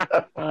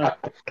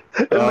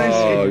At least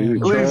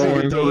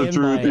you tell the in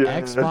truth. my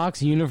Yeah.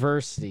 Xbox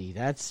University.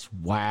 That's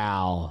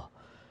wow.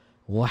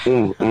 Wow.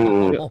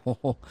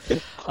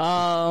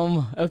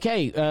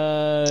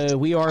 Okay.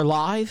 We are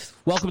live.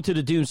 Welcome to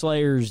the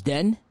Doomslayer's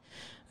Den.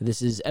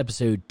 This is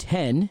episode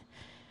 10.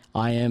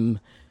 I am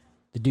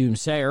the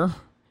Doomsayer,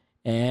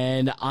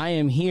 and I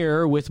am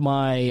here with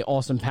my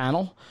awesome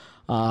panel.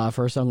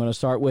 First, I'm going to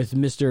start with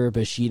Mr.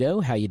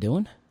 Bushido. How you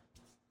doing?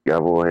 Yeah,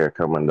 boy, here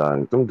coming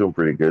down. I'm doing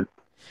pretty good.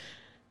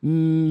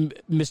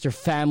 Mr.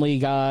 Family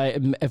Guy,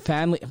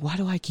 Why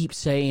do I keep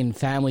saying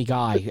Family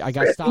Guy? I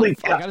gotta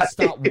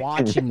stop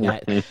watching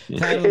that.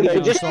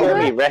 Just call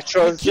me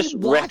Retro. Just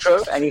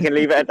Retro, and you can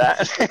leave it at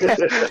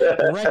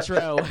that.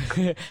 Retro.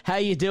 How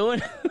you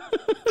doing?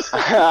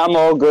 I'm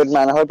all good,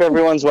 man. I hope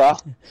everyone's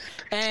well.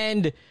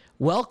 And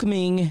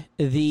welcoming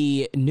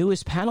the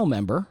newest panel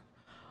member.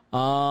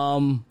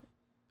 Well,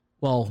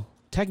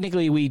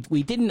 technically, we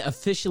didn't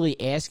officially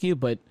ask you,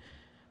 but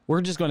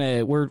we're just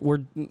gonna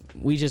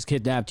we just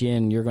kidnapped you,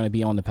 and you're gonna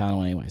be on the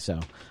panel anyway. So,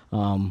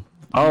 all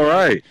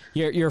right,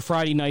 your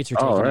Friday nights are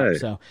taken up.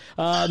 So,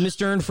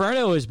 Mr.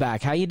 Inferno is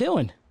back. How you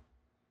doing?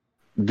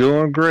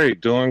 Doing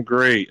great.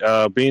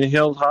 Being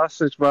held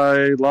hostage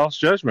by Lost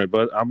Judgment,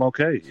 but I'm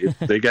okay.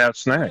 They got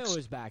snacks. Inferno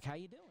is back. How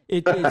you doing?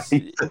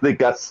 They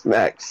got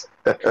snacks.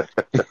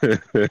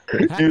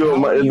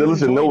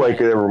 Listen, nobody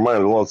could ever mind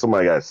as long as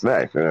somebody got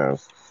snacks. You know?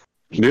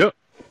 Yep.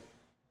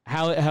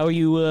 How are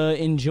you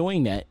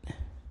enjoying that?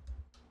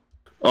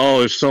 Oh,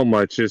 there's so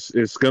much.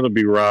 It's going to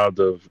be robbed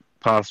of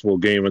possible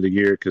game of the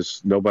year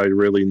because nobody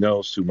really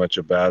knows too much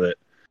about it.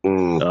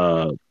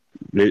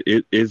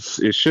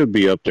 It should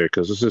be up there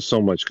because there's just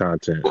so much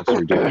content. It's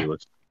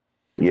ridiculous.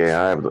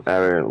 Yeah, I have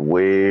it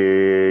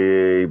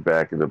way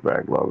back in the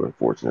backlog,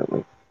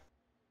 unfortunately.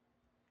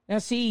 Now,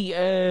 see,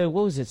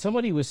 what was it?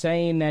 Somebody was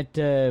saying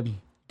that.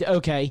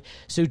 Okay,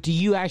 so do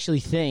you actually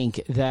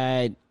think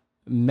that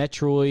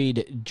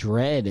Metroid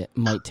Dread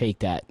might take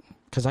that?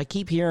 Because I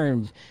keep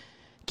hearing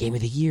Game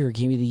of the Year.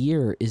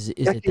 Is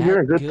it that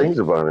hearing good things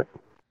about it?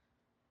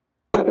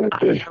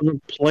 I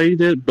haven't played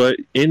it, but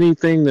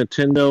anything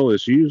Nintendo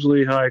is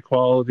usually high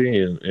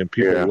quality and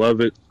people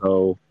love it,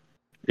 so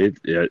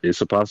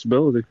it's a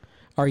possibility.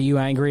 Are you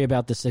angry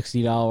about the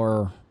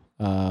 $60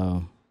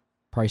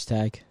 price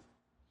tag?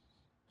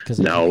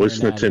 No, it's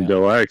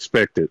Nintendo. I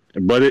expect it,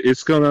 but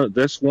it's gonna.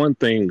 That's one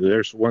thing.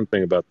 There's one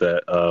thing about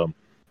that.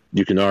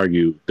 You can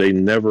argue they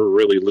never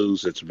really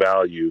lose its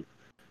value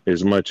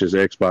as much as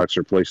Xbox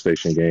or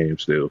PlayStation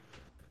games do.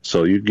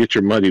 So you get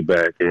your money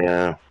back.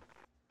 Yeah.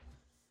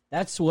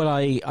 That's what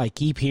I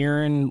keep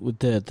hearing with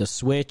the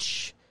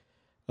Switch,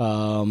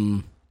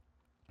 the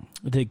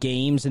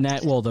games and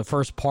that. Well, the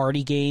first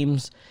party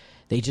games,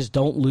 they just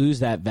don't lose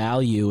that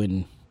value.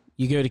 And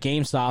you go to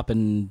GameStop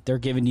and they're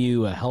giving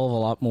you a hell of a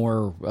lot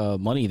more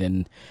money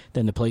than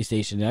the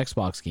PlayStation and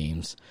Xbox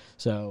games.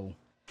 So,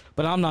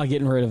 but I'm not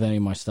getting rid of any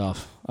of my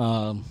stuff.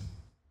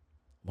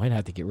 Might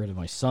have to get rid of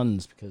my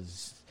son's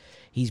because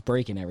he's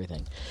breaking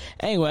everything.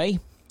 Anyway,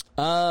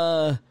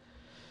 did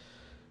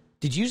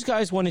you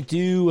guys want to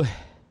do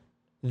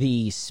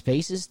the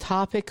spaces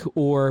topic,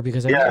 or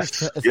because I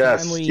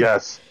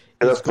yes,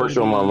 that's first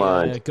on my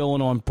mind.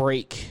 Going on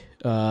break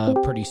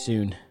pretty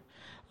soon.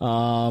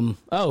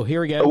 Oh,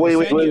 here we go. Oh,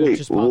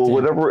 wait. Well,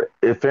 whatever.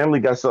 If Family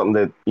got something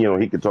that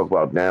he could talk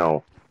about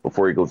now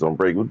before he goes on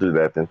break, we'll do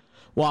that then.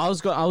 Well, I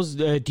was.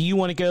 Do you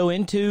want to go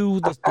into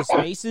the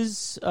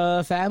spaces,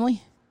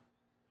 Family?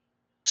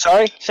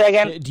 Sorry, say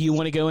again. Do you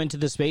want to go into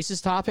the spaces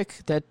topic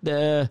that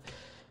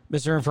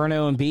Mr.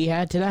 Inferno and B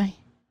had today?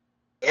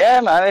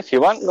 Yeah, man. If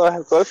you want,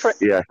 go for it.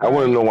 Yeah, I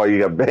want to know why you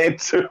got banned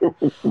too.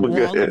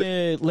 Well,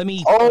 let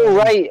me. Oh,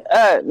 right.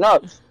 No.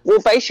 Well,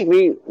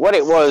 basically, what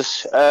it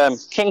was,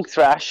 King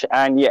Thrash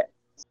and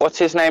what's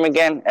his name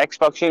again?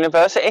 Xbox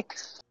University.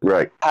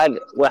 Right.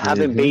 Were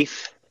having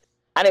beef,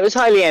 and it was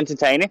highly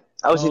entertaining.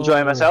 I was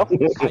enjoying myself. I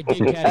did catch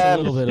a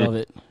little bit of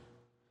it.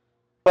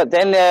 But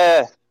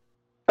then,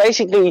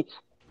 basically,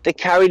 they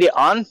carried it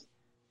on,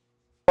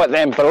 but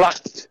then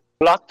blocked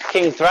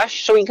King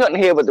Thrash, so he couldn't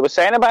hear what they were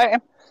saying about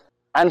him.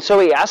 And so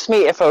he asked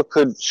me if I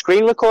could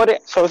screen record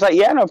it. So I was like,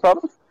 yeah, no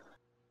problem.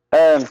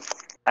 And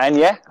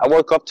I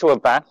woke up to a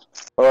ban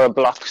or a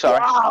block. Sorry.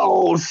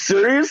 Wow,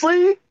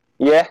 seriously?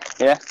 Yeah.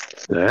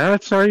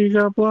 That's how you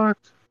got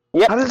blocked?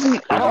 Yeah. How does he?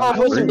 I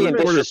wasn't being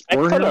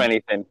disrespectful or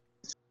anything.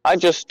 I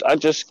just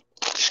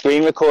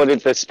screen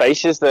recorded the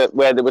spaces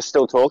where they were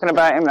still talking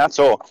about him. That's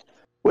all.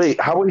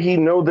 Wait, how would he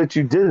know that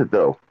you did it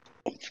though?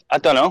 I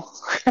don't know,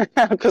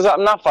 because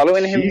I'm not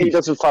following him. He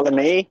doesn't follow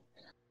me.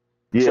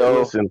 Yeah,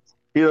 listen,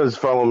 he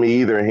doesn't follow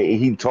me either.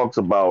 He talks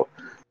about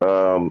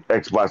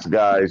Xbox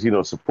guys,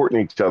 supporting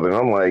each other, and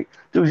I'm like,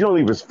 dude, you don't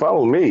even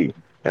follow me,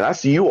 and I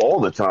see you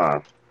all the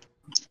time.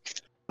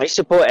 I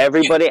support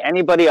everybody.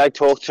 Anybody I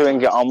talk to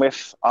and get on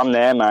with, I'm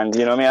there, man.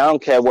 You know what I mean? I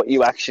don't care what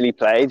you actually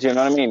play. Do you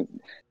know what I mean?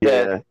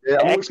 The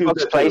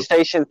Xbox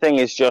PlayStation thing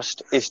is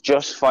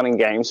just fun and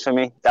games for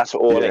me. That's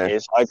all it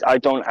is. I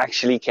don't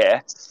actually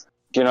care.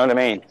 Do you know what I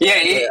mean?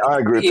 Yeah, I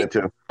agree with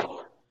that too.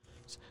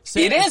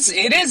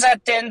 It is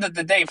at the end of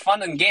the day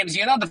fun and games.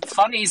 You know, the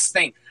funniest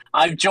thing,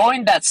 I've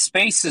joined that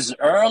Spaces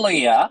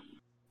earlier,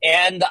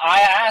 and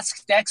I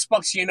asked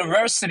Xbox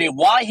University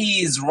why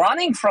he is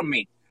running from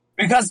me.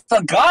 Because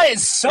the guy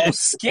is so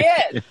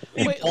scared.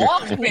 He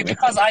blocked me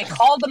because I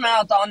called him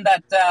out on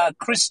that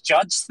Chris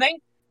Judge thing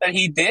that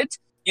he did,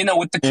 you know,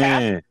 with the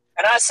cat.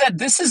 And I said,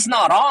 this is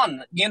not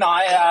on. You know,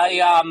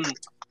 I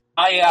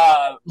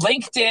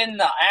linked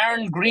in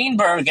Aaron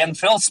Greenberg and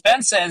Phil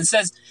Spencer and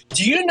says,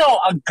 do you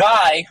know a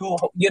guy who,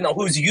 you know,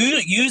 who's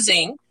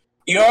using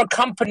your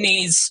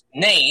company's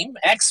name,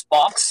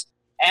 Xbox,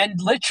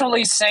 and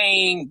literally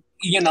saying,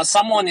 you know,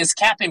 someone is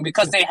capping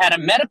because they had a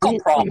medical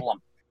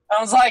problem.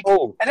 I was like,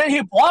 and then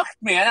he blocked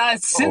me.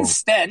 And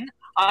since then,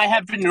 I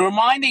have been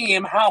reminding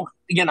him how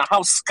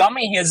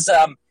scummy his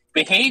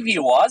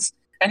behavior was.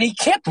 And he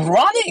kept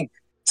running.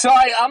 So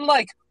I'm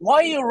like, why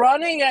are you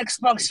running,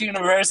 Xbox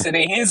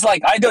University? He's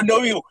like, I don't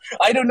know you.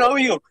 I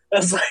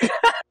was like,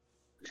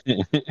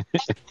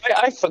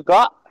 I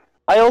forgot.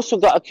 I also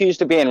got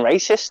accused of being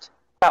racist.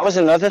 That was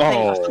another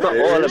thing. I forgot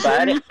all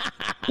about it.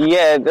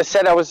 Yeah, they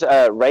said I was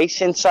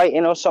race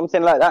inciting or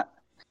something like that.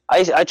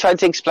 I tried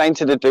to explain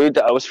to the dude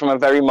that I was from a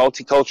very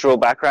multicultural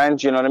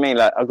background. You know what I mean?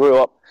 Like, I grew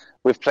up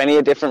with plenty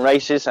of different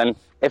races, and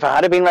if I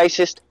had been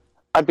racist,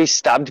 I'd be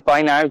stabbed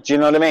by now. Do you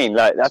know what I mean?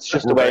 Like, that's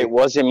just the way it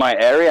was in my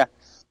area.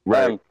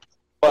 Right.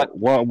 But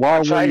why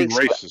were you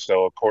racist,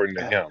 though, according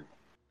to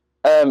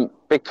him?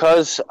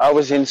 Because I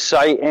was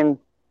inciting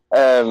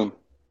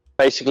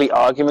basically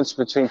arguments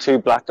between two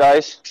black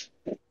guys.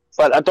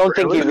 But I don't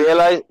think he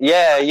realized.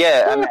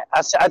 Yeah. And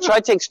I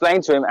tried to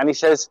explain to him, and he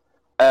says,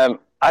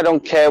 I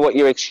don't care what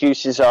your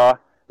excuses are.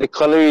 The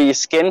color of your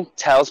skin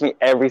tells me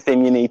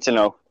everything you need to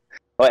know,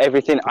 or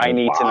everything I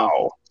need to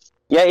know.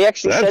 Yeah, he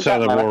actually said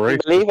that, man. I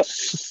can't believe it.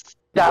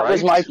 That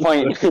was my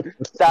point.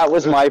 That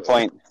was my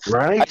point.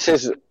 Right? I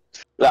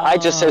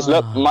just says,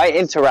 look, my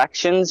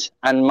interactions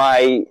and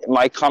my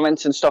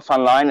comments and stuff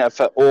online are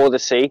for all to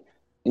see.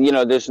 You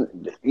know,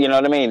 you know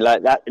what I mean?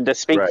 Like that, they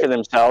speak for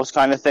themselves,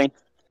 kind of thing.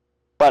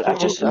 But I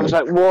was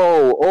like,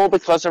 whoa! All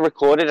because I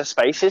recorded a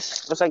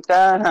Spaces. I was like,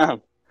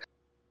 damn.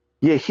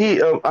 Yeah,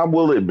 I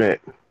will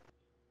admit,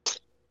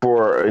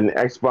 for an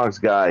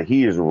Xbox guy,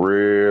 he is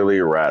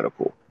really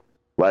radical.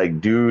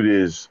 Like, dude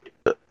is...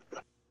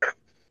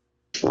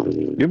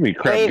 Give me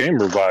Crap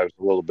Gamer vibes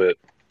a little bit.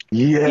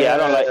 Yeah, I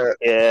don't like...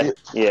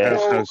 Yeah.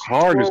 As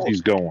hard as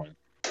he's going.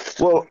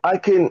 Well, I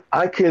can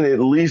at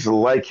least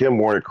like him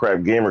more than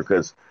Crap Gamer,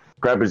 because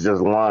Crap is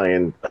just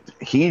lying.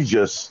 He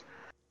is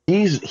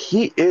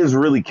really...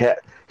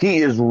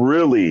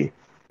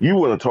 You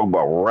want to talk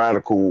about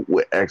radical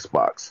with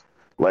Xbox.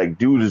 Like,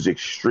 dude is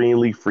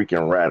extremely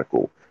freaking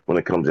radical when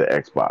it comes to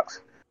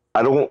Xbox.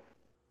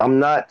 I'm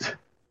not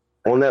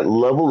on that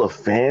level of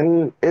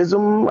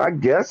fanism, I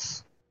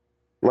guess.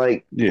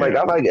 Like I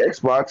like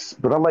Xbox,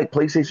 but I like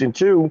PlayStation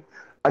 2.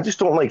 I just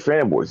don't like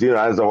fanboys, you know,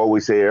 as I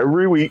always say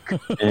every week.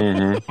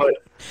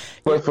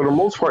 But for the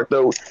most part,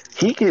 though,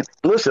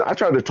 listen, I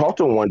tried to talk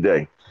to him one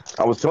day.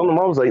 I was telling him,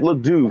 I was like,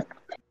 look, dude,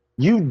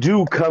 you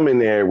do come in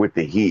there with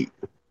the heat.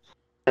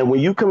 And when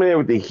you come in there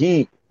with the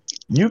heat,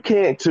 you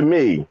can't, to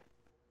me,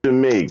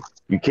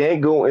 you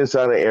can't go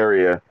inside an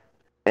area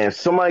and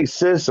somebody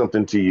says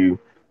something to you,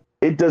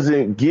 it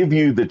doesn't give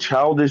you the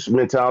childish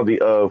mentality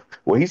of,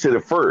 well, he said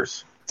it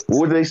first.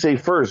 What did they say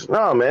first?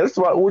 No, man, it's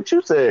about what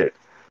you said.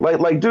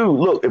 Like, dude,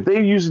 look, if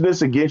they're using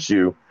this against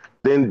you,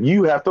 then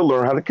you have to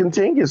learn how to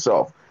contain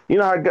yourself. You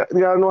know, you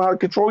gotta know how to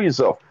control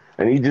yourself.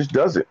 And he just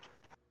doesn't.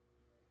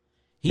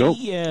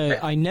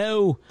 I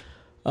know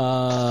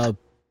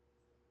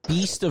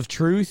Beast of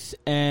Truth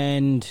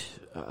and...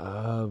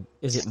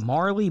 is it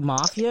Marley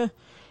Mafia?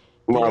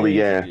 Marley,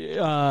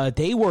 yeah.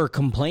 They were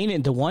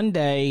complaining to one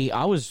day.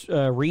 I was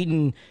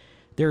reading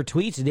their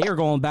tweets, and they were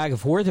going back and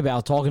forth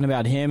about talking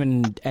about him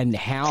and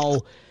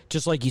how,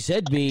 just like you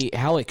said,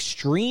 how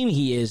extreme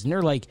he is. And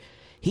they're like,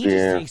 he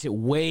just takes it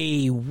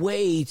way,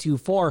 way too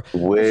far.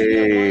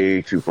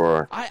 Way too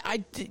far.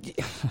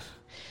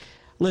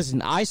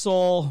 Listen, I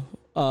saw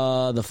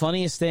the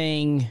funniest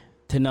thing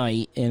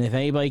tonight, and if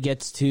anybody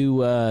gets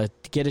to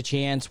get a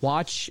chance,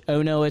 watch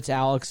Oh No, It's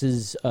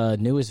Alex's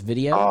newest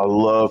video. I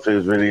love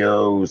his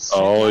videos.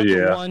 Oh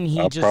yeah,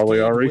 I've probably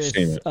already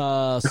seen it.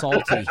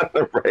 Salty,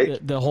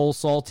 right? The whole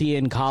Salty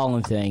and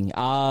Colin thing.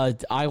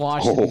 I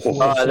watched it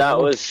before. That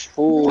was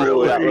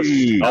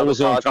I was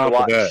on top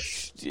of that.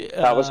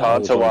 That was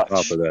hard to watch.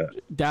 On top of that,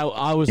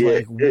 I was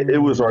like,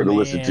 it was hard to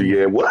listen to.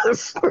 Yeah, it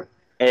was.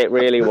 It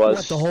really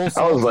was. The whole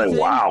I was like, thing,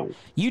 wow.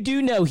 You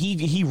do know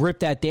he ripped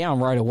that down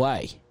right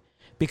away.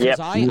 Because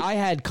I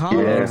had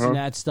comments and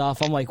that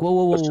stuff. I'm like,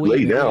 whoa,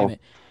 wait a minute.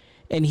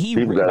 And he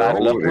ripped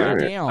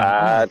it down.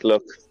 Bad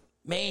look.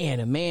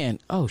 Man.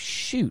 Oh,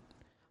 shoot.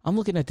 I'm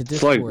looking at the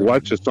Discord. It's like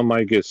watching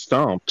somebody get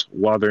stomped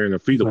while they're in a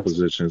fetal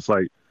position. It's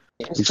like,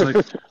 he's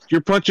like, you're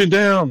punching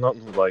down.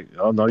 I'm like,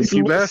 oh, no, you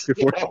keep asking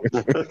for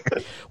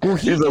it. Well,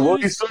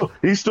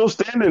 he's still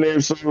standing there,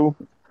 so...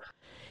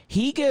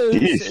 He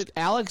goes,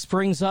 Alex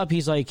brings up,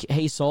 he's like,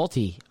 hey,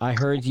 Salty, I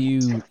heard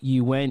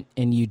you went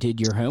and you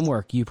did your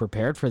homework. You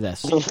prepared for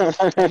this.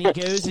 And he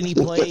goes and he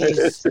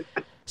plays.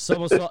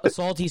 So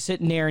Salty's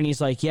sitting there and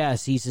he's like,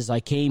 yes. He says,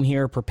 I came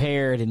here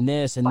prepared and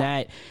this and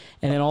that.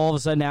 And then all of a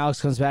sudden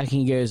Alex comes back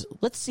and he goes,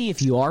 let's see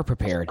if you are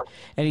prepared.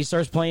 And he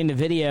starts playing the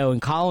video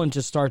and Colin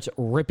just starts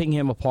ripping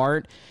him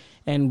apart.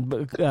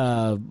 And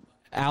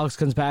Alex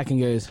comes back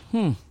and goes,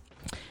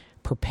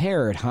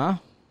 prepared, huh?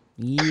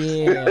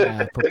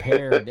 Yeah,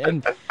 prepared.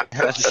 And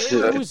that's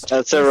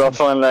a rough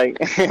one. Like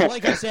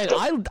I said,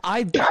 I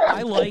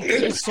like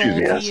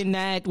Salty in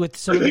that with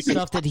some of the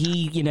stuff that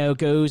he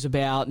goes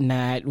about and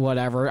that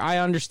whatever. I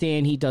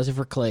understand he does it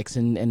for clicks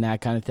and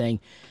that kind of thing.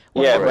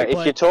 Whatever, but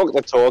if you talk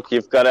the talk,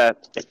 you've got to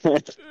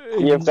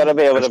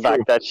be able to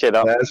back that shit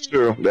up. That's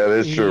true. That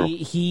is true.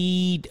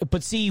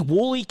 But see,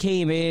 Wooly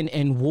came in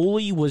and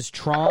Wooly was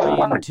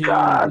trying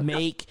to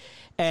make.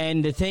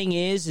 And the thing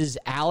is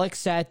Alex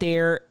sat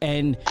there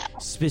and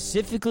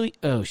specifically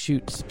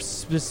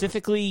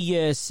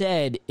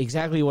said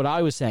exactly what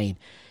I was saying.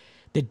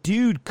 The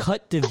dude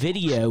cut the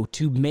video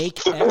to make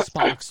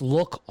Xbox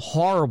look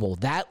horrible.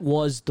 That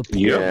was the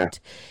point. Yeah.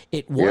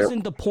 It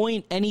wasn't the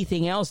point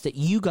anything else that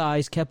you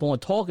guys kept on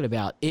talking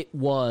about. It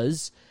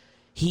was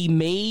he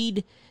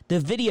made the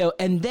video,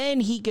 and then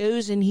he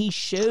goes and he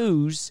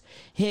shows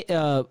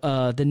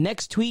the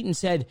next tweet and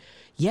said,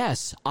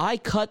 yes, I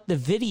cut the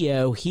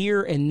video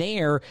here and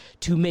there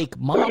to make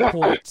my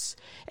points.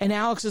 And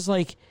Alex is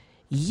like,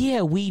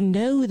 yeah, we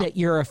know that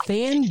you're a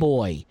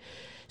fanboy.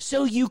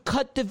 So you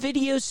cut the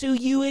video so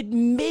you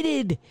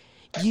admitted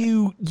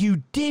you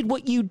did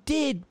what you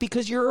did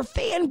because you're a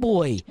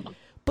fanboy.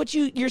 But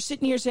you're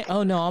sitting here saying,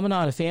 oh, no, I'm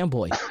not a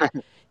fanboy.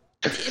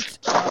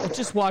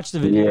 Just watch the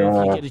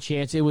video if you get a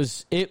chance. It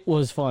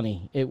was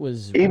funny. It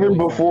was even really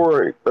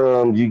before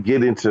you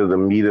get into the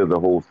meat of the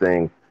whole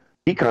thing.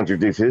 He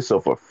contradicts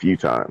himself a few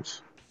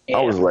times. Yeah.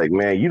 I was like,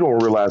 man, you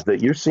don't realize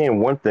that you're saying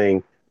one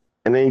thing,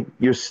 and then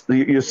you're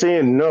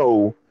saying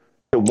no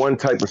to one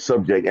type of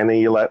subject, and then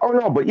you're like, oh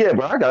no, but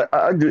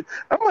I do.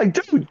 I'm like,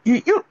 dude,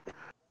 you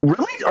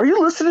really are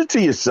you listening to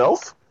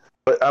yourself?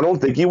 But I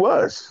don't think he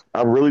was.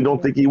 I really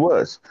don't think he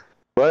was.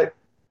 But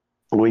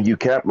when you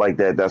cap like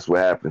that, that's what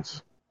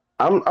happens.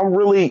 I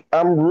really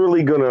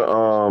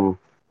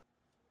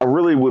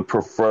would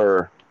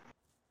prefer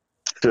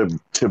to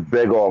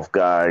beg off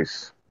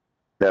guys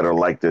that are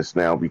like this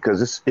now,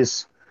 because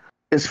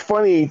it's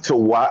funny to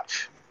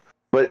watch,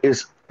 but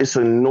it's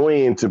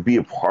annoying to be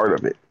a part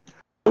of it.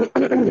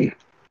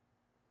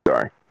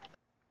 Sorry.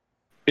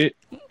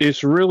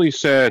 It's really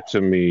sad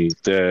to me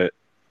that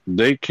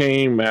they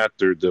came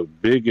after the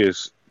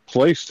biggest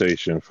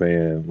PlayStation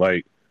fan,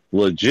 like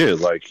legit,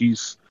 like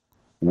he's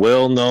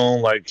well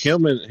known. Like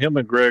him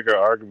and Greg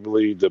are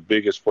arguably the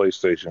biggest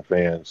PlayStation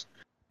fans,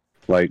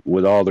 like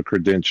with all the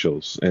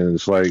credentials. And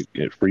it's like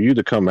for you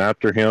to come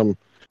after him.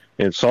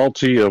 And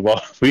Salty of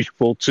all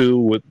people too,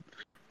 with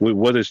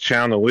what his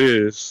channel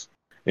is,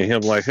 and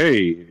him like,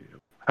 hey,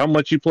 how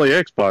much you play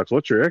Xbox?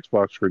 What's your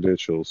Xbox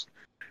credentials?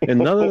 And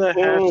none of that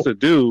has to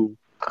do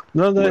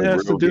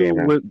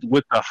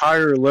with the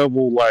higher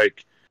level,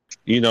 like,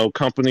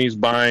 companies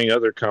buying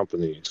other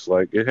companies.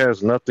 Like, it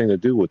has nothing to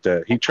do with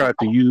that. He tried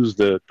to use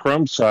the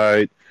Crumb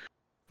side,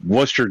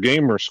 what's your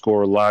gamer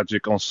score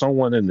logic on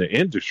someone in the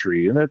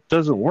industry, and that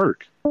doesn't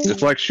work.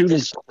 It's like shooting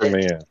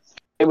Superman.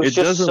 It was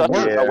just such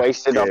a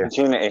wasted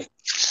opportunity.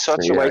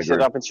 Such a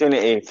wasted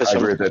opportunity for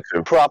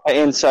some proper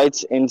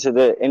insights into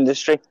the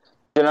industry.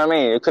 You know what I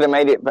mean? It could have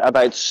made it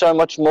about so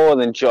much more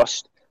than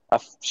just a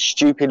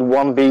stupid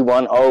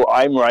 1v1, oh,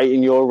 I'm right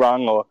and you're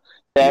wrong, or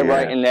they're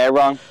right and they're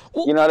wrong.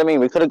 You know what I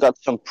mean? We could have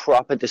got some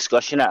proper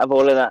discussion out of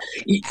all of that.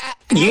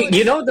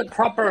 The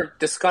proper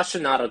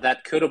discussion out of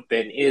that could have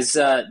been is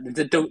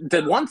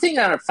the one thing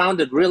that I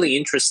found it really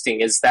interesting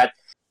is that,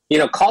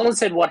 Colin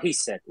said what he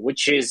said,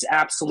 which is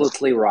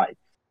absolutely right.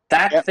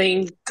 That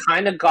thing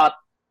kind of got,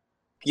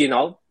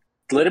 a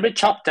little bit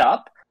chopped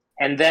up,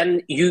 and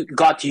then you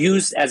got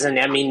used as an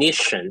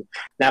ammunition.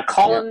 Now,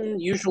 Colin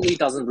usually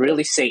doesn't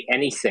really say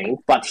anything,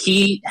 but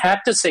he had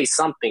to say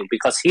something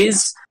because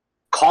his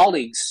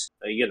colleagues,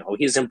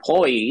 his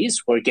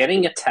employees were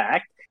getting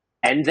attacked.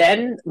 And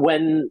then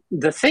when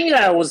the thing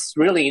that was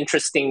really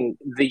interesting,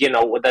 the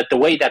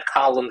way that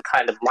Colin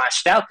kind of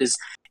lashed out is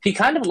he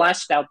kind of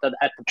lashed out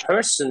at the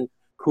person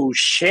who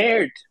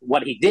shared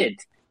what he did.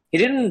 He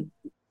didn't,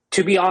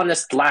 to be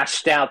honest,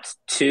 lashed out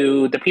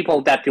to the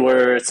people that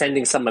were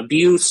sending some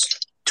abuse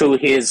to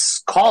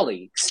his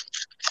colleagues.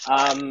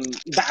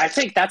 I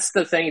think that's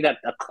the thing that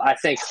I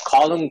think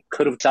Colin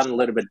could have done a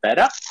little bit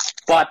better.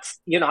 But,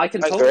 I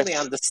can totally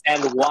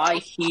understand why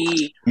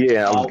he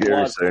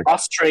was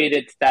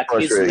frustrated that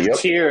his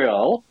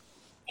material,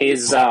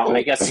 his,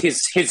 I guess,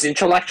 his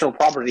intellectual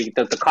property,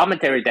 the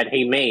commentary that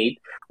he made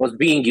was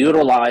being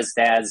utilized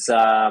as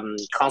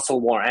console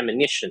war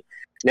ammunition.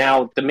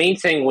 Now, the main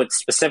thing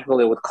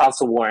specifically with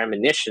console war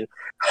ammunition,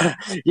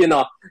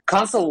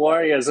 console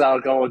warriors are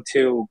going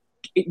to,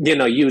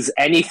 use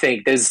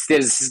anything.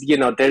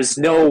 There's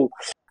no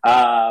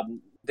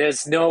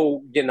there's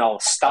no,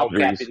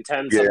 stopgap in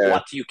terms of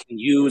what you can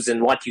use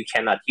and what you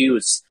cannot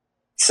use.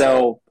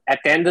 So at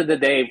the end of the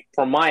day,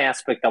 from my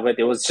aspect of it,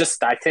 it was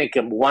just, I think,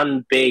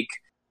 one big,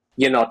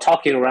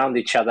 talking around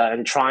each other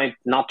and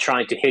not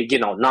trying to hit,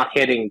 not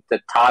hitting the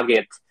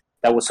target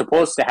that was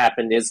supposed to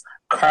happen. Is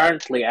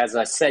currently, as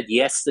I said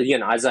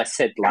as I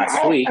said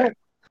last week,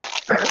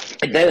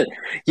 the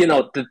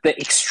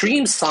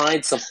extreme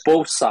sides of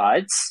both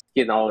sides,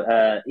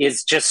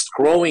 is just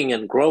growing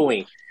and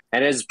growing.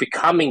 And it's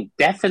becoming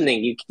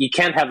deafening. You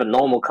can't have a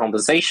normal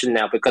conversation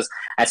now, because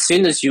as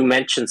soon as you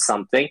mention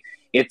something,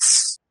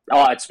 it's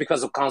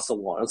because of console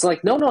war. It's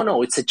like,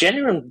 no. It's a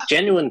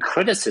genuine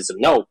criticism.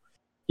 No,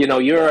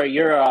 you're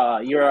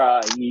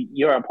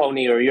a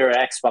pony, or you're an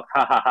Xbox,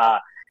 ha ha ha,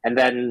 and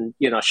then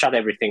shut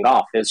everything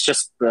off. It's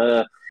just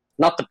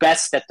not the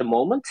best at the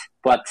moment,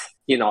 but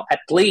at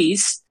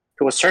least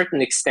to a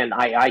certain extent,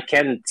 I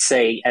can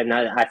say, and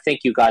I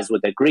think you guys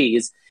would agree,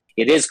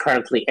 it is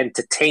currently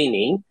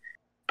entertaining.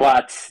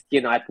 But,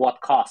 at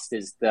what cost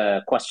is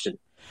the question.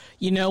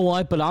 You know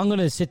what? But I'm going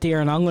to sit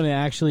there and I'm going to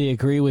actually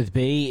agree with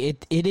B.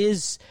 It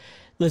is,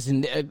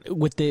 listen,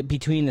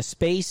 between the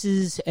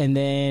spaces and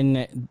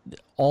then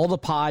all the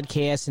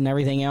podcasts and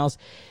everything else,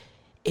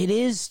 it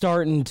is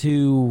starting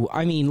to,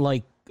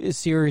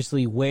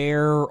 seriously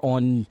wear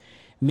on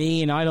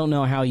me, and I don't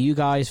know how you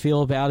guys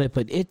feel about it,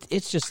 but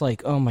it's just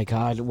like, oh my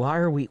God,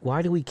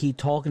 why do we keep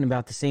talking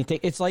about the same thing?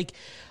 It's like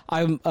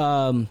I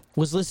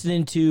was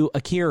listening to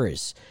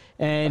Akira's.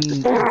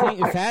 And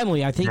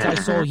family, I think I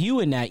saw you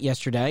in that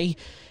yesterday.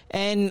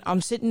 And I'm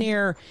sitting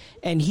there,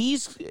 and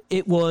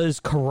it was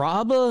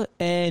Karaba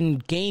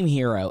and Game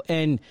Hero.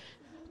 And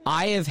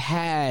I have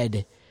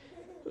had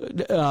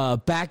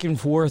back and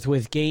forth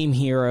with Game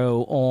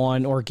Hero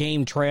or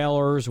Game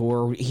Trailers,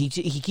 or he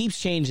keeps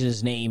changing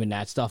his name and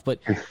that stuff. But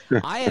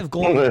I have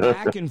gone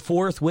back and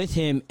forth with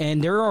him,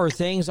 and there are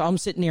things I'm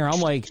sitting there,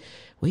 I'm like,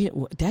 wait,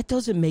 that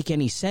doesn't make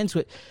any sense.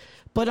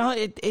 But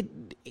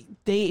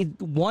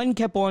one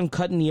kept on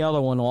cutting the other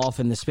one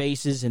off in the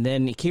spaces, and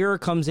then Akira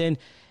comes in,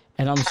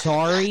 and I'm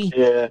sorry,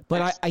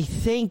 but I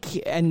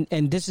think, and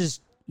this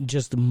is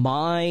just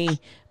my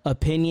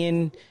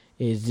opinion,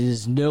 it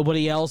is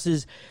nobody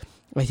else's.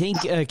 I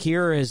think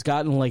Akira has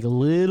gotten like a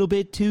little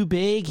bit too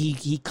big.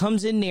 He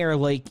comes in there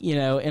like,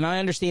 and I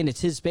understand it's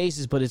his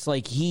spaces, but it's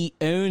like he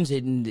owns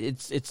it, and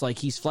it's like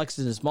he's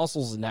flexing his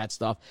muscles and that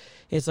stuff.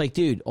 It's like,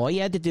 dude, all you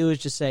had to do is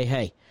just say,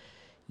 hey,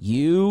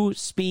 you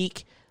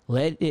speak,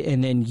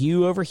 and then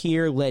you over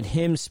here let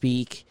him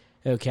speak,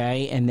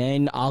 okay? And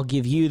then I'll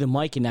give you the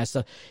mic and that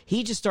stuff.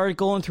 He just started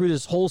going through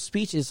this whole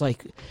speech. It's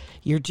like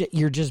you're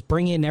just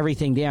bringing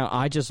everything down.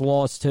 I just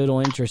lost total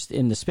interest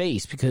in the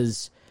space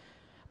because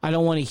I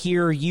don't want to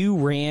hear you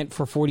rant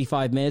for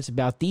 45 minutes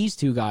about these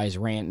two guys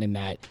ranting and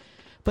that.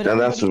 But now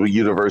that's what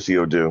University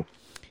will do.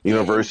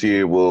 University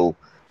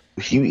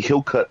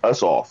he'll cut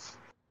us off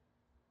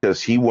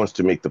because he wants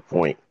to make the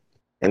point.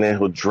 And then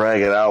he'll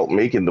drag it out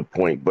making the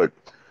point, but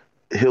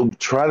he'll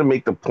try to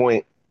make the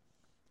point,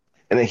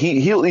 and then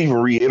he'll even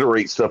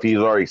reiterate stuff he's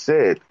already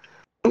said,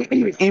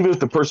 even if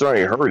the person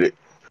already heard it.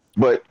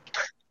 But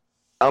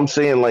I'm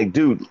saying, like,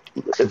 dude,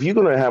 if you're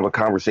going to have a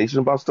conversation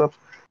about stuff,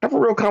 have a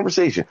real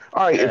conversation.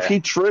 All right, if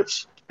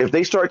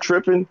they start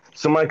tripping,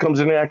 somebody comes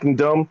in there acting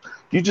dumb,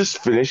 you just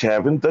finish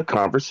having the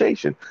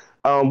conversation.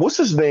 What's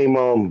his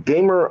name?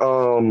 Gamer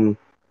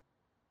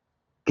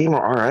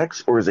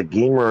RX, or is it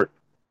Gamer...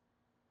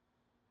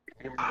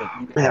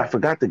 Man, I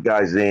forgot the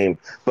guy's name,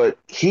 but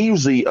he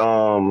usually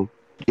Gamer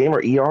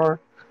ER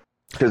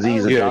because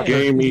he's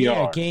Game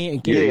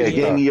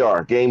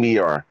ER. Game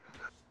ER.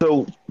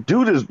 So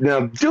dude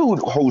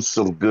hosts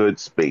some good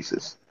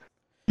spaces.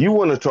 You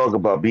want to talk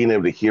about being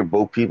able to hear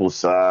both people's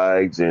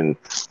sides and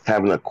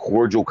having a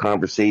cordial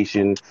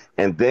conversation,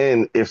 and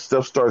then if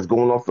stuff starts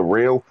going off the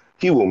rail,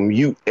 he will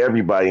mute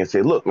everybody and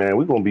say, "Look, man,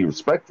 we're going to be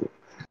respectful,"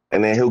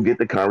 and then he'll get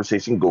the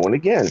conversation going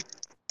again.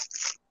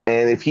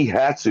 And if he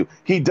has to,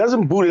 he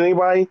doesn't boot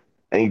anybody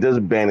and he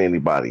doesn't ban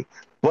anybody.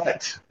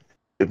 But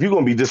if you're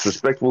going to be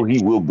disrespectful,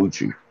 he will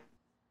boot you.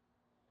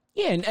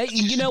 Yeah, and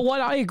you know what?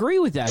 I agree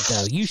with that,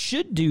 though. You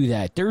should do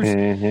that.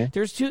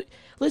 There's two.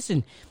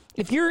 Listen,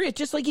 if you're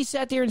just like he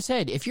sat there and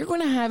said, if you're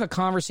going to have a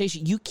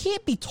conversation, you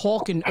can't be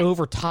talking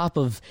over top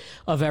of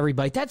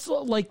everybody. That's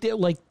like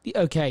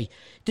okay,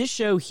 this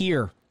show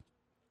here,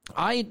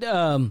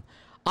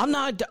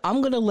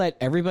 I'm going to let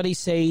everybody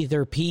say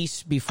their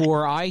piece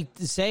before I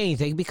say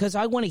anything because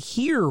I want to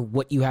hear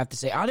what you have to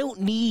say. I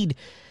don't need,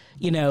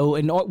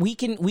 and we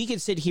can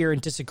sit here and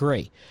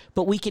disagree,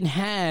 but we can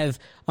have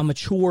a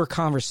mature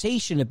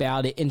conversation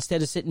about it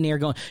instead of sitting there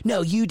going,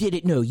 no, you did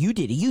it. No, you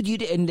did it. You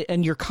did it.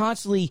 And you're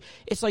constantly,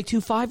 it's like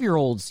 2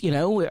 5-year-olds,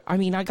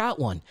 I got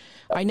one.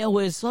 I know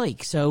what it's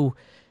like. So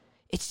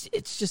it's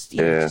just,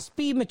 just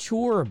be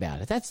mature about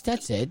it.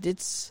 That's it.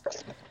 It's,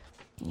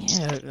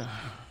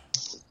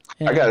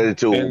 I got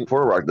into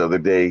Fur Rock the other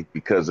day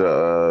because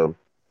I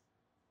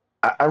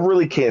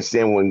really can't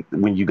stand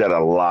when you got to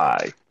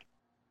lie.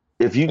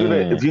 If you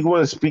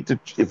want to speak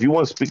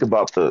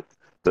about the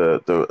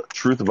the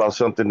truth about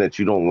something that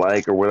you don't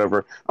like or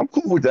whatever, I'm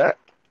cool with that.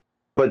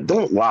 But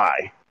don't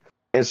lie.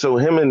 And so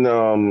him and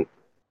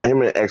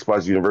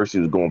Xbox University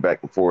was going back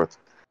and forth.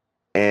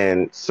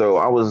 And so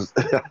I was,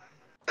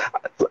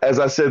 as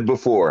I said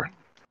before,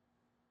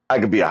 I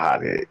could be a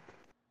hothead.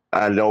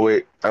 I know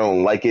it. I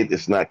don't like it.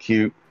 It's not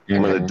cute.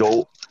 I'm an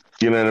adult.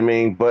 You know what I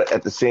mean? But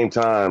at the same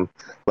time,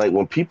 like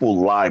when people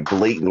lie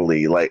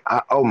blatantly, like,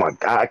 oh my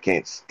God, I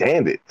can't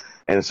stand it.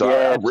 And so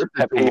I ripped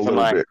him a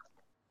little bit.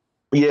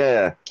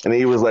 Yeah. And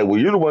he was like, well,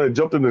 you're the one that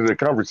jumped into the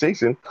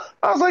conversation.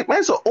 I was like, man,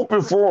 it's an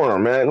open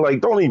forum, man.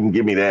 Like, don't even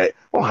give me that.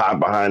 Don't hide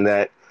behind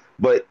that.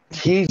 But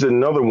he's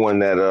another one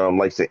that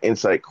likes to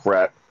incite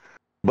crap,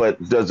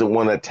 but doesn't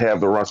want to have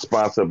the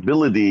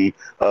responsibility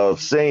of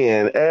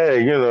saying,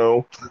 hey, you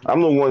know,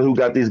 I'm the one who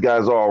got these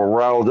guys all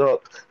riled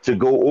up to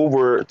go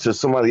over to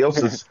somebody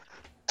else's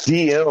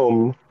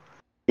DM,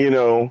 you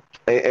know,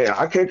 and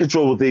I can't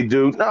control what they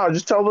do. No,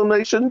 just tell them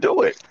they shouldn't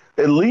do it.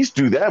 At least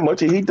do that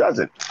much, and he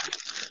doesn't.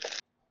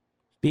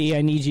 B,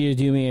 I need you to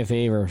do me a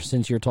favor.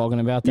 Since you're talking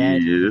about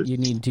that, you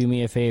need to do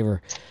me a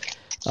favor.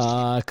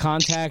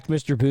 Contact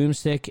Mr.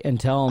 Boomstick and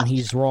tell him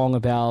he's wrong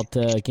about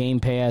Game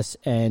Pass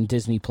and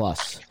Disney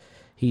Plus.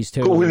 He's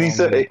totally what did he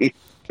say?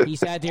 He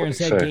sat there and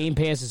said Game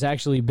Pass is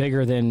actually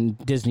bigger than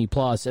Disney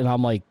Plus, and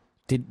I'm like,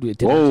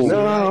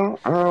 no,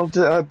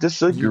 I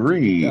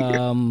disagree.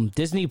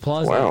 Disney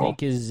Plus, I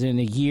think, is in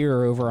a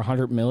year over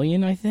 100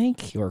 million, I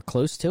think, or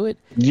close to it.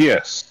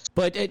 Yes.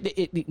 But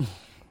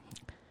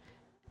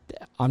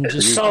I'm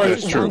just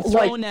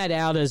throwing that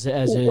out as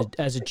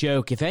a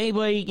joke. If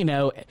anybody, you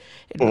know,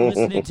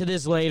 listening to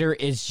this later,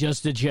 it's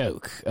just a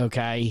joke,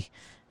 okay?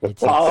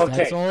 That's all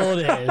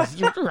it is.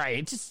 You're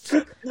right.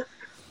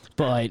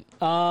 But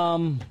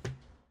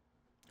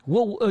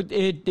well,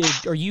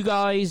 are you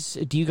guys?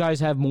 Do you guys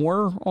have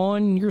more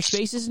on your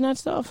spaces and that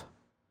stuff?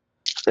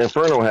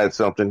 Inferno had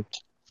something.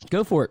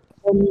 Go for it.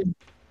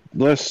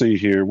 Let's see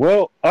here.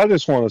 Well, I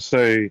just want to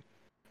say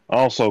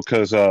also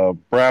because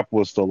Brap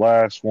was the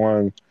last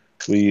one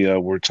we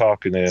were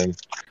talking in.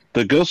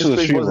 The Ghost of the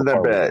Tsushima wasn't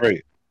that bad.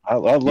 Great. I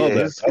love that.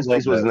 His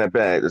face wasn't that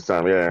bad this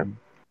time. Yeah.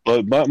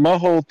 But my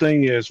whole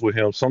thing is with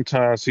him,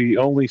 sometimes he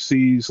only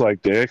sees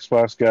like the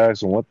Xbox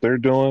guys and what they're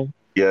doing.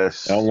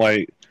 Yes. And I'm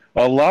like,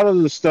 a lot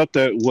of the stuff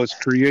that was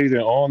created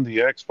on the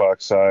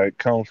Xbox side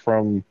comes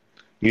from,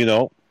 you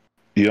know,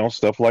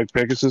 stuff like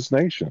Pegasus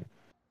Nation.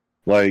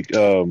 Like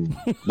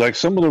like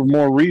some of the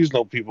more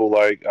reasonable people,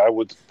 like I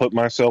would put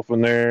myself in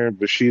there,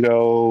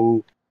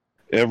 Bushido,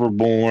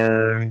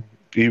 Everborn,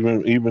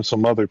 even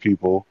some other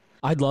people.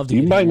 I'd love to.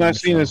 You might not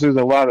see this as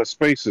a lot of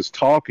spaces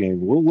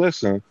talking. We'll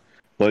listen.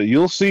 But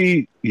you'll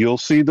see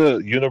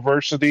the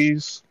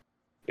universities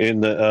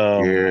in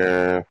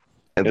the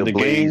and the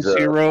Game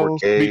Heroes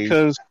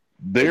because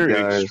they're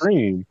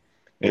extreme,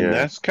 and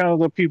that's kind of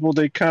the people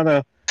they kind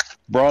of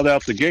brought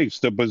out the gates.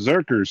 The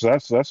Berserkers.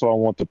 That's what I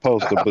want to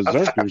post. The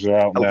Berserkers are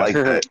out now. Like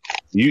that.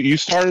 You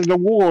started a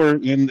war,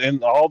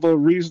 and all the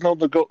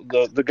reasonable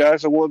the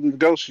guys that want to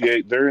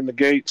negotiate, they're in the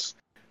gates,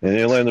 and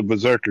they're letting the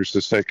Berserkers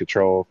just take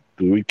control.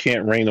 We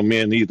can't rein them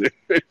in either.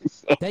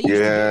 So. That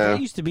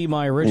used to be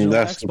my original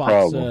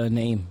Xbox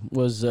name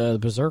was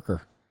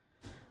Berserker.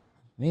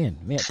 Man,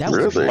 that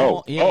was really?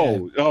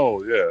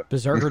 Oh, yeah.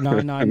 Berserker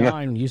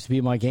 999 used to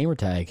be my gamer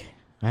tag.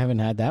 I haven't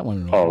had that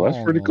one in a long,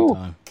 that's pretty cool.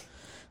 Time.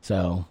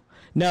 So,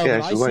 no,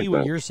 but I see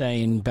what you're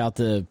saying about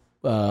the.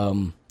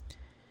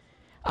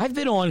 I've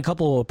been on a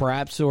couple of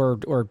perhaps or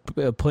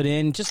put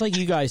in, just like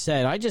you guys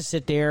said. I just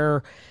sit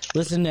there,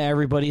 listen to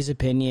everybody's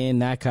opinion,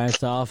 that kind of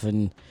stuff,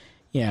 and.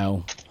 You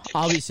know,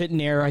 I'll be sitting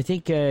there. I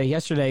think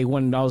yesterday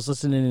when I was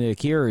listening to the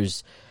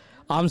Cures,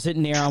 I'm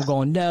sitting there. I'm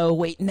going, no,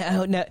 wait,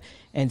 no.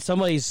 And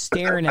somebody's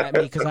staring at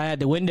me because I had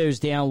the windows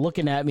down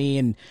looking at me,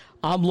 and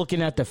I'm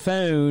looking at the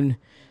phone.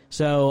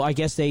 So I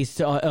guess they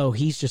thought, oh,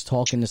 he's just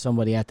talking to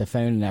somebody at the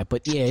phone and that.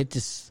 But, yeah, it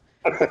just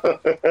 – I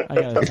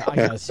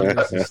gotta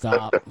seriously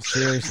stop.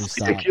 Cure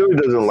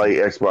doesn't like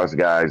Xbox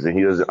guys, and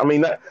he doesn't – I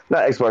mean, not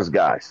Xbox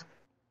guys.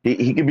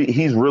 He can be –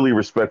 he's really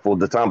respectful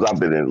the times I've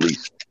been in, at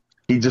least.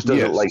 He just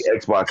doesn't like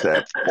Xbox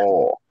at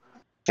all.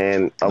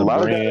 And a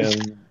lot of guys,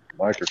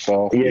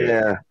 Microsoft.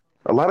 Yeah.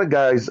 A lot of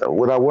guys,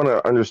 what I want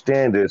to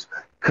understand is,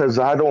 because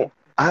I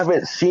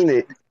haven't seen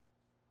it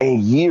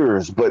in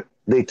years, but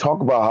they talk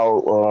about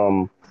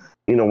how,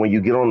 you know, when you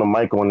get on the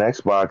mic on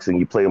Xbox and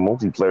you play a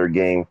multiplayer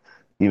game,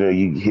 you know,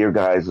 you hear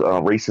guys,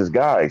 racist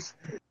guys.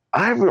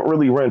 I haven't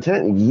really run into it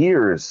in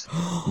years,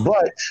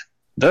 but...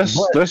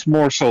 That's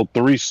more so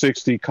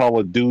 360 Call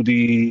of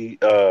Duty,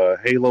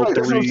 Halo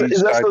 3.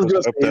 Is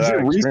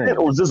it recent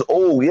or is this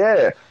old?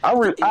 Yeah, I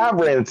ran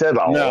into that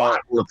a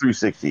lot on the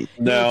 360.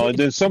 No, and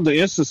then some of the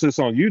instances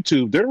on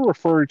YouTube, they're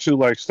referring to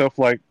like stuff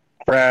like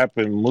crap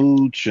and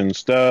mooch and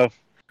stuff.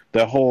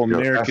 That whole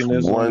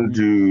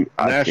Americanism,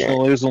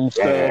 nationalism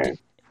stuff.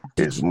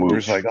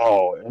 It's like,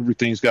 oh,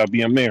 everything's got to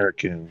be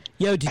American.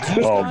 Yo, did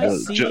you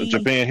guys see?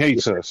 Japan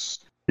hates us.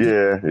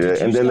 Yeah.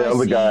 And then the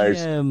other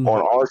guys on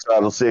our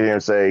side will sit here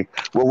and say,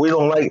 well, we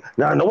don't like,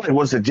 nobody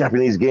wants a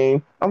Japanese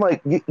game. I'm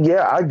like,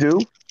 yeah, I do.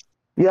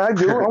 Yeah, I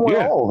do. I want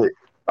all of it.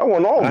 I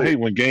want all I of hate it.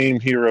 when Game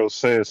Hero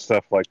says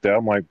stuff like that.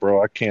 I'm like,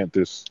 bro, I can't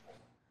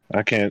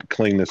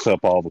clean this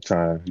up all the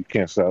time. You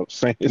can't stop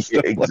saying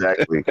stuff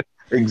Exactly. like that.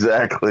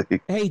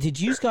 Exactly. Hey, did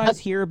you guys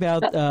hear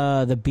about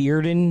the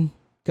Bearden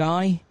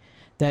guy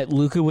that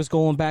Luca was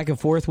going back and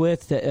forth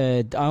with?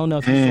 I don't know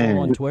if you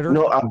saw on Twitter.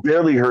 No, I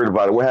barely heard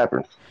about it. What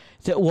happened?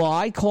 Well,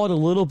 I caught a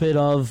little bit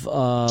of.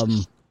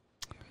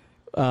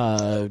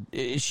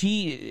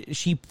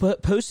 She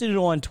posted it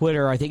on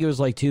Twitter. I think it was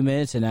like 2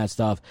 minutes and that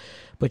stuff.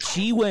 But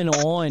she went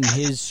on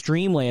his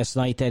stream last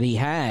night that he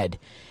had,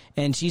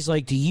 and she's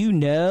like, "Do you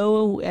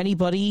know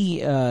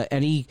anybody,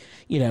 any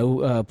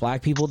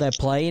black people that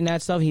play and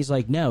that stuff?" He's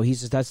like, "No." He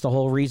says, "That's the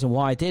whole reason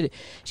why I did it."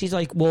 She's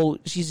like, "Well,"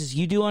 she says,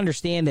 "You do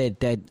understand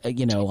that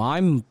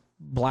I'm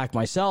black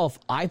myself.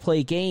 I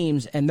play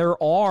games, and there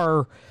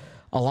are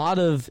a lot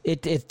of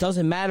it. It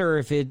doesn't matter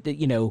if it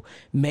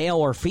male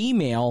or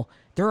female.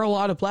 There are a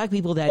lot of black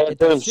people that."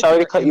 Dude, I'm sorry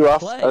to cut you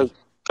off. Can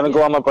I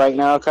go on my break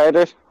now, okay,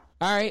 dude?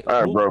 All right,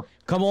 bro.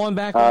 Come on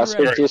back.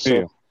 Speak to you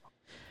soon.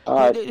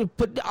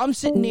 But I'm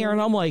sitting there and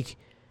I'm like,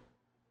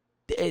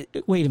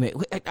 wait a minute.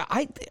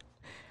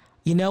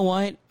 You know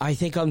what? I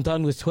think I'm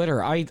done with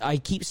Twitter.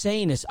 I keep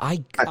saying this.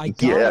 I gotta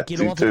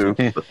get off of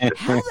Twitter.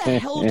 How the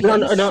hell do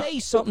you say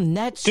something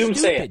that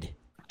stupid?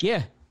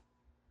 Yeah.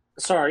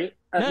 Sorry.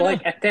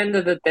 At the end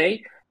of the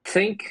day,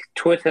 think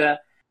Twitter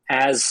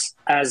as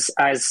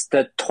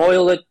the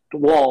toilet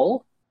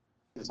wall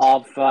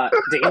of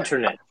the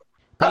internet.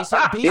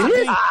 Basically,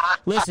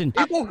 listen.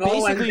 People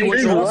go and they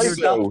basically, draw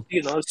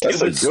you're-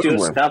 stuff,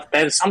 stupid stuff.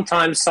 And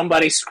sometimes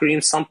somebody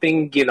screams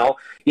something,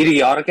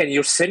 idiotic, and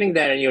you're sitting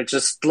there and you're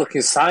just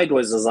looking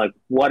sideways, as like,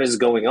 what is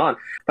going on?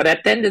 But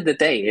at the end of the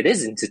day, it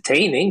is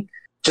entertaining.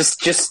 Just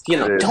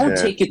don't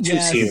take it too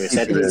serious.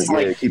 It's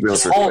like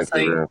this whole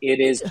thing. It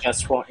is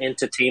just for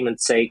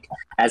entertainment's sake,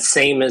 as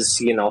same as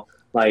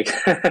like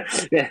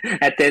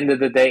at the end of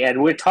the day,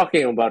 and we're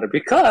talking about it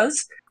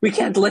because we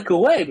can't look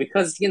away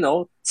because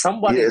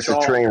somebody it's a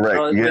train wreck.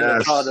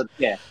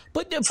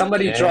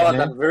 Somebody draw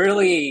the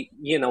really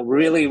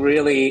really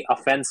really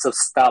offensive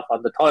stuff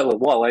on the toilet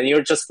wall, and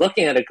you're just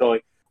looking at it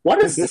going,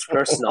 what is this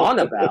person on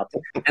about?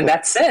 And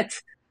that's it.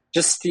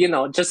 Just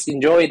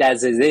enjoy it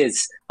as it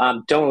is.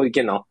 That's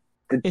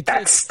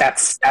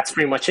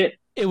pretty much it.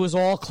 It was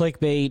all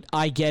clickbait.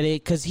 I get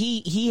it because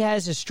he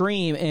has a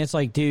stream and it's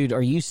like, dude,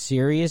 are you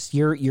serious?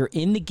 You're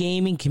in the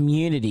gaming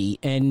community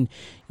and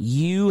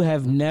you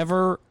have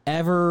never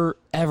ever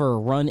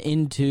run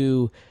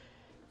into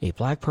a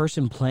black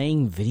person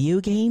playing video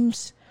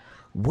games?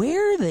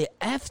 Where the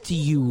F do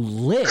you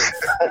live?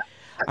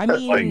 I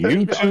mean, like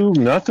YouTube,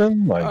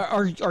 nothing. Like,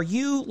 are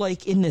you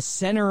like in the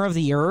center of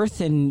the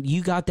earth and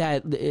you got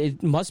that?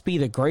 It must be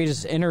the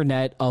greatest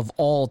internet of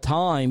all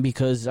time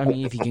because I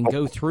mean, if you can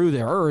go through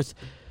the earth.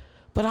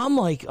 But I'm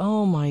like,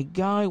 oh my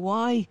god,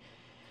 why?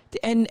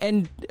 And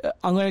I'm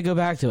gonna go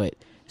back to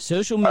it.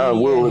 Social media. I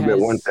will admit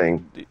one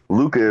thing.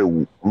 Luca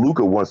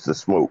wants to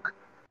smoke.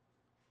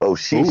 Oh,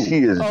 she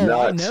is not.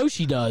 I know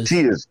she does.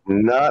 She is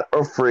not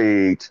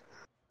afraid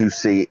to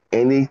say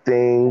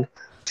anything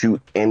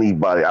to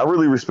anybody. I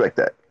really respect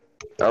that.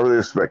 She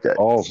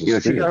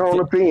got her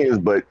own opinions,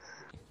 but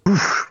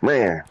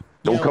man,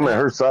 don't come at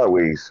her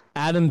sideways.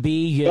 Adam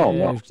B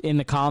in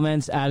the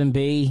comments. Adam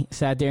B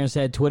sat there and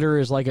said, "Twitter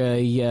is like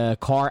a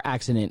car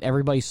accident.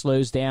 Everybody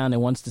slows down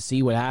and wants to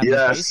see what happens."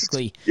 Yes.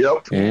 Basically,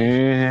 yep.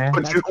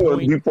 But you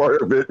want to be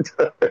part of it.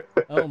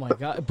 Oh my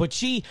god!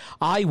 But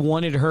I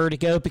wanted her to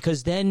go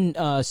because then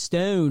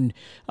Stone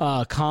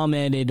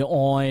commented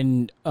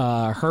on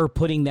her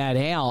putting that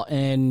out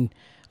and.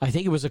 I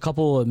think it was a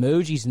couple of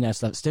emojis and that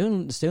stuff.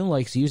 Stone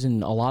likes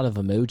using a lot of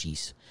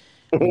emojis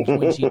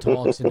when she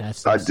talks and that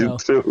stuff. I do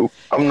too.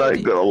 I'm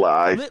not gonna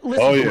lie.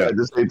 I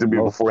just said to me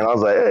before, and I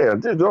was like, "Hey, I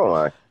did, don't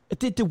lie."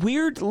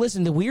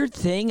 The weird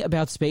thing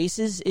about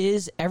Spaces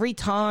is every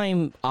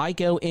time I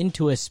go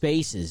into a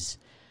Spaces,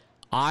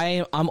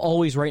 I'm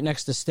always right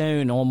next to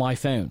Stone on my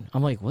phone.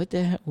 I'm like, what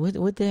the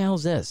hell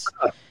is this?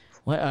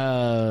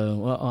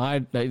 Well, I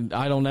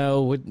don't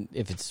know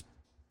if it's.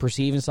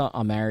 Perceiving something.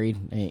 I'm married,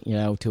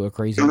 to a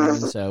crazy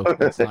woman, so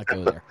let's not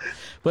go there.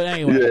 But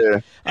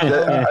anyway,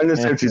 I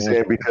understand what you're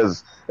saying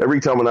because every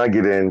time when I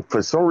get in,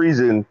 for some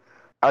reason,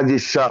 I get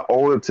shot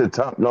all the way up to the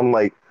top, and I'm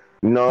like,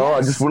 no,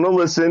 I just want to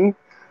listen.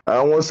 I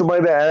don't want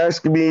somebody to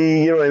ask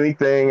me,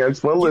 anything. I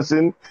just want to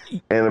listen,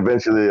 and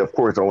eventually, of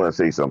course, I want to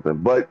say something.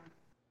 But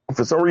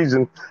for some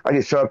reason, I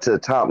get shot to the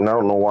top, and I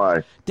don't know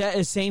why. That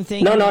is same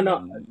thing. No.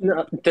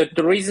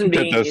 The reason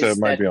being is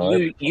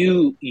that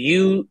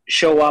you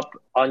show up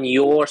on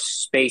your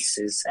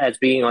Spaces as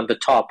being on the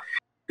top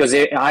because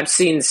I've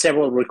seen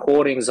several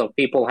recordings of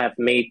people have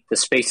made the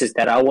Spaces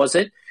that I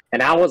wasn't,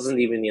 and I wasn't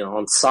even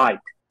on site.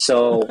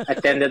 So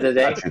at the end of the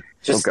day,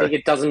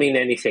 it doesn't mean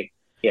anything.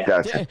 Yeah.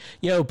 Gotcha.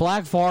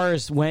 Black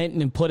Forest went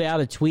and put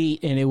out a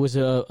tweet, and it was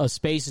a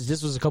Spaces.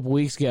 This was a couple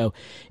weeks ago.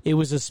 It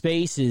was a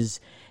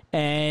Spaces.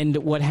 And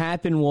what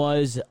happened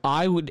was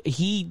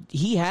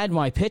he had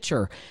my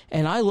picture,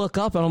 and I look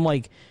up and I'm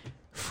like,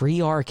 free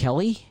R.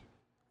 Kelly?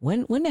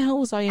 When the hell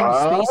was I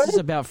in Spaces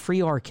about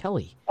Free R.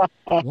 Kelly?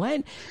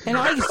 When? And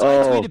I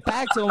tweeted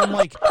back to him, I'm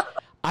like,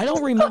 I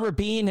don't remember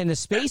being in the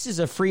Spaces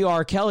of Free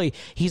R. Kelly.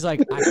 He's like,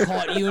 I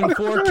caught you in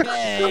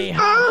 4K.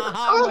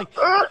 I'm like,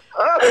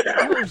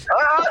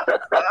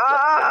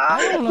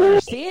 I don't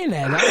understand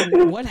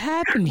that. What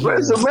happened here?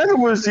 What's the matter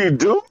with you,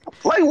 dude?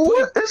 Like,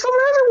 what is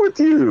the matter with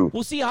you?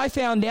 Well, see, I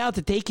found out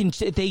that they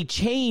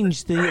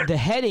change the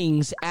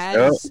headings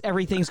as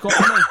everything's going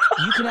on. Like,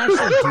 you can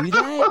actually do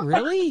that?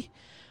 Really?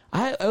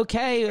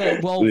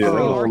 Okay. Well, Free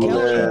R.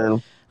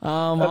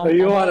 Kelly.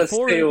 You want to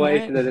stay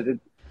away from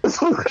it.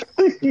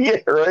 Yeah,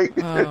 right.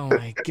 Oh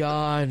my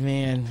God,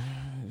 man.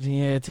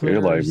 Yeah,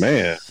 you're like,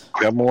 man,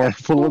 got more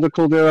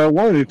political than I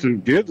wanted to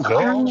get.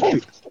 So.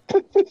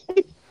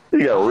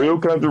 You got real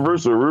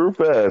controversial real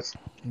fast.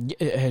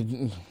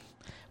 I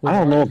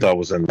don't know if that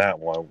was in that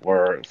one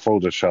or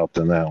photoshopped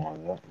in that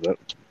one.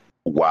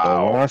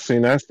 Wow. When I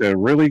seen that, I said,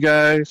 really,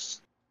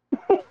 guys?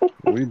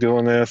 We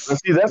doing this?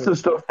 See, that's the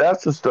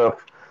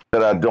stuff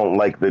that I don't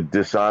like, the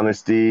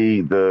dishonesty,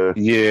 the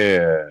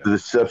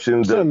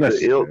deception,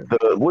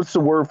 the what's the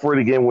word for it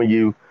again when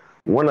you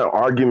want an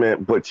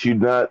argument but you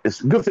not,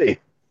 it's good faith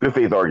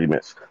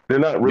arguments. They're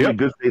not really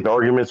good faith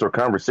arguments or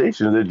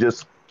conversations. They're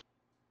just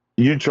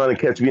you trying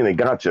to catch me in a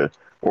gotcha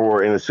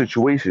or in a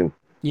situation.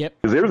 Yep.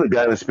 Because there was a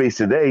guy in the space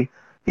today,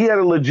 he had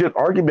a legit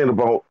argument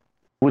about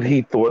what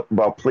he thought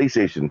about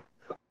PlayStation.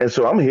 And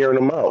so I'm hearing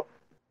him out.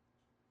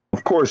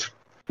 Of course,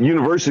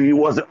 university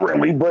wasn't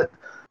really, but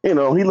he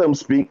let him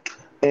speak.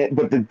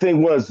 But the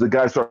thing was, the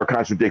guy started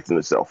contradicting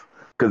himself.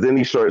 Because then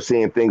he started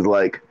saying things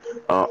like,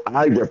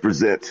 I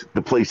represent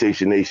the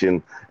PlayStation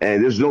Nation,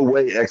 and there's no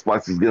way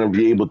Xbox is going to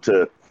be able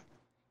to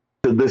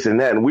this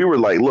and that. And we were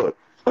like, look,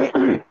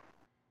 I'm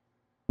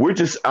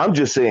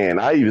just saying,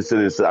 I even said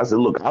this, I said,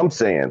 look, I'm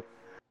saying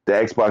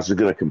that Xbox is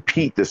going to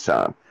compete this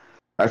time.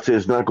 I said,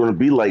 it's not going to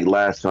be like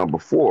last time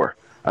before.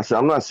 I said,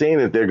 I'm not saying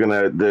that they're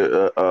going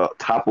to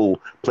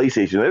topple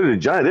PlayStation. They're the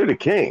giant. They're the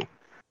king.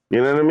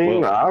 You know what I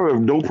mean? Well, I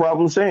have no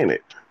problem saying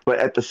it. But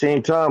at the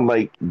same time,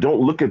 like, don't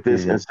look at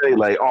this and say,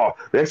 like, oh,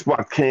 the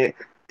Xbox can't.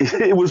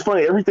 It was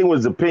funny. Everything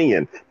was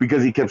opinion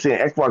because he kept saying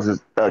Xbox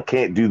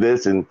can't do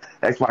this and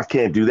Xbox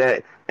can't do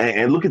that.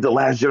 And look at the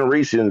last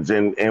generations.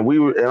 And I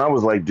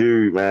was like,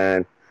 dude,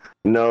 man,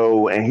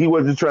 no. And he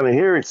wasn't trying to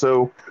hear it.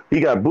 So he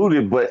got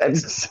booted. But at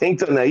the same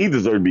time, now he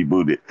deserved to be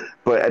booted.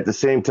 But at the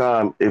same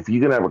time, if you're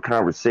going to have a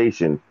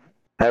conversation,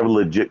 have a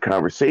legit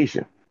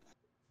conversation.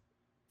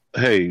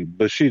 Hey,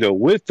 Bushido,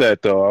 with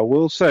that, though, I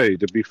will say,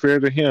 to be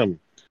fair to him,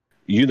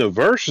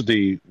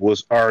 University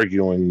was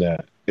arguing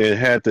that. It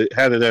had it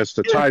as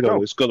the title.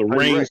 No, it's going to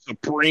reign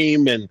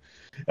supreme. And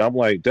I'm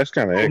like, that's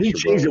kind of extra. He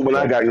changed it when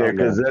I got there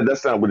because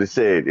that's not what it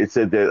said. It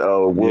said that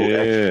will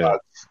Xbox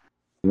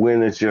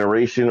win this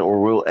generation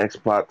or will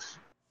Xbox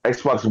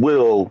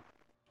will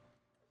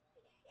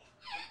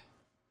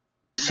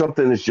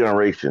something this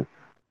generation.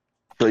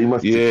 So you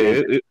must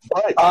it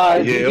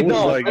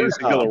was like it's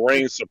going to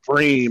reign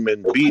supreme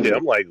and beat it.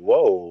 I'm like,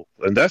 whoa.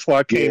 And that's why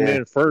I came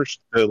in first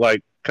to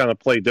like kind of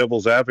play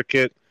devil's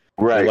advocate.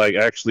 Right. To, like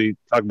actually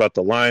talk about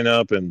the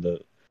lineup and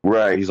the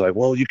He's like,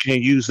 well, you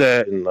can't use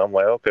that, and I'm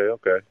like, okay,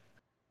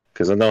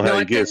 because I know how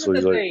he gets. So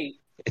he's like,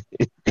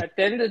 at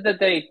the end of the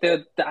day,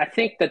 I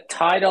think the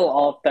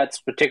title of that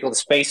particular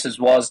Spaces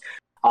was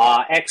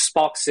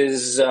Xbox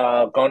is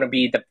going to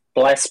be the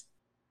blessed,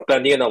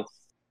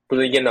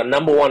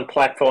 number one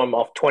platform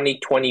of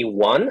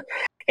 2021,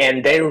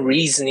 and their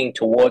reasoning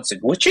towards it,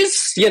 which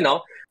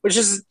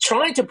is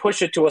trying to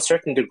push it to a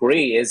certain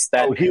degree, is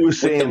that he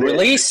was saying the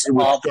release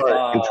of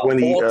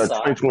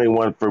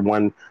 2021 for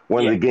one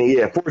of the game.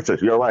 Yeah, Forza.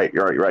 You're right.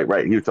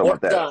 He was talking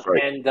about that.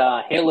 Right. And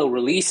Halo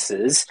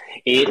releases,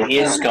 it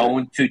is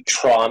going to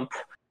trump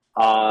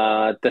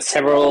the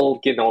several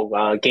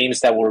games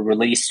that were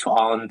released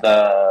on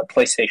the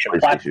PlayStation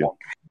platform,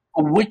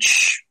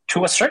 which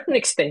to a certain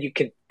extent you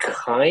can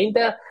kind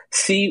of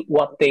see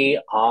what they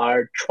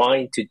are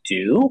trying to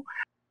do.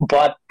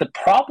 But the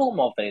problem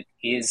of it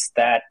is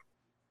that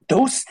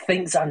those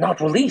things are not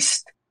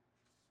released.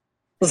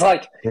 It's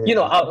like,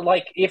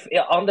 like if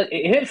on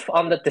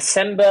the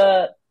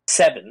December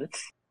 7th,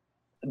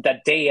 the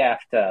day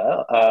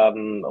after,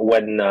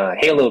 when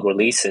Halo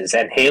releases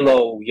and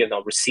Halo,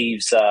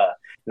 receives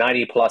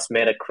 90 plus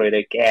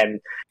Metacritic,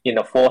 and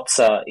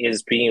Forza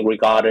is being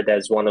regarded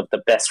as one of the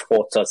best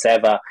Forzas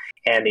ever,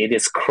 and it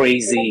is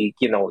crazy,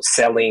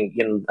 selling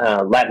in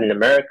Latin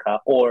America,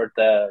 or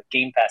the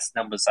Game Pass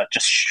numbers are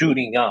just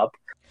shooting up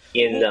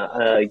in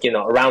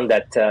around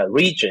that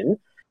region.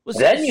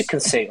 Then you can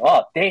say,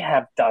 oh, they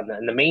have done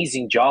an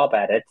amazing job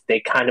at it. They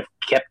kind of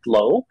kept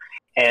low,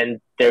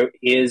 and there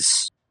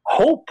is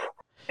hope.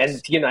 And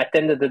at the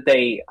end of the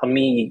day,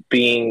 me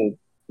being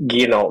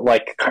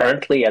like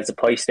currently as a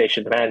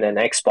PlayStation fan and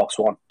Xbox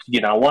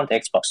I want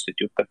Xbox to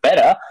do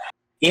better.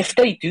 If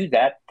they do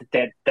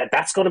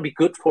that's going to be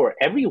good for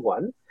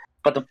everyone.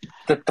 But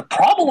the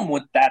problem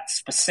with that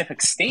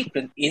specific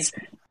statement is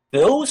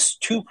those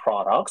two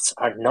products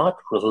are not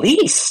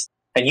released,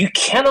 and you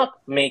cannot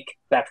make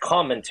that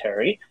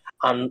commentary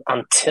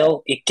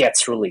until it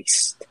gets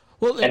released.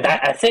 Well, and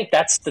I think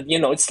that's the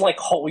it's like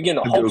hopes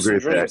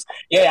and dreams.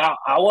 Yeah,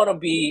 I want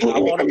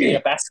to be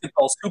a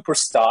basketball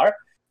superstar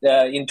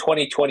in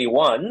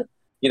 2021.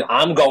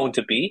 I'm going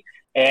to be,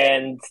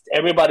 and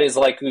everybody's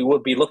like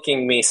would be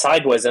looking me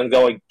sideways and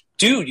going,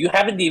 "Dude, you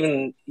haven't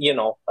even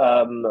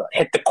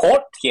hit the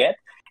court yet,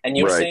 and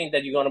you're saying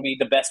that you're going to be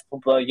the best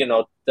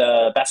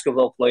the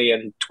basketball player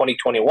in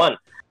 2021."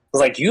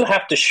 It's like you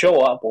have to show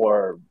up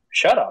or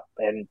shut up,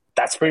 and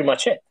that's pretty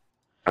much it.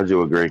 I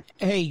do agree.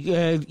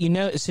 Hey,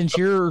 since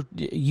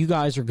you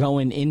guys are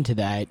going into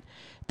that,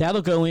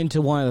 that'll go into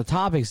one of the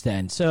topics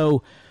then.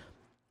 So,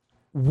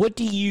 what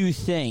do you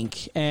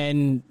think?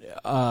 And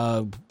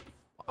I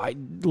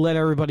let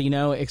everybody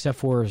know except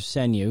for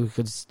Senyu,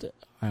 because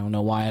I don't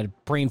know why I had a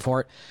brain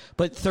fart.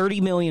 But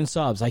 30 million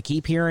subs. I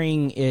keep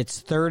hearing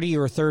it's 30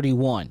 or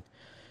 31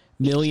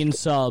 million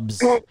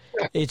subs.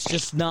 It's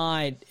just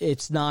not.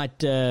 It's not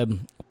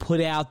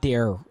put out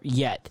there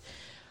yet.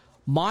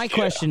 My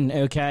question,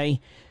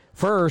 okay,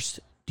 first,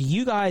 do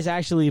you guys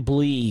actually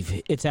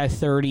believe it's at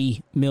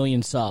 30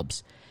 million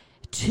subs?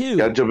 Two.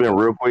 Gotta jump in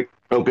real quick.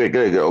 Okay,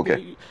 good.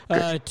 Okay.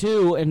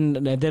 Two, and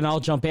then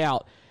I'll jump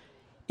out.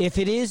 If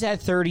it is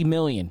at 30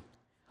 million,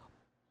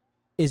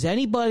 is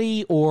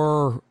anybody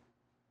or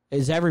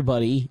is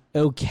everybody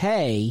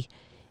okay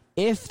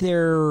if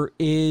there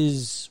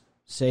is,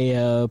 say,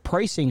 a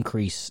price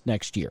increase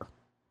next year?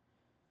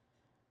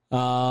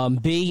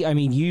 B, I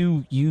mean,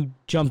 you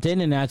jumped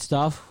in that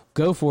stuff.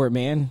 Go for it,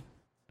 man.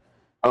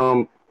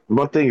 One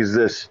thing is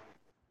this.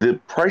 The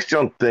price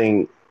jump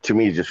thing, to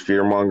me, is just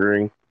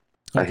fear-mongering.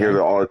 Okay. I hear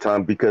that all the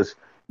time because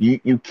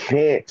you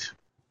can't,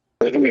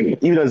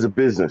 even as a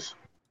business,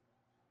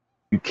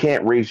 you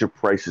can't raise your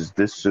prices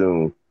this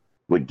soon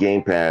with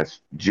Game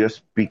Pass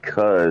just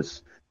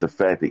because the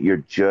fact that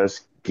you're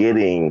just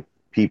getting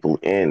people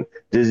in.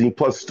 Disney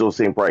Plus is still the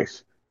same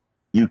price.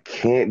 You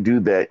can't do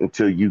that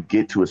until you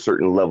get to a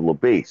certain level of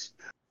base.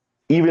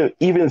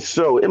 Even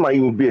so, it might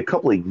even be a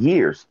couple of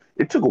years.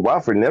 It took a while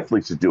for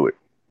Netflix to do it.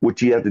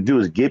 What you have to do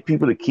is get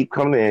people to keep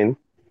coming in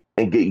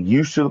and get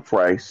used to the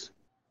price.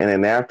 And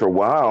then after a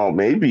while,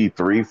 maybe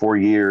 3-4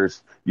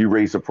 years, you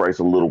raise the price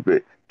a little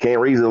bit.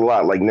 Can't raise it a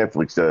lot like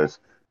Netflix does.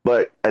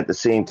 But at the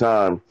same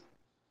time,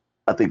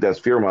 I think that's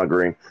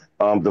fear-mongering.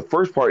 The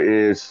first part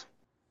is,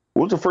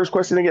 what was the first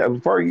question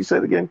again? Sorry, you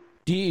said again?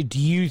 Do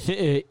you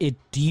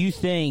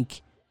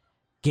think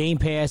Game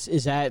Pass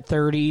is at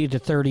 30 to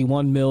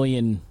 31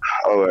 million?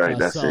 All right,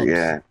 that's subs? It.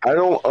 Yeah, I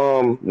don't.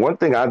 One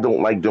thing I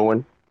don't like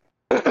doing,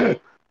 I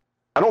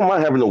don't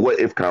mind having a what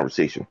if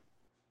conversation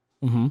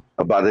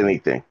about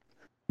anything,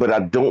 but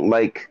I don't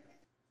like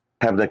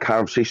having a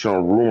conversation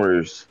on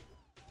rumors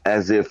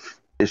as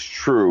if it's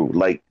true.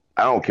 Like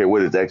I don't care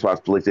what it is,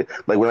 Xbox, PlayStation.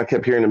 Like when I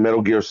kept hearing the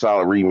Metal Gear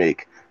Solid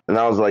remake, and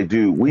I was like,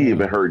 dude, we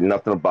haven't heard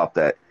nothing about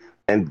that,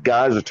 and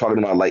guys are talking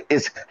about like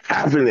it's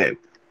happening.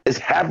 It's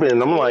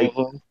happening. I'm like,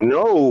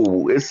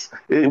 no,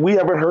 we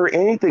haven't heard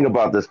anything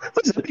about this.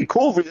 Listen, be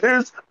cool if it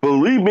is.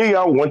 Believe me,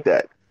 I want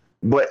that.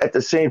 But at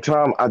the same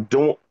time, I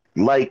don't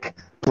like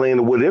playing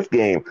the what if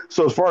game.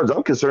 So as far as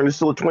I'm concerned, it's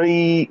still a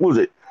 20. What was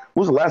it?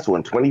 What was the last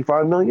one?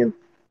 25 million?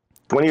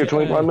 20 or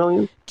 25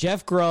 million?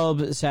 Jeff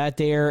Grubb sat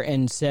there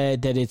and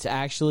said that it's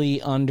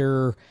actually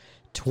under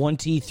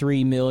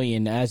 23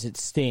 million as it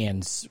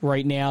stands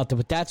right now.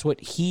 But that's what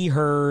he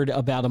heard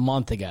about a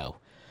month ago.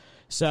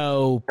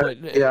 So,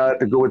 but yeah, I have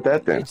to go with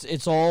that then.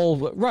 It's all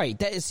right.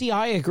 See,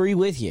 I agree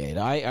with you.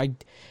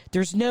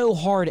 There's no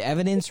hard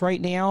evidence right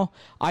now.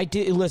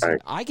 Listen.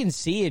 Right. I can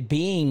see it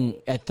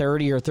being at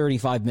 30 or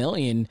 35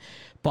 million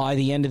by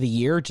the end of the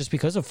year, just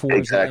because of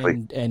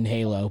Forza and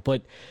Halo.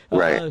 But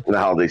right in the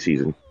holiday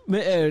season.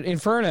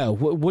 Inferno,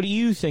 what do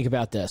you think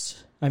about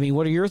this? I mean,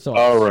 what are your thoughts?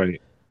 All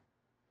right.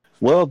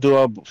 Well, do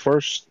I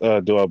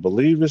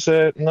believe it's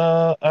that?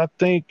 No, I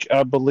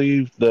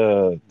believe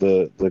the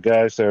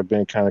guys that have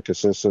been kind of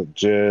consistent,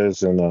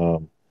 Jez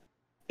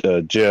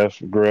and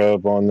Jeff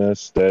Grubb on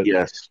this. That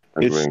yes,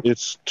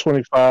 it's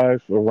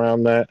 25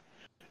 around that,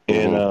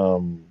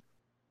 and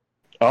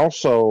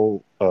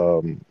also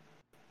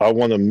I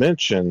want to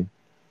mention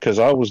because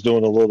I was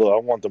doing I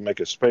wanted to make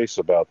a space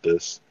about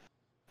this,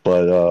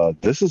 but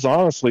this is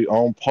honestly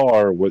on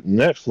par with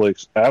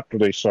Netflix after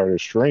they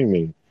started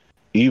streaming.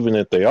 Even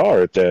if they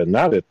are at that,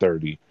 not at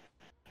 30.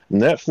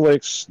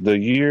 Netflix,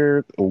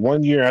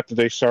 1 year after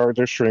they started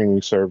their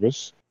streaming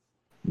service,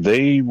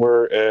 they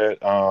were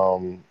at,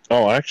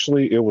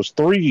 actually, it was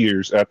 3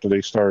 years after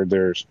they started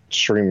their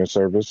streaming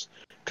service,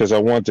 because I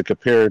wanted to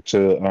compare it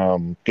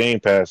to Game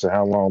Pass and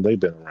how long they've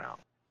been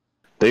around.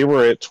 They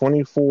were at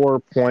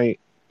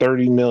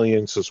 24.30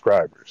 million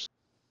subscribers.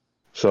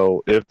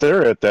 So if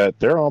they're at that,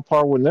 they're on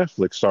par with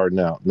Netflix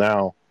starting out.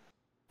 Now,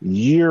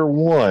 year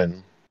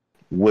one,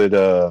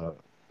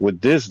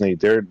 with Disney,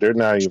 they're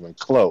not even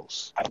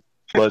close.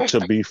 But to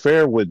be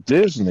fair with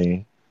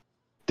Disney,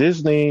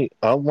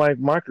 unlike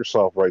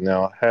Microsoft right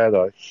now, had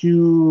a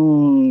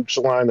huge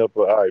lineup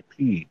of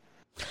IP.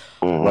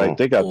 Like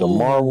they got the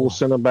Marvel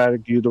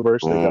Cinematic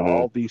Universe, they got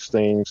all these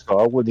things. So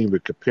I wouldn't even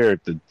compare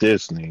it to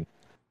Disney.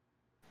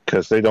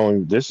 because they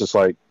don't. This is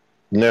like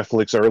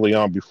Netflix early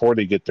on before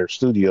they get their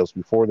studios,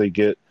 before they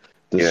get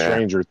the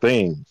Stranger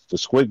Things, the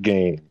Squid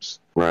Games.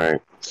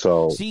 Right.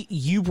 So see,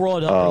 you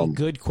brought up a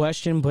good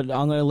question, but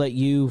I'm going to let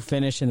you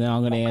finish, and then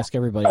I'm going to ask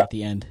everybody at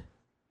the end.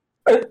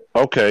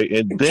 Okay,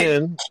 and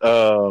then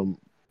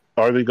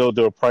are they going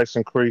to do a price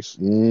increase?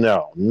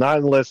 No, not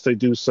unless they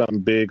do something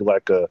big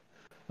like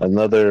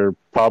another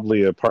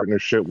probably a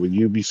partnership with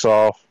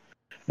Ubisoft,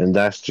 and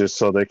that's just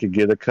so they could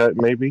get a cut.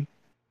 Maybe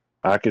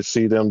I could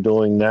see them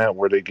doing that,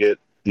 where they get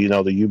the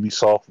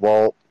Ubisoft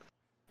vault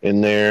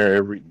in there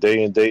every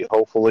day and date,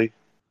 hopefully.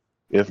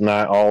 If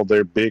not all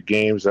their big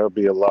games, that'll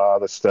be a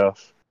lot of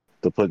stuff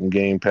to put in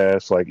Game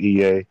Pass, like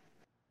EA.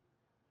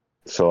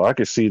 So I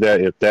could see that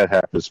if that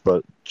happens,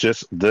 but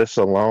just this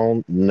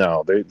alone,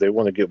 no. They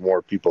want to get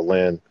more people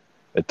in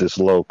at this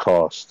low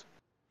cost.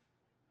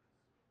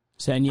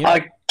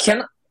 Senya?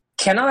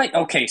 Can I?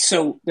 Okay,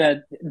 so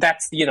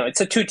that's, it's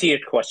a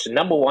two-tiered question.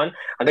 Number one,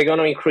 are they going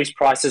to increase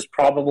prices?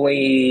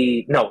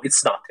 Probably no,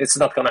 it's not. It's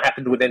not going to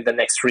happen within the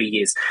next 3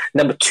 years.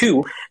 Number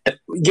two,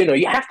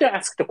 you have to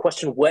ask the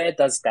question, where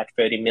does that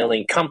 30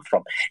 million come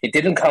from? It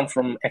didn't come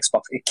from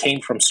Xbox. It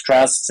came from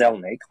Strauss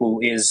Zelnick,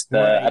 who is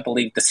I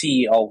believe, the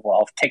CEO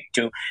of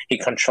Take-Two. He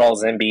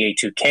controls NBA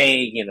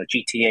 2K,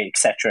 GTA,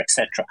 etc.,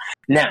 etc.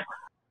 Now,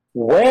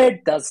 where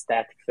does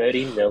that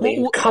 30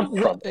 million come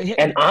from?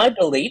 And I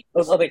believe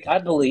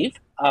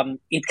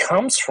it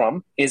comes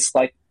from is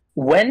like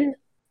when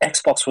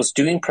Xbox was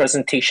doing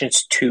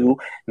presentations to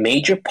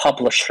major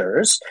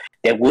publishers,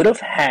 they would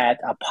have had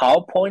a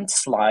PowerPoint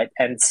slide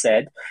and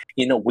said,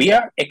 we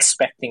are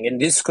expecting,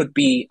 and this could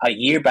be a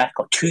year back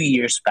or 2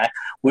 years back,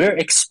 we're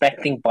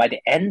expecting by the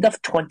end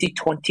of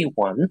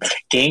 2021,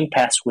 Game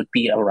Pass would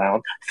be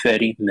around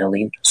 30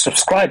 million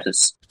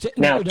subscribers.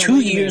 Now,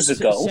 2 years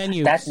ago,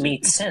 that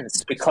made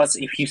sense, because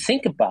if you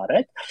think about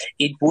it,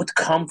 it would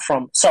come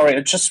from... Sorry,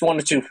 I just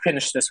wanted to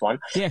finish this one.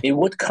 Yeah. It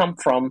would come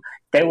from...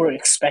 They were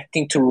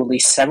expecting to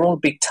release several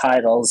big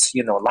titles,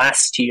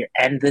 last year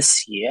and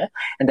this year,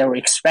 and they were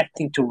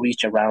expecting to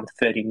reach around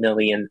 30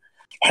 million.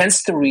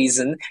 Hence the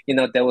reason,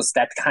 there was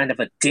that kind of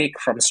a dig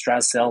from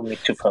Strauss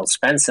Zelnick to Phil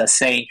Spencer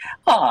saying,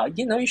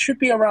 you should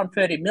be around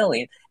 30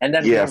 million. And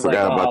then I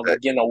forgot about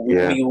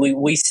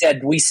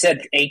that. we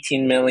said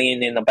 18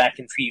 million in the back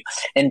and for you.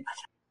 And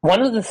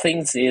one of the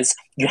things is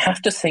you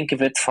have to think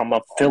of it from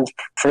a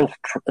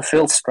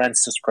Phil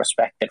Spencer's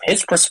perspective.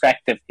 His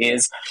perspective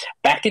is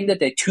back in the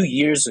day, 2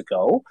 years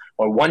ago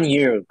or 1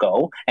 year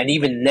ago, and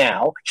even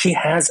now, he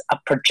has a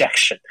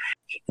projection.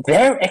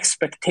 Their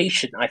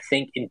expectation, I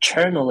think,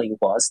 internally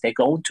was they're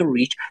going to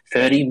reach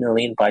 30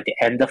 million by the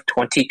end of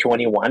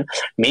 2021,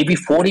 maybe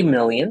 40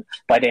 million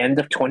by the end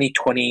of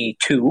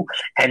 2022,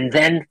 and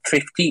then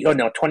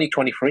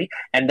 2023,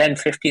 and then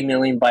 50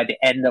 million by the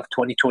end of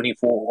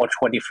 2024 or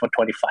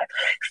 2025.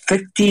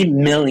 50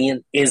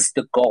 million is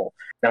the goal.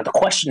 Now, the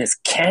question is,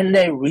 can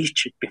they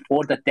reach it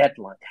before the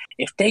deadline?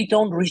 If they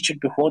don't reach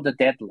it before the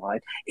deadline,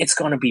 it's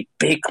going to be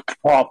big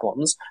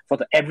problems for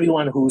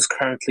everyone who's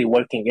currently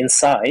working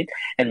inside.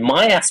 And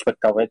my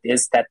aspect of it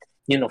is that,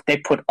 they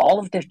put all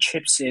of their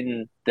chips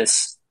in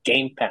this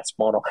Game Pass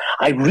model.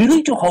 I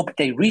really do hope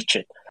they reach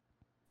it.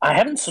 I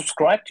haven't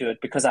subscribed to it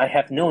because I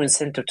have no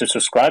incentive to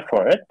subscribe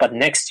for it. But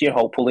next year,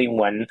 hopefully,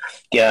 when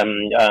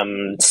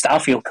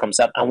Starfield comes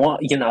up, I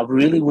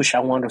really wish I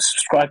want to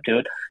subscribe to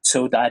it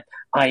so that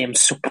I am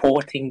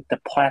supporting the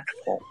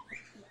platform.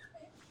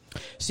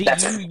 See,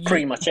 that's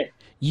pretty much it.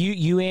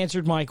 You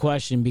answered my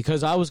question,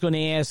 because I was going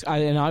to ask,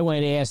 and I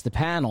wanted to ask the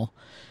panel.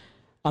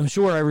 I'm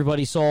sure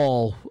everybody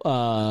saw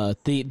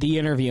the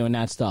interview and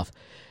that stuff.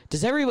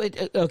 Does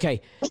everybody?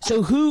 Okay,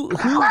 so who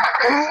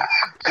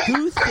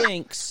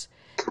thinks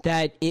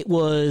that it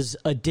was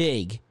a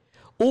dig,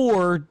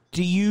 or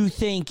do you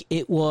think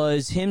it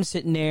was him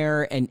sitting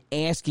there and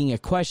asking a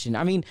question?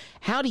 I mean,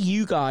 how do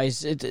you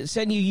guys?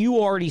 Senya, you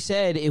already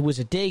said it was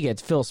a dig at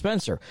Phil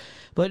Spencer,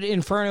 but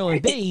Inferno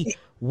and B,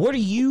 what are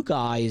you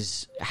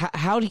guys?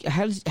 How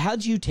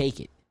did you take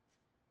it?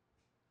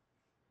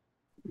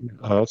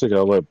 I think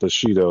I'll let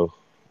Bushido.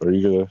 Are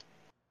you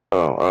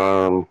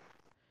gonna?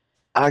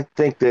 I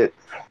think that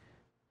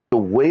the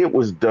way it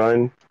was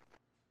done,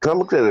 because I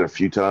looked at it a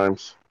few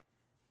times.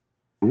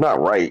 I'm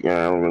not right,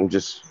 I'm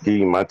just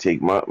giving you my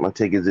take. My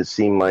take is it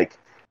seemed like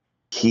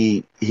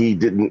he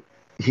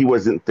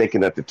wasn't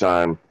thinking at the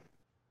time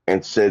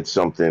and said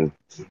something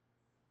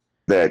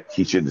that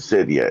he shouldn't have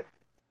said yet.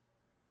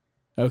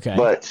 Okay.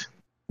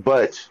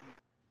 But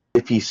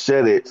if he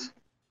said it,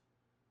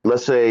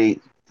 let's say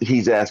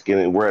he's asking,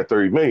 and we're at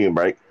 30 million,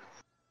 right?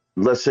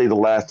 Let's say the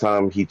last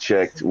time he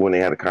checked when they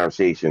had a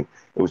conversation,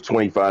 it was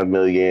 25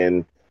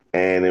 million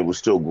and it was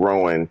still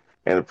growing.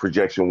 And the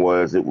projection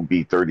was it would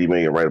be 30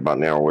 million right about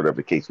now, or whatever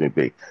the case may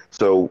be.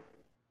 So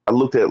I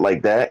looked at it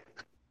like that,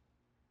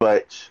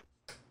 but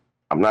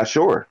I'm not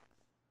sure.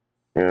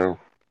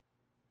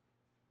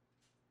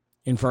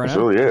 Inferno?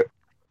 So, yeah.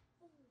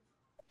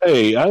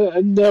 Hey,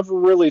 I never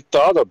really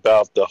thought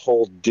about the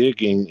whole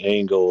digging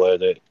angle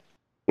at it.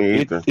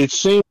 It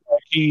seemed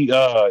like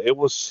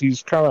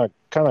he's kind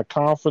of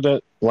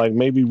confident, like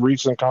maybe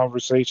recent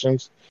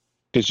conversations,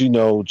 because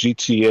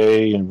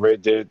GTA and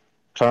Red Dead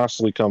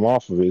constantly come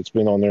off of it. It's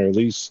been on there at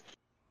least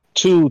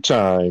 2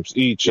 times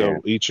each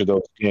of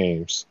those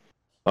games.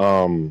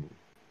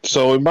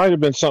 So it might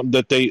have been something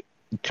that they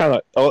kind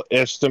of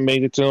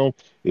estimated to him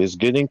is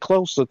getting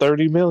close to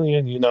 30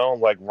 million,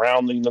 like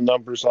rounding the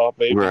numbers off,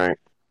 maybe. Right.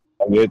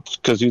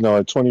 Because,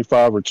 at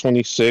 25 or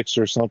 26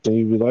 or something,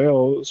 you'd be like,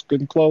 oh, it's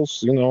getting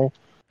close,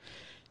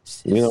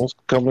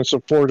 coming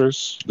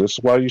supporters. That's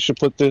why you should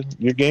put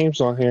your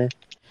games on here.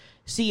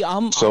 See,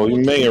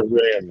 you may have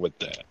ran with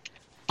that.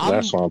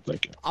 That's what I'm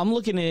thinking. I'm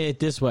looking at it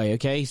this way,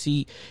 okay?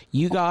 See,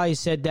 you guys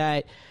said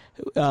that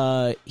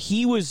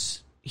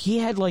he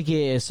had like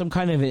some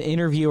kind of an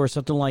interview or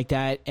something like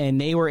that, and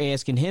they were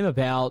asking him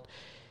about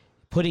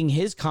putting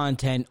his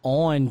content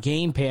on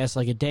Game Pass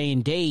like a day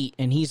and date,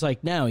 and he's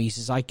like, no, he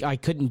says, I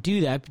couldn't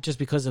do that just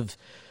because of,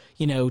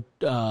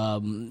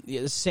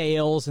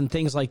 sales and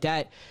things like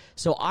that.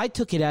 So I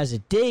took it as a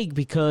dig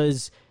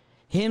because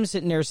him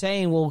sitting there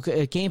saying, well,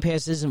 Game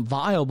Pass isn't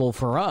viable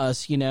for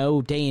us,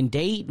 day and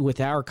date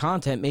with our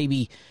content.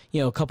 Maybe,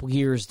 a couple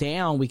years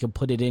down we could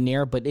put it in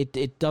there, but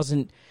it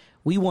doesn't.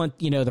 We want,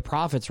 the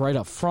profits right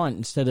up front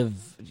instead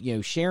of,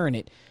 sharing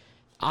it.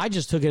 I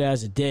just took it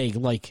as a dig,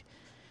 like,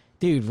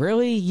 dude,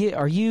 really?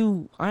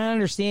 I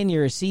understand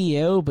you're a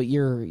CEO, but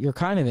you're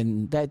kind of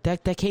in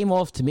that came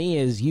off to me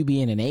as you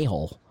being an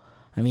a-hole.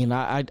 I mean,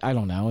 I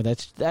don't know.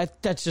 That's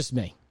just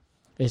me.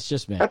 It's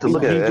just me. I have to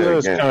look at it. He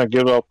does kind of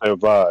give off that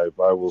vibe,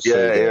 I will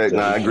say. Yeah,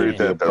 I agree with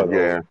that, though.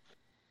 Yeah.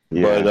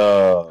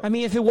 But, I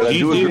mean, if it wasn't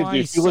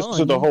if you listen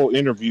to the whole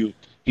interview,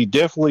 he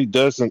definitely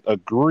doesn't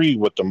agree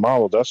with the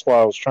model. That's why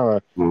I was trying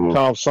to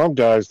calm some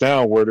guys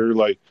down where they're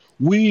like,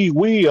 we.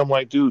 I'm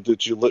like, dude,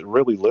 did you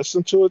really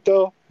listen to it,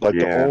 though? Like,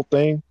 the whole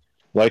thing?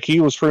 Like, he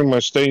was pretty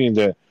much stating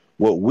that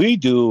what we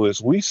do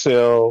is we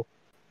sell,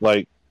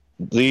 like,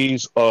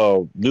 these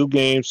new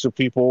games to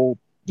people,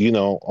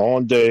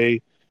 on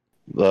day,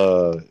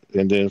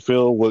 and then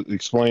Phil would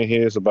explain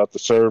his about the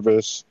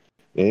service.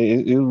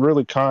 It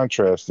really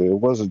contrasted. It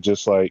wasn't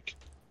just like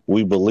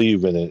we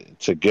believe in it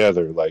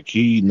together. Like,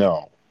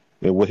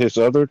 and with his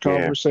other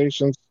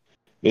conversations,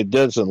 it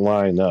doesn't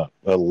line up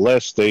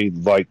unless they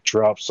like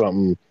drop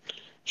something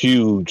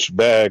huge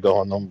bag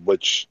on them,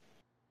 which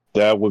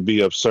that would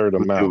be absurd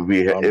amount.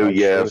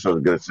 That's what I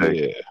was gonna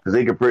say.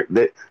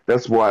 Yeah,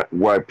 that's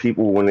why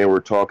people, when they were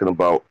talking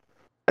about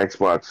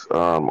Xbox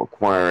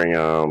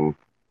acquiring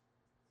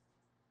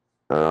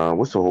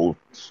what's the whole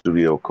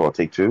studio called?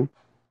 Take-Two?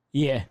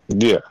 Yeah.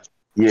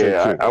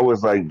 I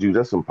was like, dude,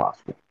 that's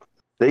impossible.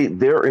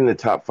 They're in the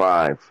top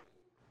 5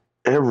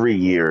 every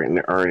year in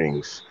the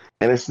earnings,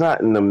 and it's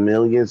not in the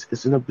millions;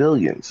 it's in the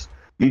billions.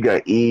 You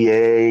got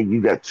EA,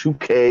 you got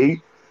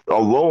 2K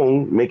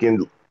alone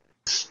making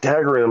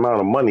staggering amount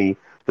of money.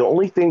 The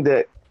only thing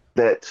that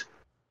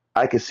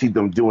I could see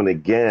them doing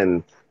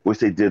again, which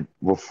they did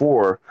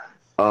before,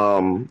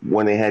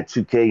 when they had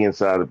 2K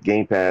inside of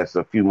Game Pass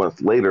a few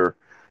months later.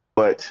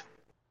 But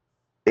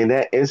in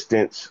that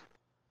instance,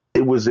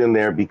 it was in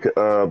there because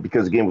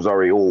the game was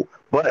already old.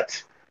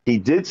 But he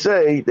did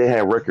say they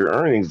had record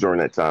earnings during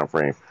that time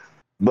frame.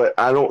 But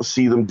I don't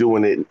see them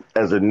doing it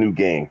as a new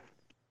game.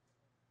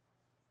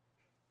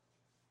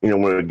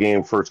 When a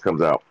game first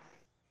comes out.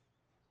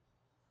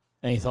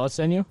 Any thoughts,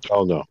 Senyu?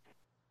 Oh, no.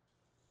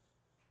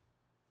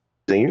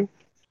 Senyu?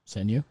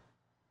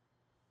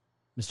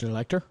 Mr.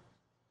 Lecter?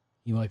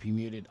 You might be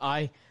muted.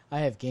 I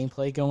have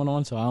gameplay going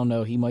on, so I don't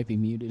know. He might be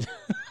muted.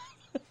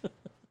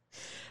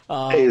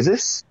 Hey, is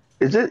his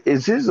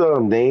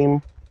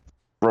name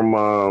from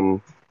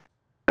a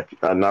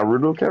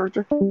Naruto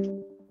character?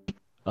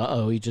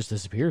 Uh-oh, he just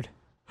disappeared.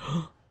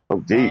 Oh,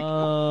 deep.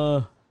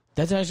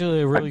 That's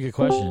actually a really good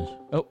question.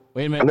 Oh,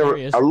 wait a minute. There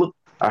he is.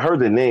 I heard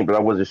the name, but I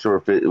wasn't sure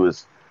if it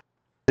was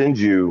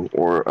Senju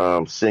or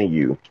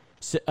Senyu.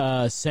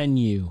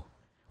 Senyu.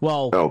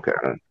 Well, okay.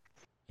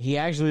 He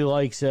actually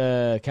likes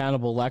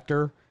Cannibal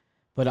Lecter,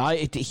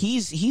 but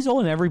he's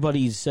on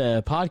everybody's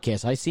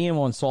podcast. I see him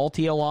on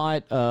Salty a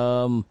lot,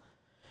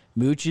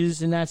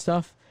 Mooches and that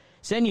stuff.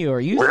 Senyu, are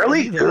you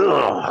really?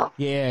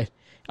 Yeah,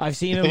 I've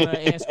seen him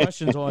ask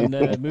questions on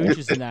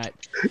Mooches and that.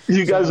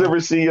 You guys ever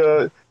see?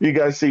 You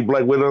guys see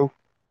Black Widow?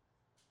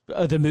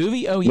 The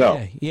movie? Oh yeah,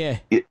 no. Yeah.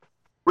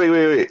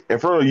 Wait.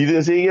 Inferno, you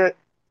didn't see it yet?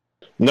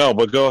 No,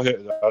 but go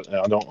ahead.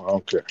 I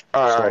don't care.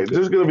 All right.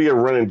 There's gonna be a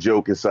running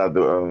joke inside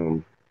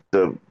the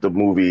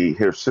movie.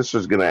 Her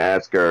sister's gonna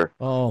ask her,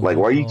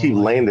 why you keep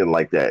landing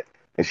like that?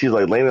 And she's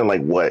like, landing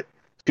like what?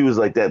 She was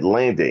like, that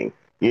landing.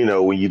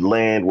 When you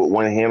land with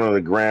one hand on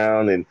the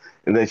ground, and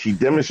then she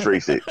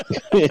demonstrates it.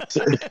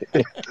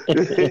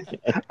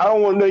 I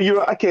don't want to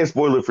know. I can't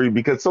spoil it for you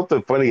because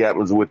something funny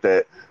happens with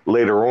that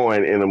later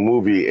on in the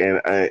movie, and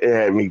it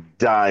had me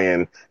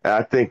dying. And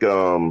I think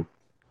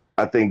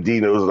Dee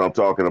knows what I'm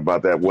talking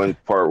about. That one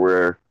part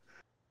where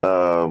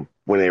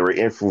when they were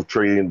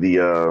infiltrating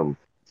the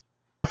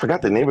I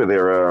forgot the name of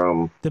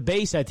their the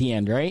base at the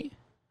end, right?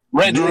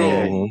 Red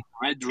Room.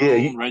 Red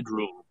Room.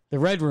 The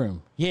Red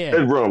Room. Yeah.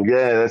 Red Room.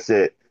 Yeah, that's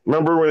it.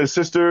 Remember when his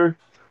sister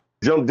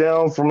jumped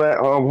down from that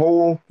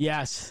hole?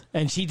 Yes,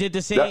 and she did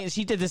the same.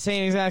 She did the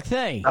same exact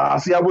thing.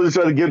 See, I wasn't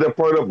trying to give that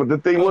part up, but the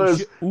thing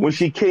was, when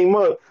she came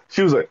up,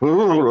 she was like,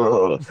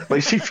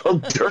 like she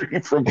felt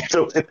dirty from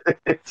doing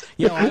it.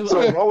 Yeah,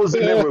 so if I was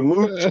in there with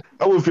Mooch,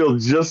 I would feel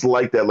just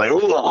like that, like,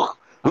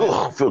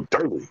 I feel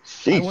dirty.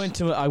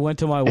 Sheesh. I went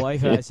to my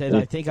wife and I said,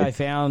 I think I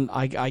found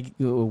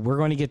we're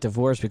going to get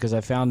divorced because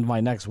I found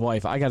my next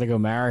wife. I got to go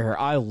marry her.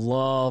 I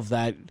love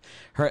that.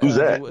 Who's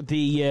that?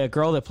 The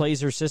girl that plays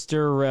her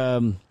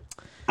sister.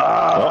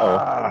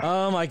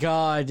 Oh my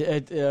God!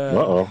 I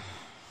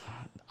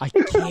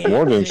can't.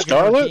 More than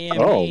Scarlett?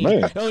 Oh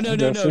man! No,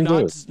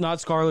 not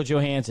Scarlett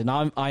Johansson.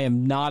 I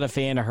am not a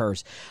fan of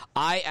hers.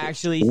 I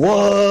actually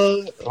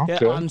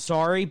Okay. I'm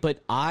sorry, but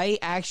I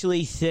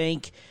actually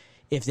think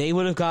if they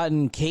would have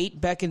gotten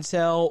Kate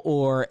Beckinsale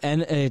or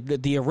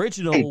the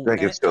original, Kate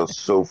Beckinsale's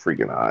so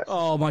freaking hot.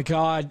 Oh my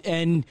God!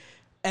 And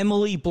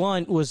Emily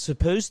Blunt was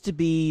supposed to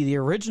be the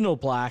original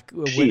Black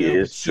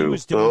Widow. She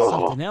was doing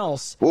something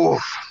else. Oof.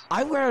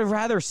 I would have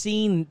rather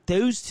seen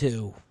those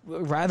two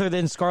rather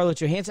than Scarlett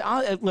Johansson.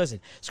 Listen,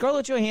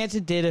 Scarlett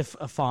Johansson did a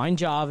fine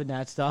job in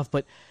that stuff,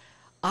 but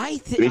I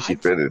think she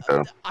fit it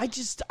though. I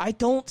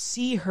don't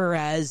see her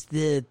as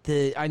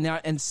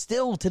and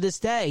still to this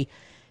day,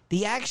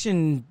 the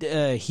action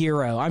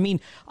hero. I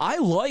mean, I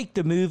liked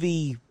the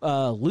movie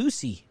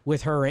Lucy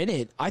with her in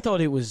it. I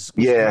thought it was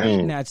great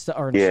in that stuff.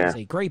 Or shouldn't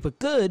say great, but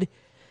good.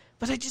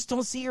 But I just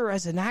don't see her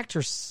as an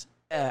actress,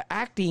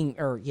 action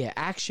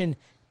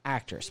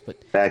actress.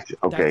 But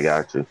okay,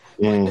 gotcha.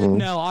 Mm-hmm.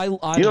 No, I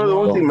the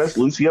only thing messed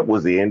Lucy up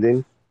was the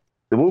ending.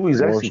 The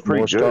movie's actually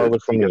pretty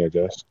good. For me, I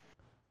guess.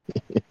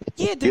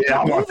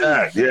 How about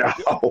that? Yeah,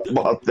 how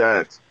about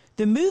that?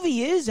 The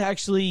movie is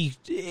actually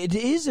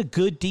a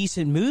good,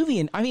 decent movie,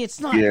 and I mean it's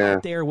not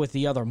up there with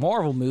the other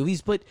Marvel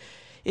movies, but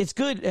it's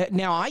good.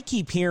 Now I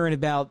keep hearing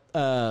about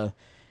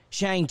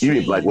Shang-Chi. You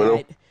mean Black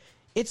Widow?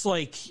 It's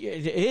like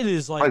it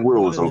is like Black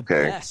Widow one was of the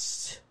okay.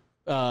 best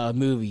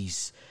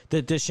movies.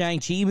 The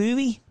Shang-Chi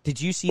movie. Did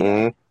you see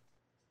that?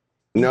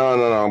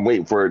 No. I'm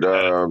waiting for it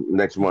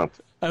next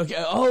month.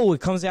 Okay. Oh,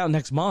 it comes out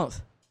next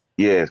month.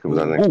 Yeah, it comes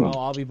out next month. Oh,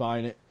 I'll be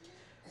buying it.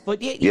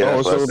 But so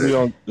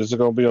is it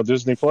going to be on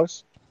Disney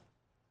Plus?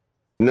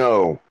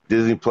 No,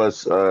 Disney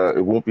Plus.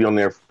 It won't be on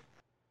there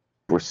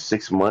for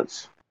 6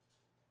 months.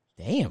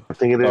 Damn. I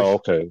think it is. Oh,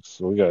 okay.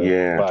 So we got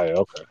to buy it.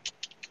 Okay.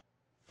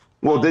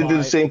 Well, they did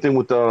the same thing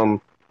with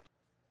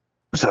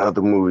what's the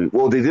other movie?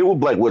 Well, they did it with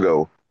Black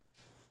Widow.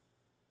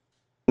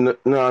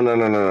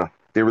 No.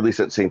 They released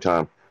at the same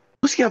time.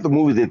 What's the other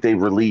movie that they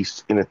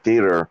released in a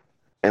theater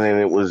and then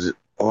it was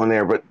on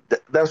there? But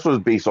that's what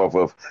it's based off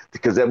of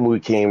because that movie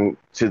came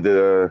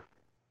to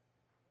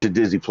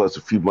Disney Plus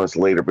a few months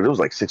later, but it was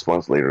like 6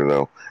 months later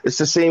though. It's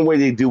the same way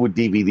they do with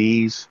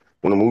DVDs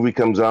when a movie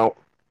comes out.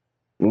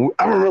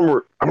 I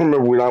remember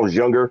when I was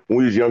younger,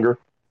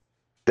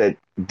 that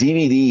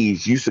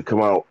DVDs used to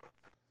come out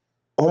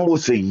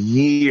almost a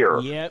year.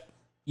 Yep.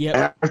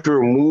 After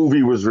a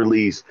movie was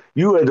released,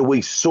 you had to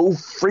wait so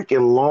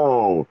freaking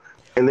long,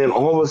 and then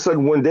all of a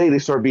sudden one day they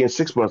started being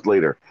 6 months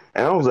later,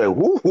 and I was like,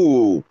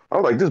 "Woohoo!" I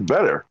was like, "This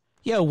better."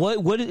 Yeah.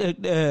 What?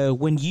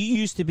 When you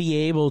used to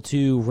be able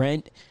to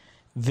rent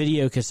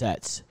video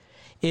cassettes,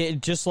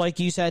 just like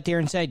you sat there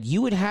and said,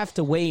 you would have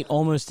to wait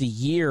almost a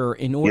year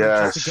in order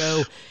just to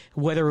go,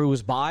 whether it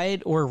was buy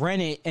it or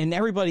rent it, and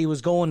everybody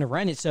was going to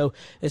rent it. So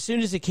as soon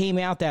as it came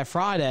out that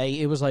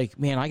Friday, it was like,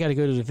 man, I got to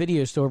go to the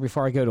video store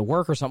before I go to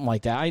work or something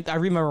like that. I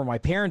remember my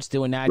parents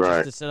doing that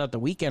just to set up the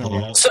weekend or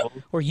whatever,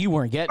 or you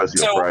weren't getting it.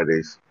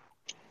 Fridays.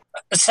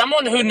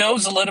 Someone who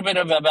knows a little bit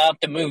about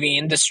the movie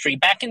industry,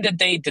 back in the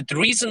day, the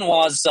reason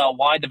was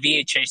why the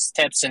VHS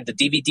tapes and the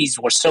DVDs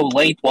were so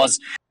late was,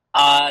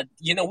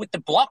 with the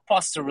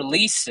blockbuster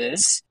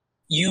releases,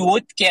 you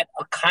would get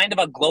a kind of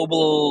a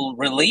global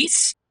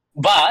release,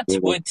 but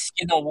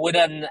with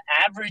an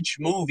average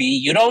movie,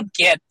 you don't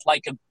get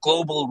like a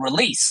global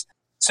release.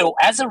 So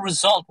as a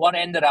result, what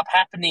ended up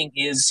happening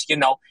is,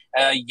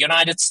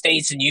 United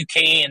States and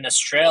UK and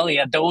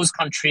Australia, those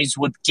countries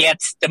would get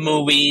the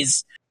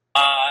movies,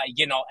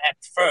 at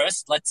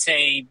first, let's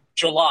say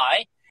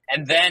July,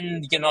 and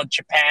then,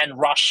 Japan,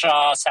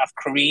 Russia, South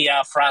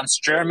Korea, France,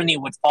 Germany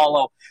would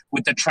follow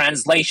with the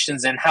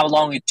translations and how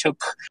long it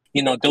took,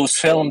 those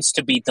films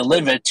to be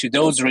delivered to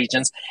those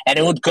regions. And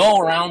it would go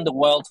around the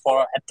world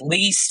for at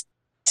least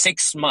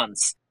 6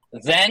 months.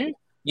 Then,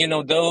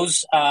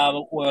 those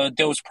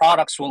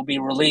products will be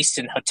released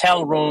in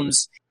hotel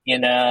rooms,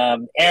 in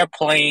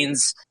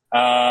airplanes,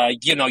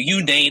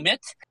 you name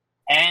it.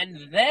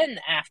 And then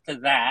after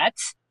that,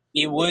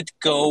 it would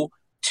go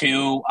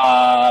to,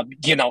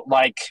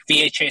 like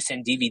VHS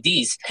and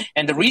DVDs.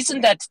 And the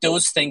reason that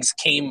those things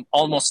came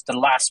almost the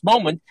last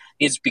moment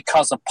is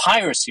because of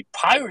piracy.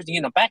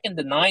 Back in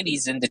the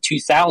 90s and the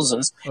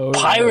 2000s,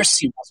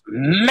 piracy was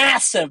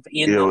massive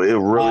in it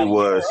really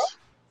was.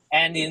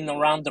 And in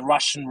around the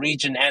Russian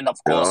region and, of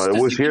course,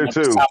 it was here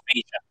too. South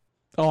Asia.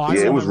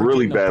 it was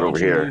really bad over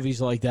here.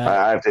 Movies like that.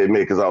 I have to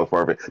admit, because I was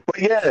part of it. But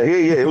yeah,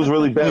 it was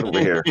really bad over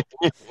here.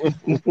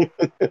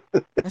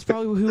 That's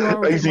probably who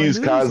I used to use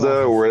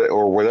Kazaa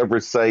or whatever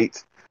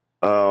site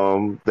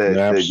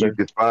that you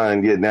could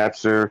find. Yeah,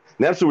 Napster.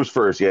 Napster was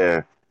first,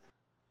 yeah.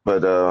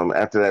 But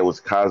after that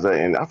was Kazaa,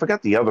 and I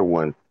forgot the other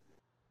one.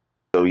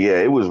 So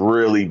yeah, it was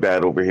really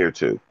bad over here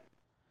too.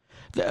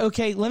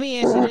 Okay, let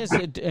me ask you this,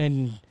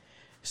 and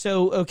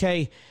so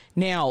okay,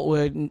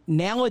 now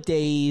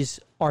nowadays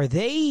are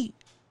they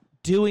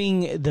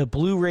doing the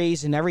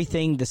Blu-rays and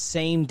everything the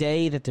same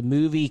day that the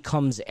movie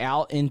comes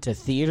out into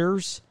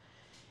theaters?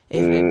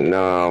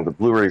 No, the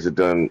Blu-rays are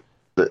done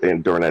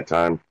during that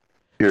time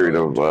period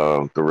of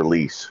the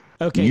release.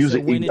 Okay,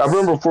 I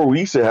remember before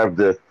we used to have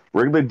the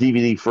regular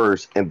DVD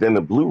first and then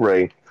the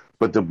Blu-ray,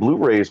 but the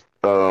Blu-ray is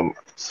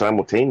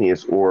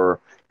simultaneous, or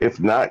if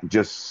not,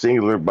 just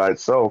singular by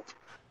itself,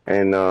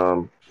 and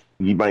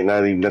you might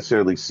not even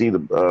necessarily see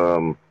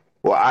the.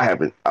 Well, I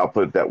haven't. I'll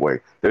put it that way.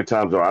 There are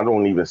times where I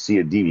don't even see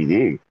a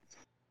DVD.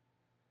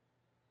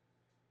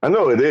 I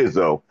know it is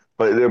though,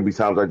 but there'll be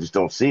times I just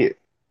don't see it.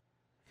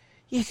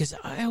 Yeah, because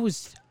I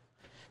was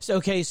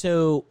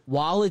so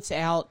while it's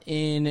out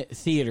in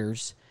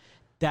theaters,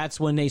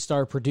 that's when they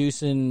start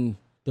producing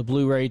the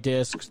Blu-ray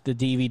discs, the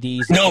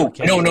DVDs. No.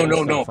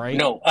 Stuff, right?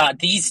 No.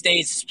 These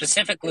days,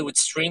 specifically with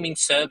streaming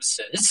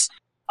services,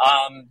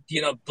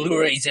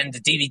 Blu-rays and the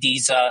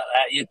DVDs,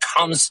 it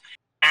comes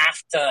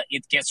after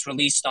it gets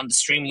released on the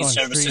streaming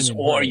services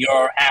or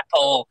your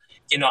Apple,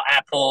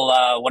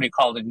 what do you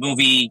call it,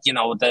 movie,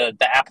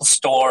 the Apple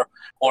Store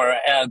or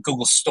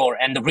Google Store.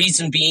 And the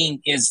reason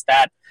being is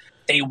that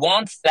they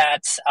want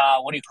that,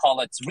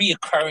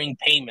 reoccurring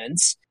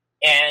payments.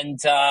 And,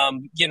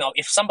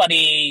 if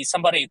somebody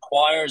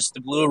acquires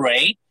the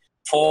Blu-ray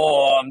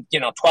for,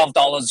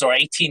 $12 or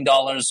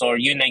 $18 or,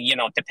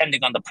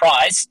 depending on the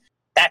price,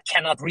 that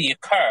cannot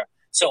reoccur.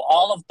 So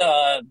all of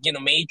the,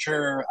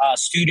 major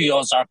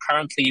studios are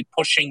currently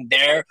pushing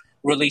their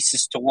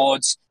releases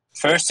towards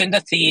first in the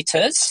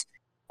theaters,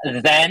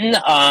 then,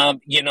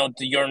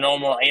 your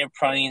normal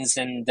airplanes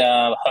and,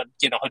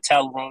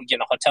 hotel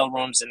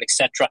rooms and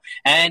etc.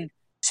 and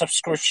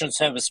subscription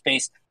service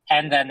based.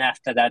 And then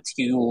after that,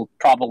 you'll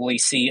probably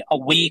see a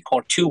week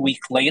or 2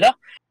 weeks later,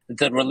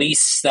 the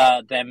release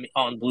them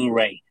on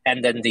Blu-ray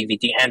and then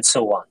DVD and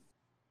so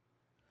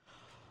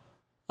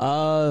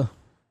on.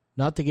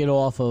 Not to get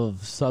off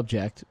of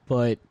subject,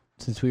 but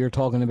since we were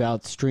talking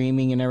about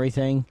streaming and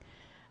everything,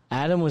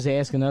 Adam was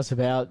asking us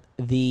about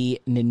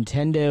the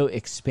Nintendo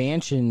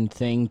expansion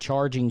thing,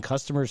 charging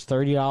customers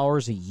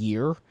 $30 a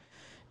year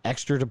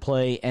extra to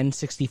play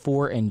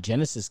N64 and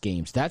Genesis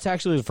games. That's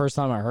actually the first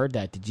time I heard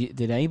that.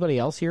 Did anybody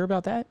else hear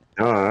about that?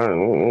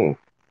 No.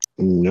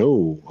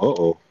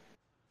 Uh-oh.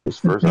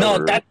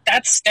 No,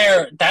 that's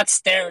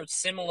their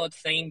similar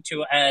thing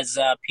to as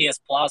PS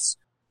Plus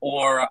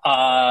or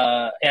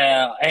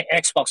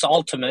Xbox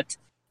Ultimate.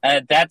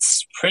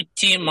 That's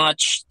pretty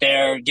much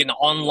their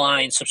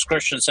online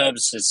subscription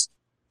services.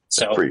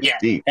 So yeah,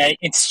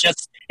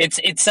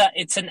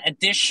 it's an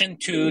addition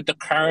to the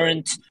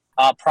current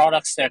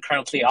products they're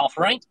currently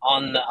offering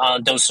on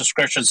those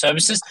subscription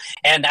services.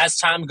 And as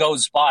time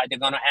goes by, they're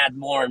going to add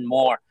more and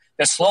more.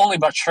 They're slowly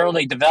but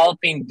surely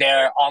developing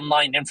their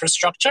online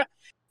infrastructure,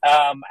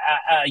 and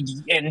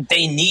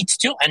they need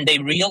to, and they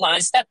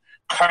realize that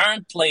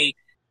currently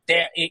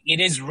it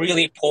is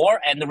really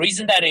poor. And the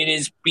reason that it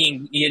is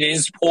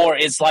poor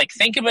is, like,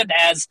 think of it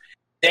as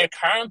they're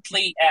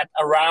currently at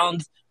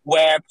around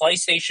where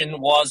PlayStation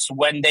was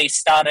when they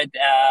started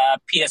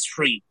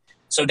PS3.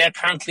 So they're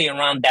currently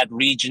around that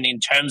region in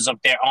terms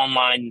of their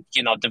online,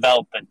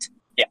 development.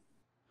 Yeah.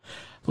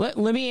 Let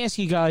me ask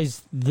you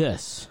guys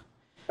this.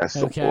 That's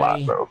a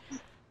lot,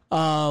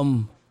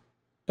 though.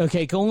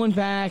 Okay, going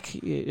back,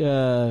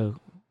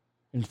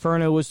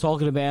 Inferno was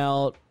talking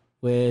about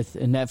with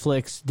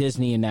Netflix,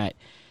 Disney, and that.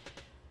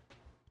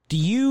 Do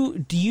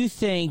you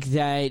think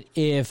that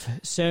if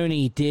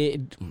Sony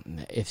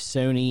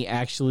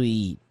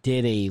actually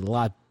did a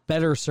lot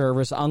better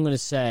service, I'm going to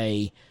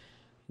say,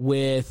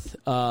 with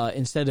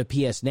instead of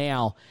PS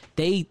Now,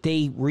 they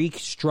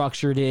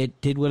restructured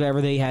it, did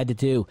whatever they had to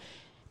do,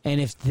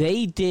 and if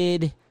they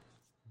did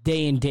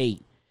day and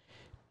date,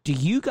 do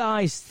you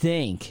guys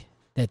think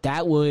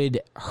that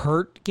would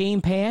hurt Game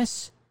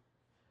Pass,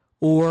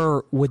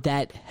 or would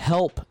that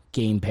help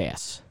Game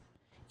Pass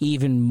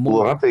even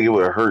more? Well, I think it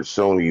would hurt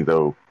Sony,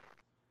 though.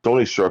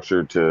 Sony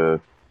structured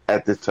to,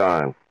 at this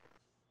time,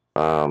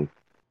 to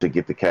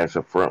get the cash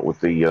up front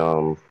with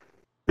the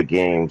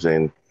games,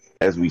 and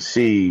as we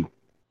see,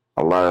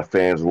 a lot of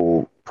fans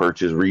will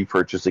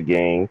repurchase a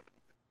game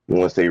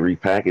once they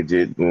repackage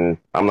it, and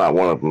I'm not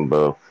one of them,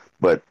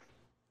 but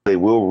they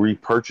will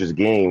repurchase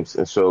games,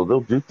 and so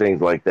they'll do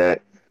things like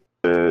that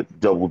to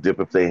double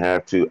dip if they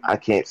have to. I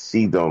can't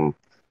see them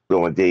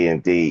going day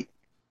and date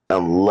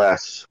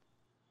unless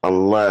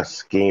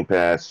Game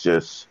Pass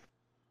just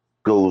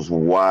goes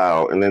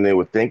wild, and then they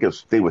would think of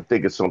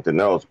something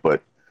else,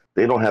 but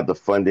they don't have the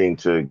funding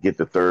to get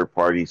the third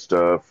party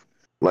stuff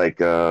like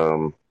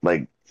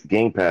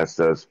Game Pass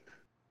does.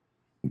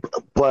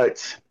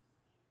 but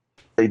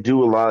they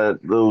do a lot of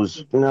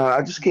those. No,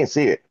 I just can't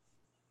see it.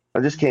 I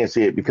just can't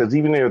see it because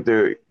even if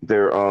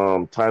they're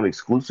time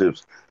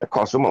exclusives, that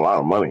costs them a lot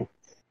of money.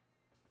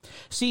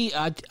 See,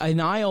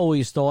 I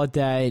always thought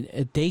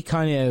that they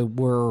kind of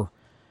were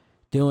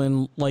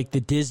doing like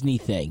the Disney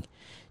thing.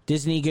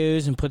 Disney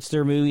goes and puts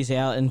their movies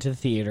out into the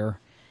theater.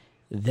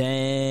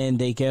 Then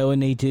they go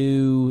and they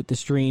do the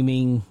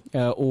streaming,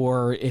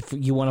 or if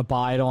you want to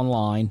buy it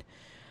online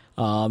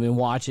and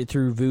watch it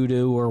through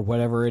Vudu or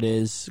whatever it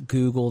is,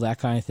 Google, that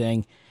kind of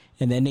thing.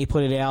 And then they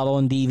put it out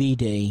on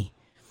DVD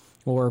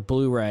or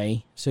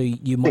Blu-ray, so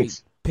you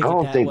might pick it that way. I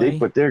don't think they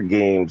put their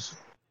games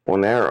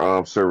on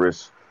their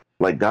service.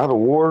 Like God of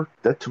War,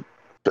 that took,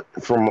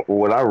 from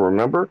what I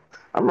remember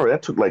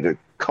that took like a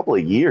couple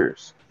of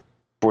years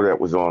before that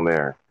was on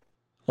there.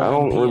 I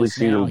don't really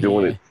see them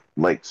doing it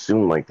like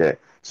soon like that.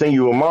 Saying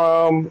you a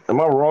mom,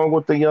 am I wrong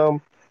with the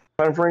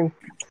time frame?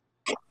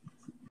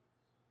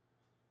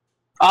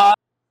 I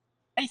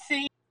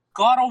think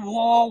God of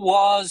War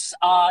was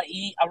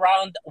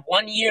around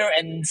 1 year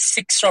and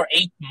 6 or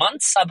 8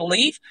 months, I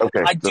believe.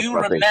 Okay, I do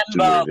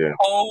remember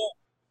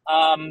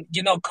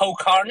Cole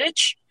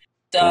Carnage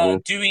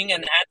doing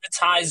an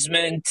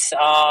advertisement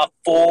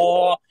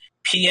for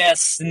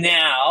PS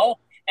Now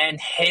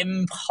and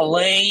him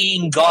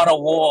playing God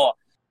of War.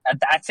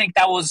 I think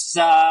that was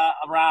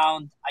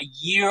around a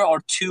year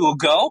or two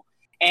ago.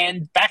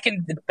 And back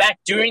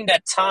during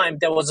that time,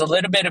 there was a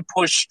little bit of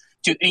push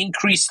to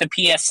increase the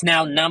PS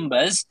Now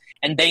numbers,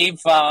 and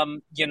they've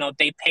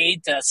they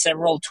paid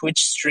several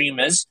Twitch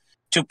streamers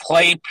to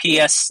play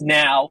PS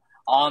Now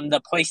on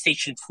the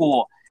PlayStation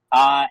 4.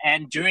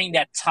 And during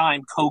that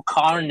time, Cole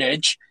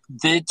Carnage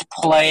did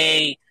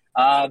play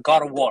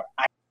God of War.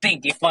 I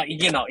think if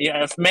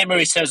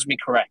memory serves me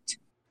correct.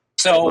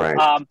 So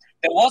right.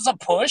 There was a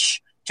push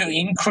to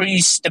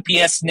increase the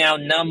PS Now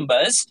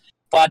numbers,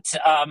 but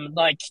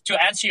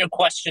to answer your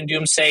question,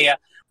 Doomsayer,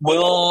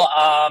 will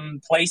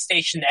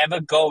PlayStation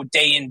ever go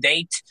day and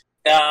date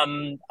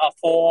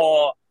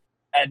for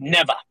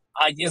never?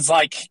 It's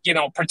like,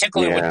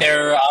 particularly with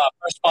their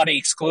first party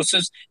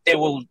exclusives, they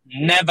will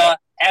never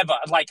ever,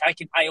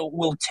 I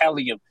will tell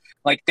you,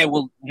 they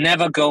will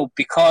never go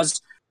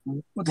because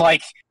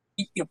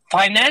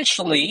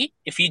financially,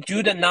 if you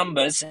do the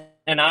numbers,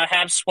 and I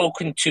have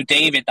spoken to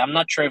David. I'm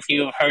not sure if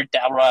you've heard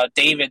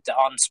David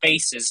on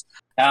Spaces.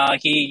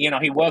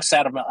 He works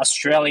out of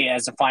Australia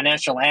as a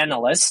financial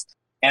analyst,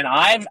 and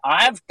I've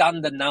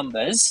done the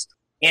numbers.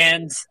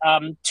 And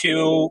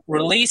to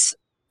release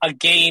a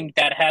game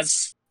that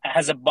has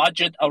a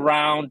budget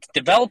around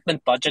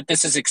development budget,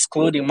 this is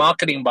excluding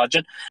marketing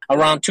budget,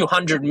 around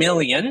 $200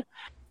 million.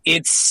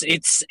 It's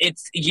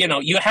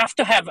you have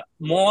to have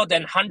more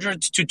than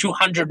 100 to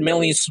 200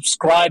 million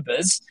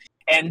subscribers,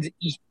 and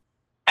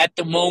at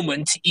the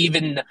moment,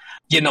 even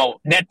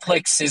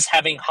Netflix is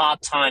having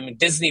hard time,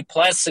 Disney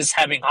Plus is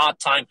having hard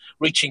time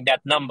reaching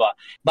that number.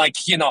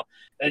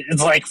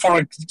 It's like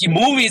for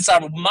movies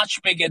are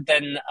much bigger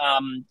than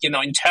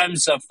in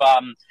terms of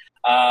the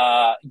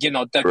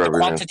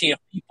quantity of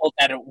people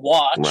that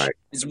watch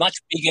is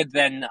much bigger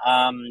than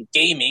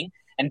gaming.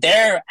 And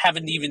they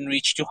haven't even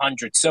reached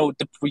 200. So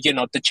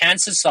the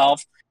chances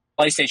of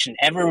PlayStation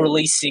ever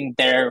releasing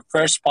their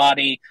first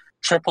party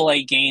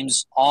AAA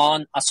games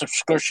on a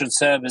subscription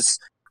service,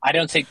 I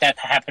don't think that's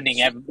happening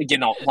ever,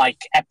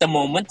 at the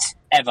moment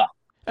ever.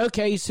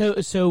 Okay,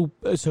 so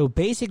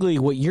basically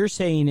what you're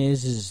saying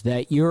is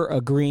that you're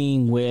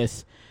agreeing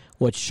with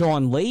what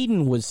Sean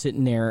Layden was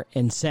sitting there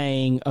and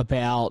saying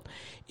about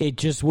it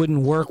just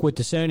wouldn't work with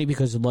the Sony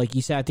because, like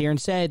you sat there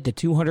and said, the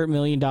 $200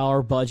 million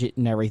budget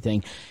and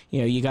everything,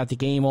 you got the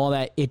game, all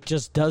that. It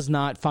just does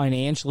not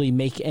financially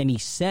make any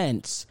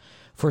sense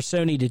for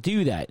Sony to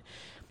do that.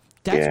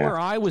 That's where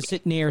I was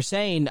sitting there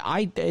saying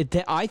I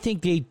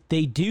think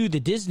they do the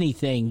Disney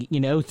thing,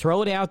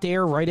 throw it out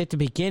there right at the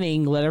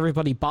beginning, let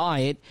everybody buy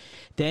it,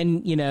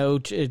 then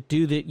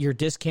do your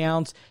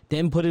discounts,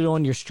 then put it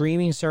on your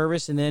streaming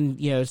service, and then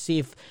see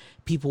if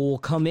people will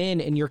come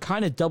in, and you're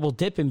kind of double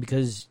dipping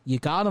because you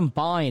got them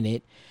buying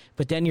it,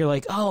 but then you're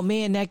like, oh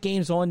man, that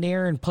game's on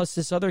there, and plus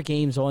this other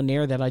game's on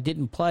there that I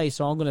didn't play,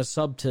 so I'm going to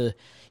sub to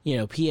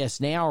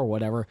PS Now or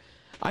whatever.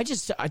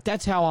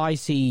 That's how I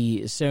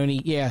see Sony.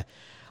 Yeah.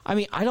 I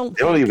mean, I don't.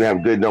 They don't even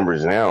have good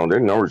numbers now. Their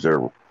numbers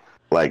are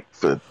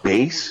for the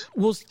base.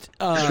 Well,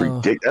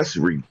 that's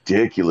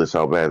ridiculous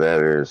how bad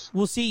that is.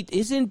 Well, see,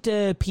 isn't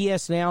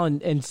PS Now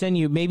and send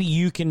you? Maybe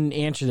you can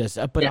answer this,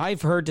 but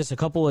I've heard this a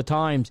couple of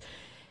times.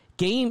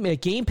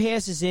 Game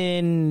Pass is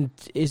in.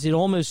 Is it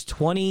almost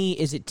 20?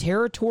 Is it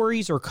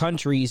territories or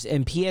countries?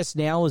 And PS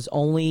Now is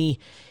only.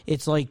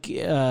 It's like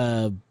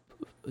 6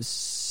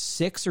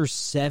 or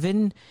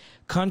 7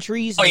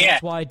 countries. Oh,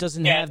 That's why it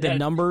doesn't have the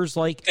numbers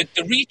like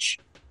the reach.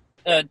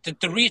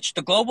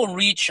 The global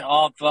reach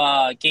of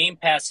Game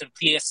Pass and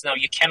PS Now,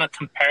 you cannot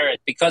compare it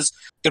because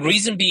the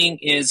reason being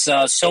is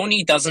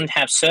Sony doesn't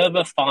have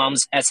server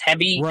farms as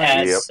heavy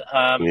as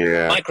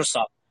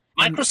Microsoft.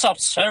 Microsoft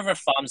server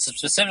farms,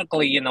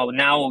 specifically,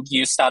 now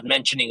you start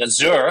mentioning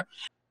Azure.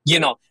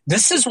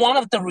 this is one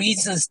of the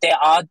reasons they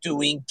are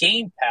doing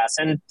Game Pass.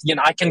 And,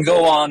 I can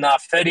go on a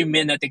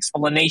 30-minute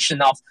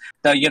explanation of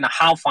the,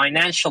 how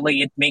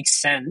financially it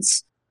makes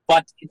sense.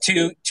 But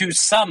to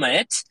sum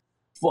it,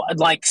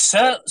 like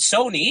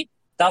Sony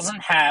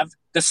doesn't have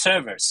the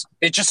servers.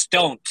 They just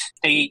don't.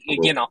 They.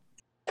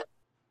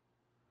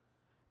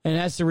 And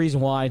that's the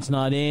reason why it's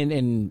not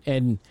in.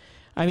 And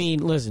I mean,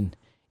 listen,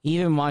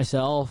 even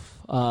myself,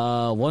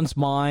 I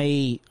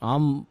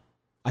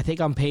think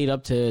I'm paid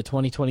up to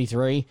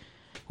 2023.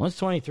 Once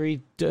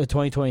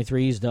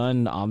 2023 is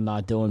done, I'm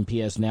not doing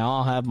PS Now.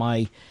 I'll have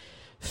my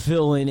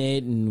fill in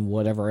it and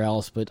whatever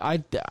else. But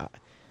I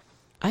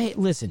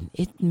listen.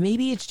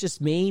 Maybe it's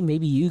just me.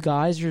 Maybe you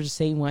guys are the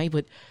same way.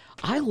 But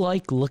I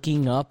like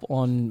looking up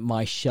on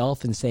my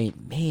shelf and saying,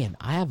 "Man,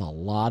 I have a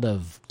lot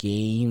of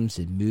games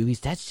and movies.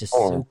 That's just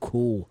so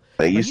cool."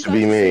 That used to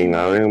be me,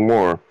 not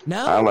anymore.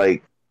 No, I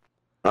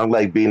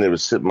like being able to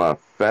sit my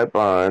fat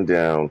behind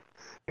down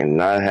and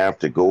not have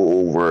to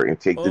go over and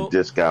take the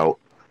disc out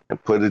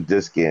and put a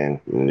disc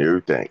in. No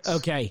thanks.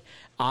 Okay,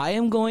 I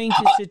am going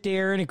to sit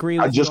there and agree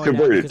with you. I just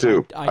converted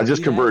too. I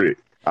just converted.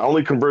 I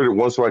only converted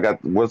once I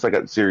got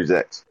the Series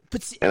X,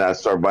 and I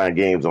started buying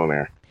games on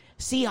there.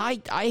 See,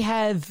 I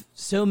have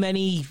so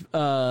many,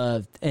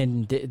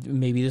 and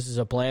maybe this is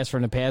a blast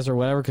from the past or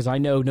whatever, because I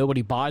know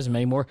nobody buys them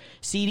anymore.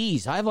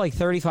 CDs. I have like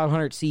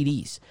 3,500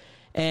 CDs.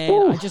 And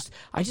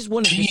I just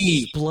want to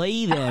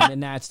display them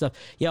and that stuff.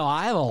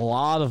 I have a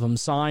lot of them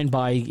signed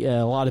by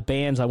a lot of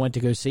bands I went to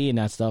go see and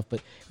that stuff,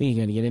 but we ain't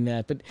going to get into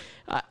that. But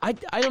I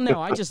don't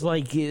know. I just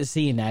like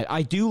seeing that.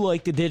 I do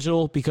like the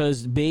digital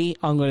because, B,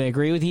 I'm going to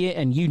agree with you,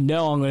 and I'm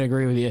going to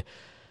agree with you.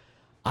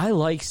 I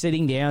like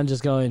sitting down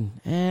just going,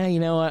 you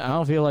know what? I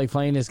don't feel like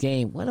playing this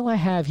game. What do I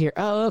have here?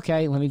 Oh,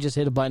 okay. Let me just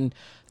hit a button.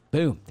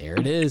 Boom. There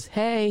it is.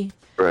 Hey.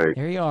 Right.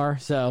 There you are.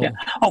 So. Yeah.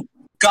 Oh,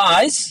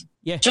 guys.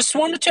 Yeah. Just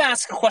wanted to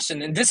ask a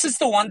question, and this is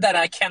the one that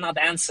I cannot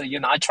answer.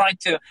 I try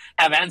to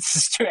have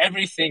answers to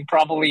everything,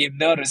 probably you've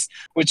noticed,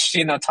 which,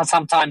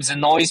 sometimes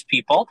annoys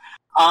people.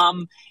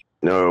 No,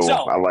 so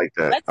I like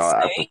that.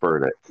 I prefer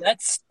that.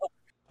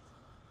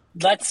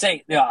 Let's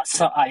say,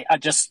 so I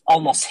just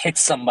almost hit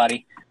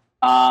somebody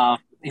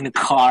in the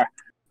car.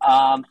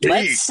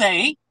 Let's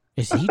say...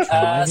 Is he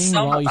driving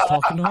while he's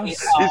talking to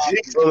us?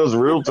 He's on us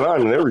real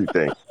time and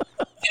everything.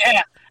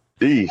 Yeah.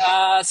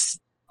 Jeez.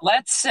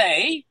 Let's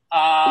say...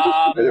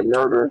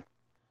 murder.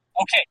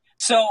 Okay,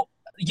 so,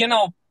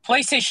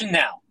 PlayStation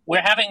Now.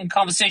 We're having a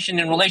conversation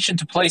in relation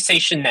to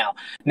PlayStation Now.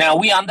 Now,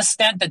 we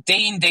understand that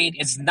day and date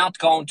is not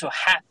going to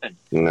happen.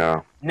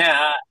 No.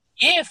 Now,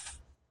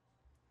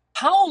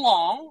 how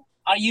long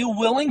are you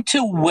willing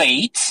to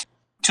wait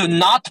to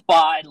not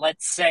buy,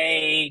 let's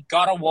say,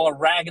 God of War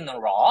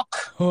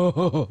Ragnarok,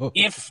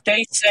 if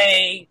they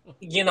say,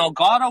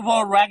 God of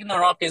War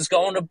Ragnarok is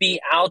going to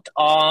be out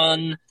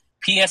on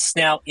PS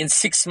Now in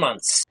 6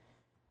 months?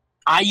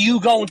 Are you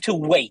going to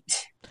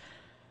wait?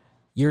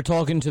 You're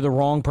talking to the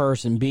wrong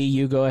person. B,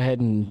 you go ahead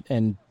and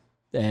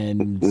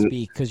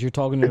speak, because you're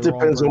talking to the wrong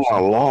person. It depends on my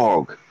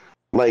log.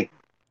 Like,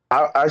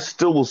 I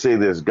still will say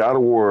this. God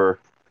of War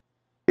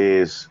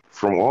is,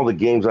 from all the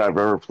games I've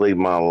ever played in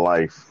my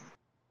life,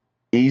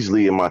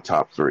 easily in my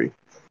top 3.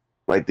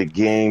 Like, the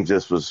game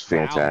just was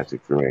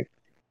fantastic for me.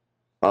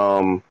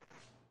 I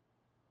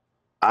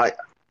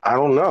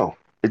don't know.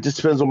 It just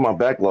depends on my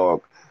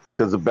backlog,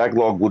 because the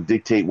backlog will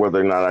dictate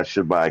whether or not I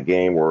should buy a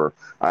game or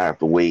I have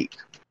to wait.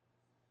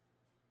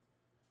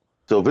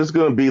 So if it's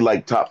going to be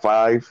like top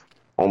 5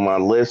 on my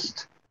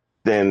list,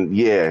 then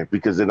yeah,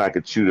 because then I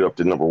could shoot it up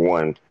to number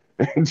 1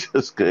 and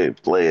just go ahead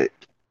and play it.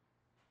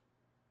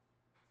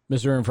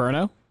 Mr.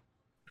 Inferno?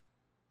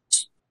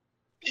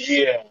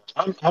 Yeah,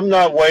 I'm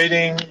not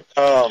waiting.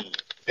 And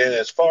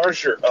as far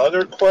as your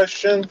other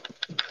question,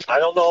 I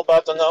don't know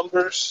about the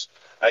numbers.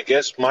 I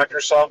guess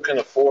Microsoft can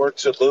afford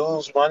to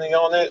lose money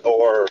on it,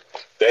 or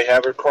they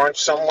have it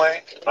crunched some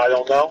way. I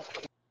don't know.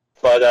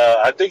 But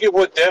I think it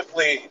would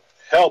definitely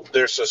help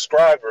their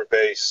subscriber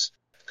base,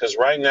 because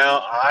right now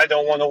I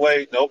don't want to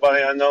wait.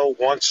 Nobody I know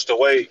wants to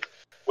wait.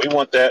 We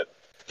want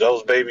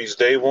those babies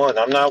day one.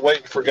 I'm not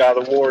waiting for God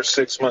of War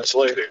 6 months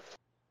later.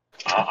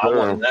 I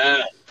want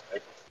that.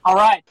 All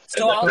right.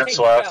 So I'll take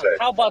it.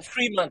 How about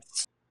 3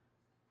 months?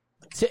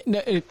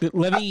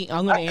 Let me.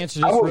 I'm going to answer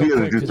this. I won't be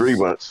able to do 3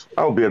 months.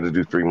 I won't be able to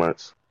do 3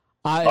 months.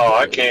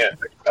 I can't.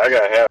 I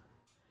got to have.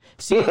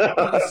 See,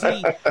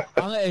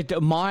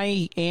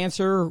 my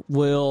answer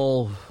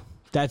will.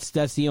 That's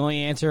the only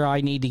answer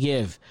I need to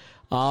give.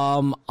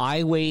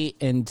 I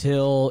wait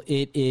until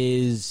it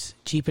is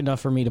cheap enough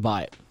for me to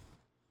buy it.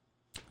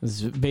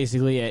 This is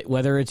basically it.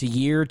 Whether it's a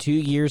year, 2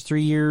 years,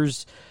 3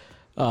 years.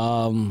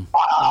 Wow,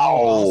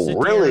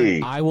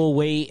 really? I will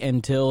wait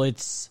until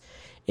it's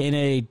in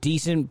a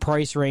decent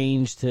price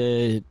range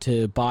to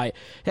buy it.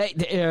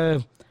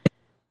 Hey,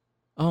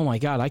 oh my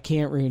God, I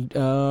can't read.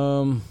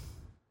 I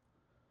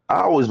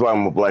always buy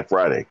them on Black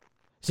Friday.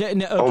 So,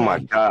 no, okay. Oh my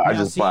God! I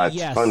just bought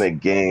a ton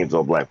of games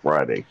on Black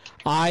Friday.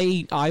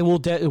 I will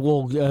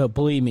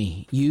believe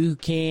me. You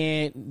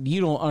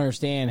don't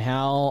understand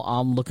how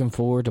I'm looking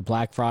forward to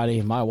Black Friday,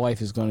 and my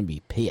wife is going to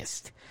be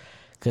pissed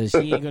because she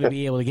ain't going to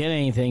be able to get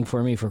anything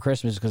for me for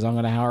Christmas because I'm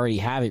going to already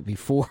have it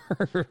before.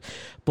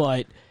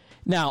 But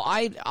now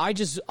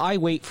I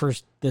wait for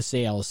the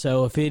sale.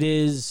 So if it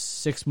is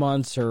 6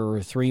 months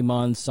or 3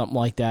 months, something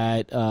like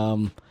that,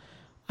 I'm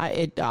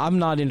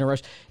not in a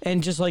rush.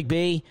 And just like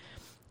B,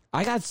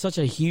 I got such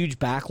a huge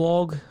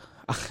backlog.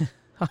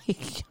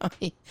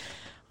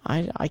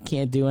 I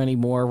can't do any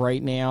more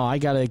right now. I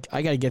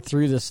gotta get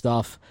through this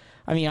stuff.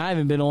 I mean, I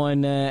haven't been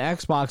on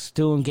Xbox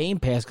doing Game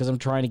Pass because I'm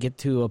trying to get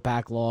to a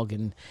backlog,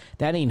 and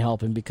that ain't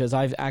helping because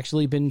I've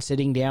actually been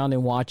sitting down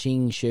and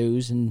watching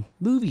shows and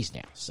movies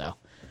now. So,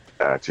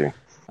 gotcha.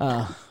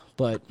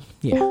 But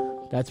yeah,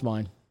 that's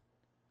mine.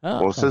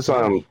 Well, since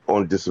I'm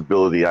on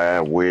disability, I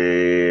have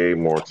way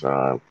more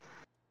time.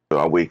 So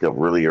I wake up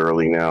really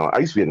early now. I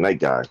used to be a night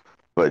guy,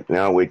 but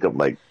now I wake up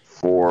like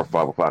 4 or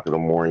 5 o'clock in the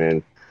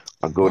morning.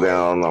 I'll go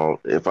down.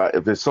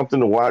 If there's something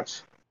to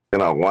watch,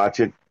 then I'll watch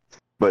it.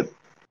 But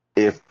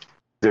if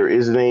there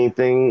isn't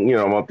anything,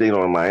 I'm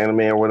updating on my anime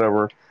or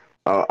whatever,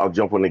 I'll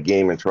jump on the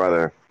game and try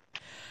to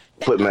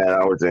put mad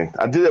hours in.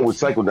 I did that with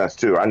Psychonauts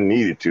too. I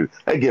needed to.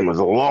 That game was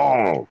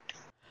long.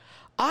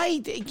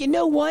 You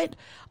know what?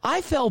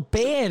 I felt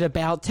bad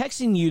about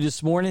texting you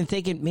this morning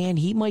thinking, man,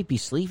 he might be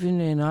sleeping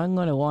and I'm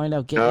going to wind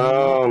up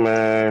getting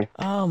man.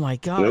 Oh, my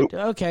God. Nope.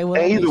 Okay, well.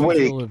 And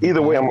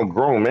either way, I'm a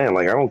grown man.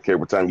 Like, I don't care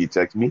what time you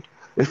text me.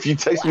 If you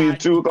text me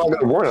at 2 o'clock in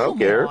the morning, I don't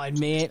care. Come on,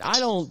 man.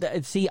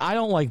 I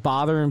don't like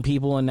bothering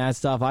people and that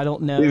stuff. I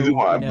don't know.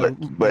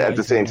 But at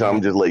the same time,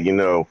 I'm just letting you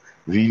know,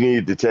 if you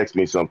need to text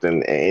me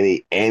something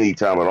any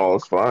time at all,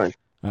 it's fine.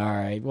 All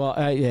right. Well,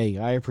 hey,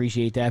 I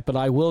appreciate that, but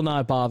I will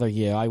not bother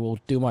you. I will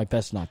do my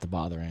best not to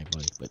bother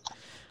anybody, but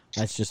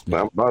that's just me.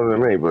 Not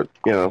bothering me, but,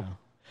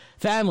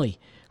 Family,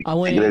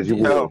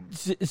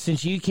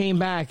 since you came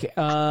back,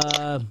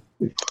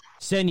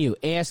 Senyu,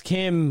 ask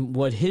him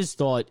what his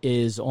thought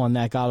is on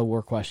that God of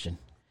War question.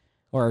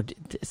 Or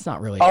it's not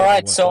really. All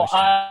right, so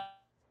I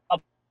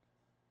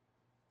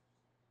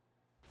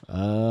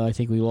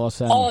think we lost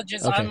that.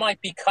 Apologies, okay. I might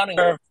be cutting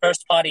her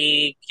first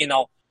party,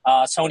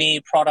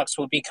 Sony products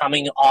will be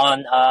coming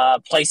on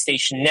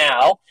PlayStation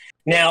Now.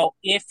 Now,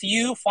 if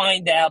you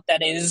find out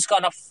that it is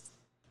going to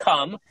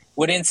come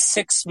within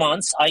 6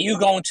 months, are you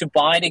going to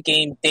buy the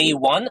game day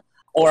one,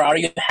 or are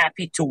you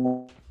happy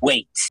to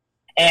wait?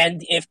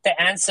 And if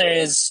the answer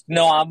is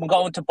no, I'm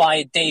going to buy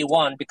it day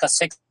one because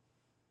 6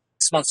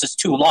 months is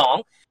too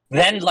long,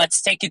 then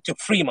let's take it to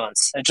 3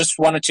 months. I just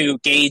wanted to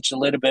gauge a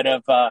little bit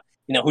of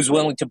who's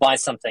willing to buy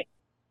something.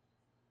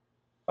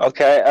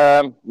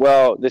 Okay,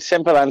 well, the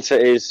simple answer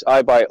is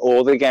I buy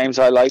all the games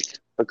I like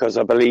because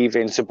I believe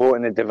in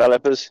supporting the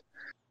developers,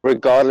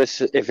 regardless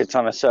if it's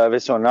on a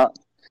service or not.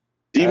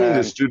 Even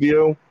the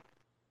studio,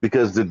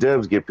 because the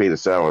devs get paid a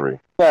salary.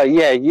 Well,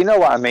 yeah, you know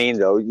what I mean,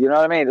 though. You know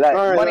what I mean? Like,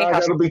 money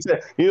has to be.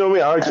 You know what I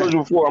mean? I already told you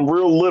before, I'm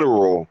real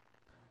literal.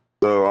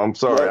 So I'm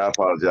sorry, I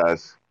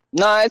apologize.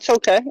 No, it's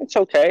okay. It's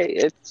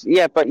okay.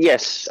 But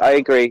yes, I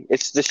agree.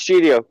 It's the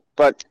studio,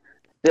 but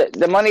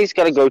the money's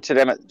got to go to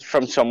them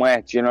from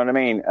somewhere. Do you know what I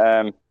mean?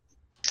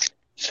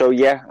 So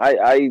yeah,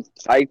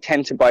 I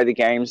tend to buy the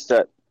games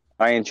that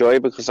I enjoy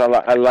because I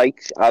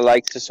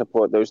like to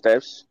support those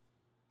devs.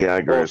 Yeah, I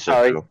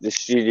agree. The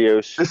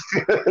studios.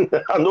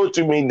 I know what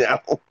you mean now.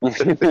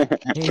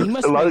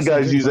 A lot of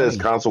guys use that as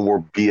console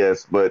war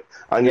BS, but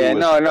I knew.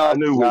 I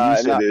knew when you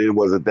said it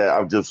wasn't that.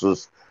 I just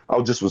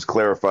was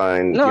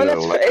clarifying. No,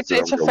 it's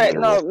a fair.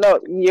 No,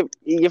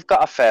 you've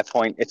got a fair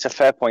point. It's a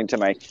fair point to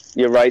make.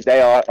 You're right.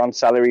 They are on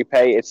salary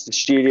pay. It's the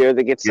studio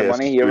that gets the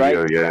money. You're right.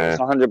 Yeah,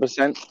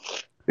 100%.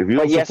 If you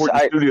don't support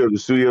the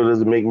studio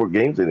doesn't make more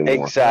games anymore.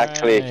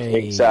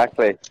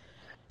 Exactly.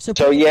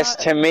 So yes,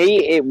 to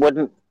me, it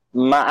wouldn't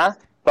matter,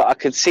 but I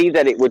could see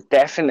that it would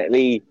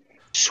definitely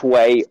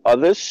sway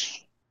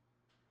others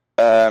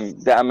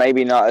that are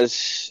maybe not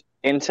as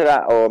into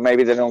that, or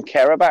maybe they don't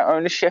care about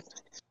ownership.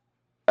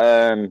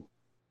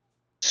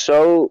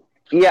 So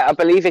yeah, I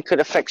believe it could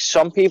affect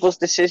some people's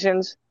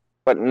decisions,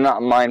 but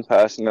not mine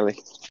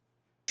personally.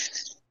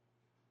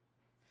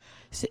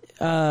 So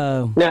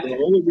would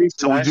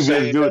you be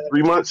able to do it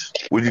 3 months?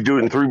 Would you do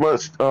it in 3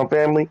 months,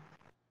 family?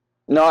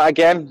 No,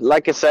 again,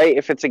 like I say,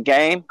 if it's a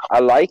game I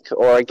like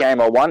or a game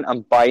I want,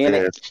 I'm buying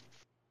it.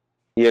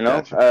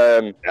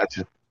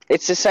 Gotcha.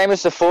 It's the same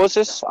as the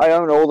Forzas. I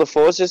own all the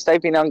Forzas.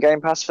 They've been on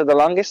Game Pass for the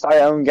longest.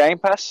 I own Game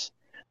Pass,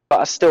 but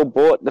I still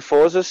bought the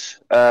Forzas.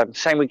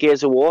 Same with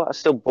Gears of War. I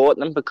still bought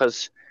them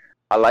because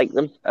I like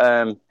them.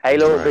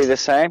 Halo would be the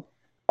same.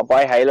 I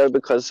buy Halo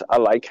because I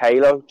like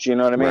Halo. Do you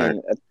know what I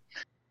mean?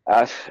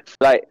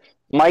 Right.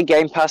 My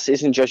Game Pass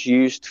isn't just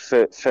used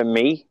for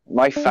me.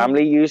 My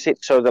family use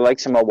it, so the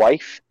likes of my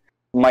wife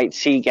might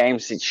see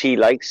games that she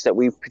likes that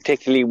we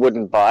particularly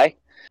wouldn't buy.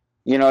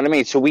 You know what I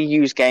mean? So we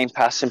use Game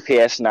Pass and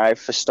PS Now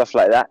for stuff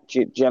like that.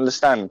 Do you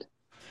understand?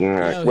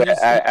 Right.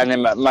 And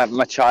then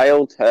my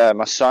child,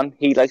 my son,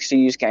 he likes to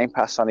use Game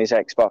Pass on his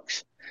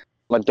Xbox.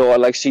 My daughter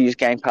likes to use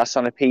Game Pass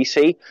on a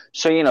PC.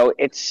 So,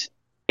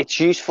 it's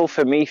useful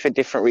for me for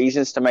different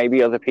reasons to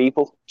maybe other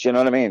people. Do you know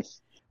what I mean?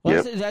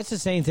 Well, that's the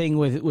same thing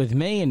with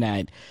me and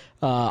that.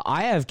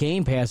 I have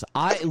Game Pass.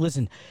 I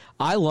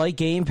like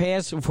Game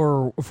Pass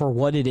for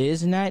what it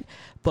is and that,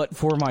 but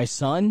for my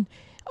son,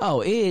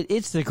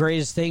 it's the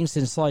greatest thing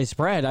since sliced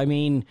bread. I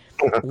mean,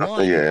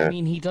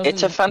 he doesn't.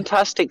 It's a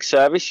fantastic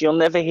service. You'll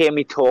never hear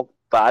me talk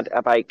bad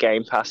about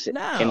Game Pass in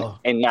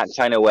that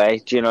kind of way.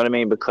 Do you know what I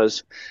mean?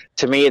 Because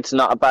to me, it's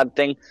not a bad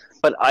thing,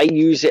 but I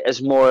use it as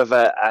more of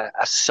a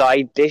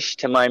side dish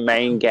to my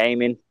main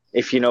gaming.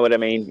 If you know what I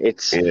mean,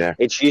 it's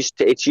used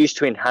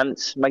to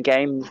enhance my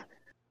game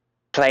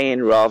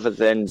playing rather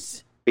than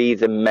be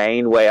the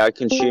main way I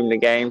consume the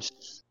games.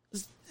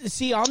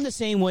 See, I'm the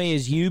same way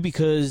as you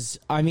because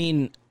I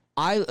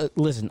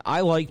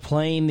like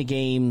playing the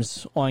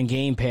games on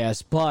Game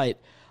Pass, but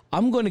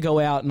I'm going to go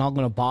out and I'm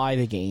going to buy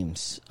the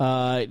games.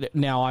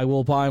 Now I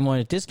will buy them on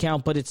a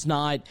discount, but it's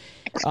not.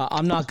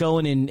 I'm not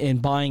going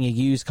and buying a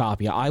used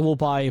copy. I will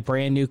buy a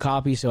brand new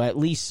copy, so at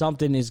least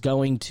something is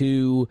going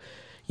to.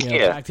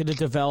 Back to the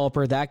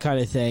developer, that kind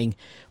of thing.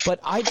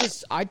 But I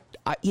just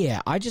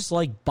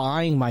like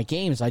buying my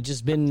games. I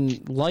just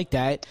been like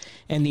that.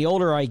 And the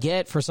older I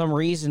get, for some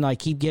reason, I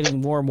keep getting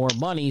more and more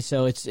money.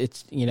 So it's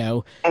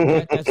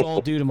that's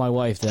all due to my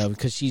wife though,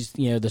 because she's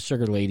the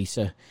sugar lady.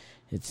 So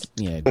it's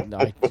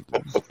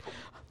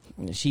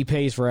she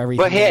pays for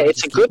everything. But hey,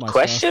 it's a good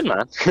question,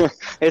 man.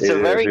 It's a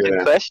very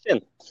good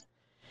question.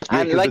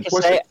 And like I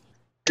say,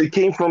 it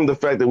came from the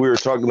fact that we were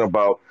talking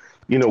about.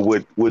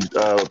 Would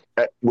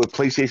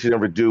PlayStation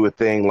ever do a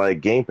thing like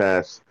Game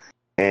Pass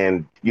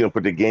and,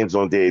 put the games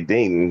on day and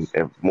date?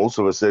 And most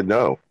of us said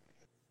no.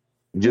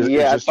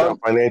 Just not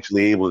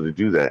financially able to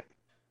do that.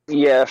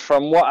 Yeah,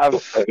 from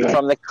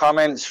the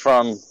comments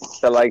from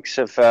the likes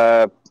of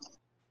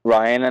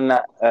Ryan and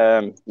that,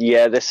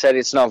 they said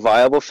it's not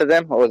viable for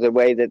them or the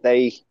way that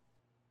they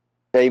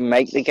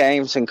make the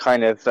games and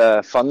kind of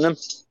fund them.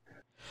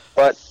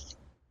 But,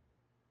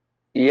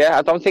 yeah,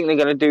 I don't think they're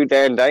going to do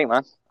day and date,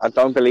 man. I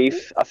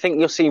think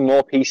you'll see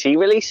more PC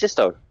releases,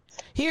 though.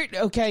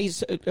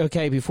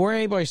 Before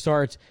anybody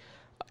starts,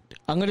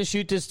 I'm going to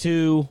shoot this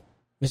to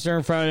Mr.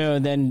 Inferno,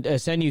 and then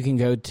Sen, you can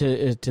go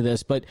to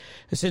this. But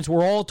since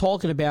we're all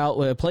talking about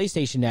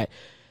PlayStation Net,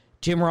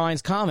 Jim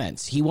Ryan's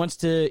comments, he wants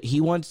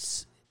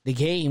the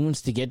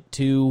games to get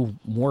to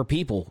more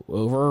people,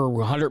 over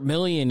 100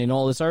 million and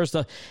all this other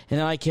stuff. And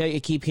then I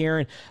keep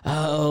hearing,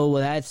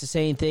 that's the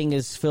same thing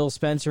as Phil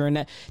Spencer and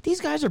that. These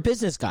guys are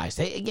business guys.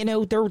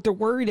 They're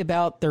worried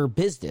about their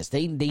business.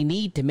 They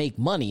need to make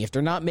money. If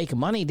they're not making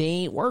money, they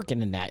ain't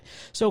working in that.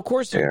 So of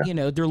course they're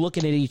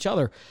looking at each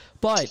other.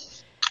 But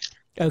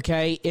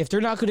if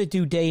they're not going to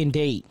do day and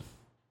date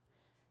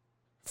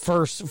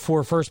for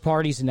first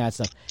parties and that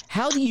stuff,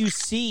 how do you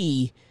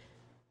see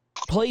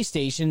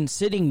PlayStation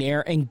sitting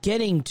there and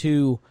getting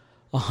to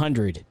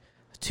 100,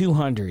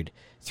 200,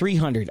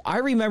 300. I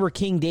remember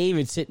King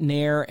David sitting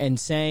there and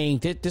saying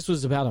that this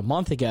was about a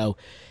month ago,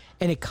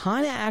 and it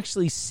kind of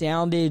actually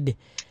sounded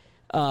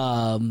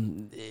that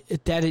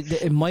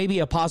it might be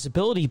a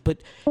possibility, but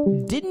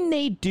didn't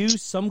they do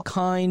some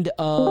kind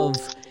of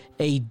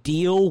a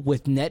deal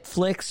with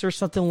Netflix or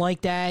something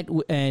like that,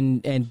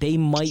 and they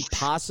might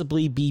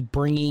possibly be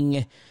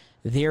bringing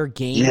their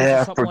game?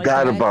 Yeah, I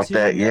forgot about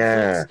that.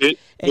 Yeah,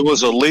 it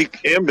was a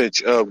leaked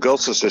image of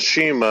Ghost of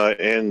Tsushima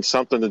and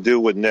something to do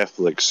with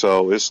Netflix.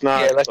 So it's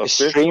not like a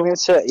streaming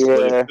set. Yeah,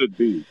 but it could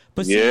be.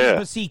 But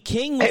see,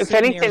 King was if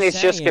anything,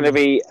 it's just going to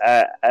be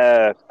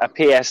a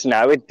PS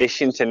Now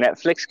addition to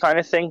Netflix kind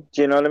of thing.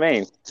 Do you know what I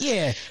mean?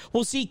 Yeah.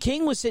 Well, see,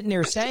 King was sitting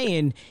there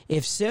saying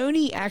if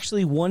Sony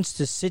actually wants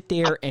to sit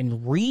there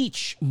and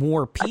reach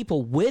more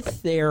people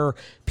with their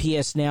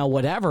PS Now,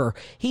 whatever,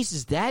 he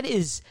says that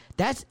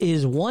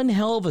is one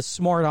hell of a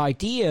smart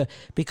idea,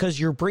 because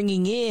you're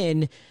bringing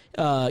in,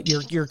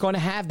 you're going to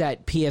have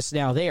that PS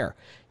Now there.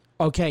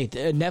 Okay,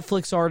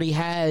 Netflix already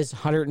has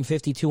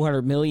 150,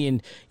 200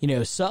 million,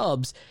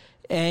 subs,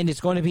 and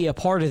it's going to be a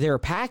part of their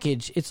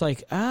package. It's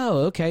like,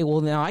 oh, okay, well,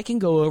 now I can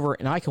go over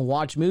and I can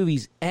watch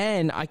movies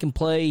and I can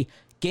play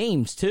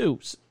games too.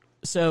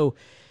 So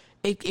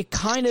it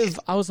kind of,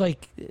 I was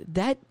like,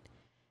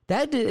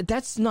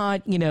 that's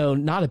not,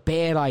 not a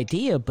bad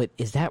idea, but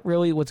is that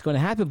really what's going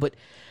to happen? But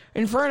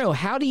Inferno,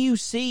 how do you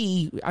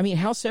see,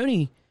 how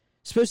Sony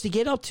supposed to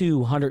get up to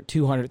 100,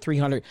 200,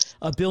 300,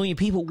 a billion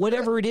people,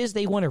 whatever it is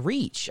they want to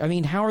reach?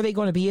 How are they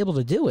going to be able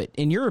to do it,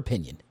 in your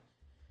opinion?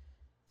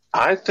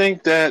 I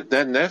think that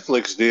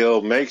Netflix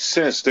deal makes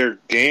sense. Their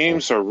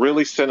games are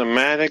really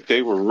cinematic.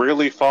 They will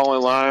really fall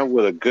in line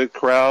with a good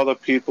crowd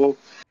of people.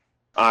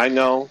 I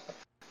know,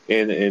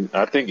 and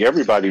I think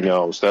everybody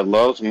knows that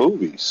loves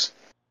movies.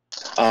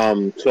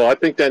 So I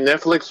think that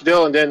Netflix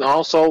deal, and then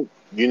also,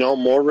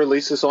 more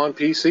releases on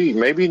PC.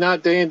 Maybe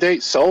not day and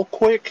date so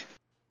quick,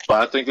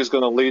 but I think it's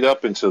going to lead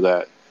up into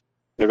that.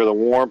 They're going to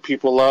warm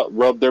people up,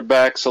 rub their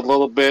backs a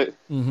little bit,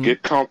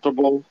 get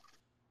comfortable,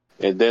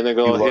 and then they're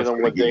going to hit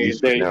them with day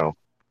and date.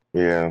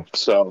 Yeah.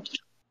 So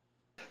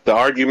the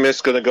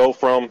argument's going to go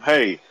from,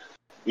 hey,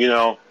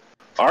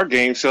 our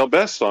games sell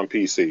best on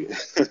PC.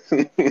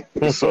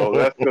 So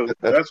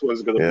that's what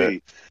it's going to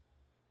be.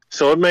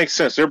 So it makes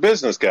sense. They're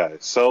business guys.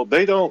 So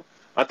they don't.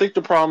 I think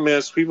the problem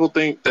is people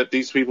think that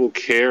these people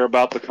care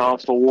about the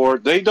console war.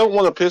 They don't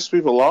want to piss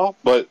people off,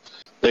 but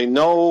they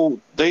know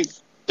they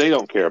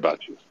don't care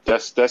about you.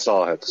 That's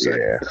all I have to say.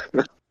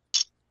 Yeah.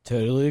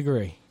 Totally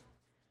agree.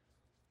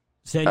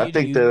 I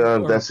think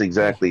that's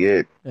exactly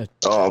it.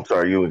 Oh, I'm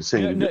sorry. You were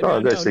saying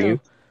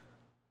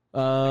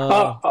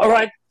all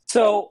right.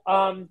 So,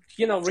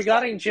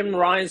 regarding Jim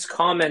Ryan's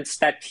comments,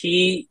 that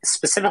he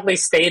specifically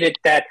stated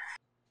that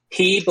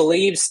he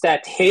believes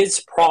that his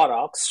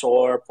products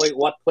or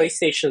what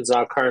PlayStations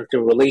are currently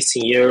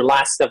releasing here,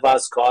 Last of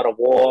Us, God of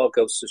War,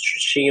 Ghost of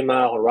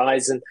Tsushima,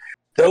 Horizon,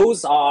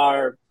 those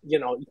are,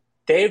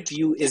 their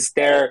view is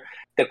the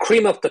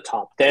cream of the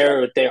top.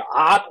 Their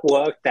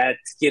artwork that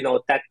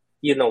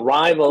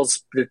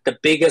rivals the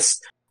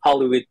biggest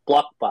Hollywood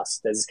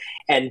blockbusters,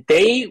 and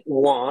they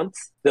want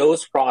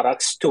those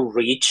products to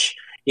reach,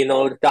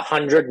 the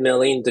 100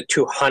 million, the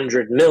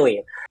 200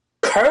 million.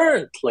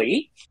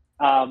 Currently,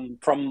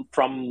 from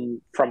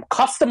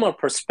customer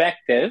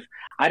perspective,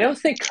 I don't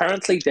think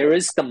currently there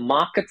is the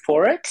market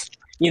for it.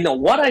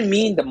 What I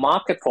mean, the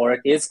market for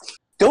it is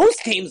those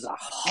games are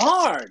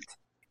hard.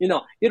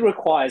 It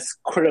requires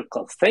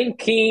critical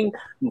thinking,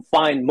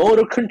 fine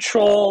motor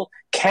control,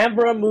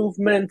 camera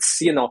movements,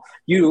 you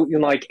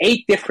like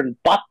 8 different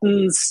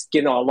buttons,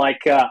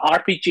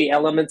 RPG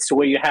elements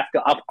where you have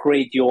to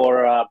upgrade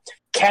your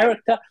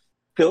character.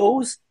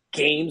 Those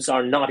games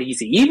are not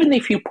easy. Even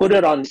if you put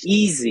it on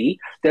easy,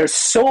 there's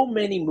so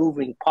many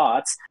moving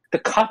parts.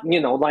 The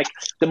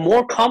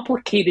more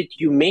complicated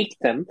you make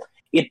them,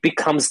 it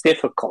becomes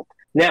difficult.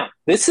 Now,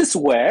 this is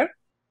where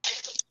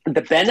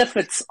the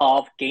benefits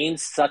of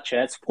games such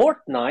as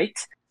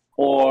Fortnite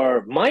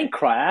or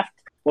Minecraft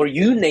or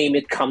you name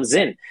it comes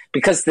in,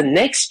 because the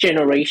next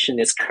generation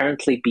is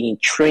currently being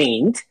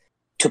trained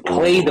to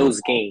play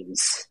those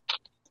games.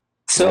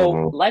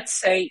 So let's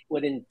say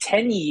within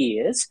 10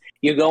 years,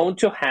 you're going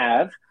to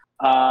have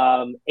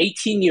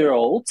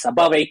 18-year-olds,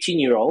 above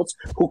 18-year-olds,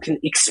 who can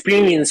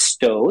experience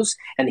those.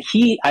 And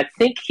I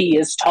think he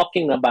is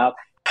talking about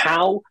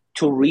how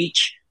to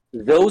reach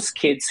those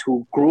kids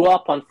who grew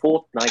up on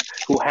Fortnite,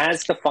 who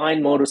has the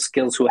fine motor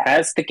skills, who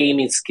has the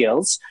gaming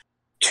skills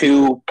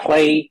to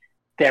play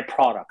their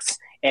products.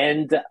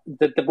 And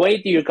the way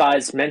that you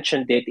guys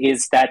mentioned it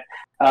is that,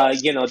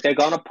 they're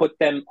going to put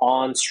them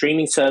on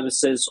streaming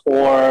services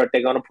or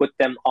they're going to put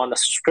them on a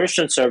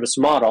subscription service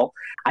model.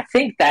 I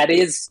think that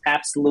is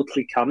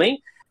absolutely coming.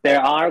 They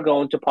are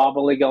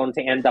probably going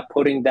to end up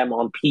putting them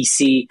on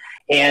PC.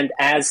 And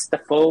as the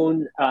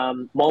phone,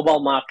 mobile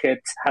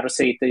market,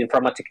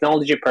 from a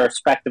technology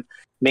perspective,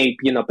 may,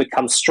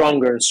 become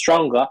stronger and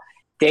stronger,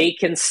 they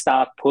can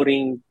start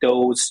putting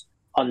those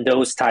on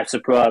those types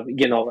of,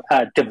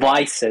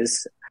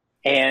 devices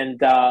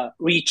and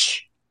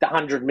reach the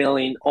 100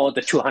 million or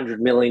the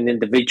 200 million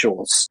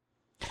individuals.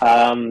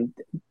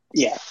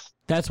 Yeah.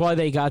 That's why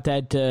they got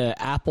that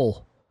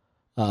Apple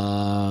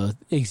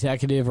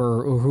executive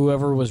or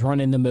whoever was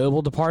running the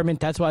mobile department.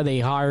 That's why they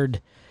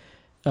hired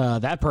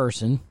that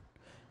person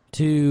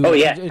to. Oh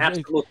yeah,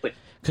 absolutely.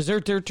 Because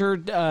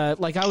they're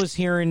like I was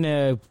hearing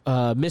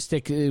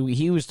Mystic.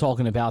 He was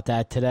talking about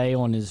that today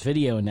on his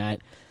video and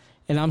that.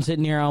 And I'm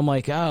sitting here, I'm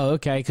like, oh,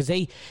 okay, because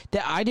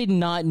I did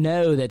not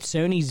know that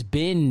Sony's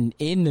been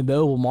in the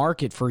mobile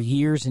market for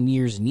years and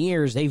years and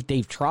years.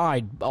 They've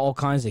tried all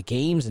kinds of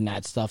games and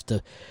that stuff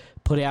to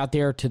put out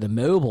there to the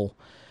mobile,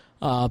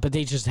 but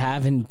they just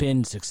haven't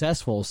been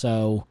successful.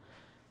 So,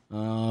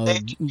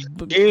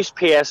 use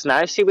PS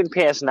Now. See, when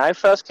PS Now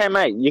first came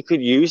out, you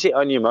could use it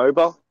on your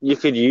mobile. You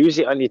could use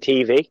it on your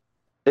TV.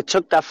 They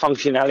took that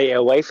functionality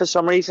away for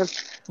some reason.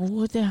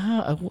 What the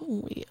hell?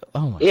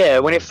 Oh my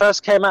God. When it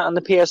first came out on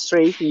the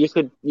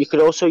PS3, you could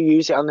also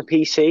use it on the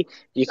PC.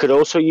 You could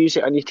also use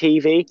it on your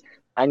TV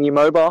and your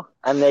mobile.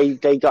 And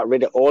they got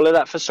rid of all of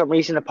that for some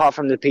reason, apart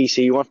from the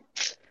PC one.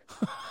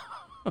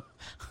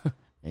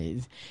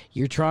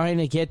 You're trying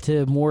to get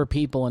to more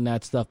people and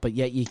that stuff, but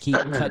yet you keep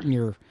cutting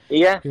your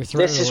throat.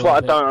 This is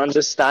what I don't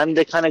understand.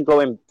 They're kind of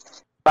going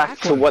back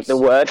to what they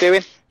were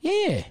doing.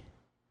 Yeah.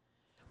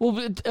 Well,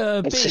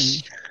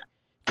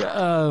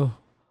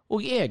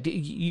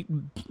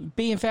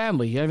 being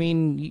family. I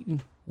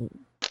mean,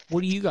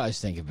 what do you guys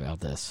think about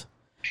this?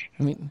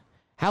 I mean,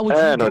 how would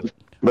you?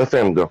 Let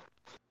them go.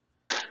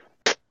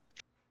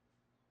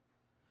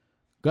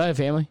 Go ahead,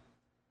 family.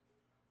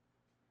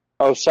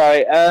 Oh,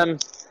 sorry. I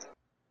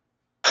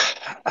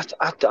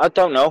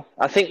don't know.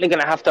 I think they're going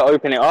to have to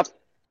open it up.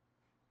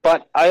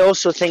 But I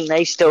also think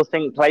they still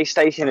think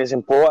PlayStation is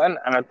important,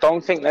 and I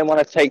don't think they want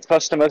to take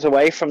customers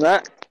away from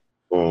that.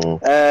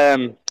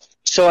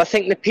 So I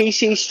think the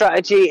PC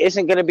strategy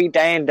isn't going to be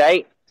day and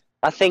date.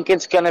 I think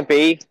it's going to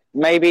be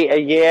maybe a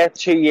year,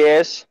 2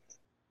 years,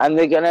 and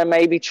they're going to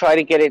maybe try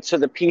to get it so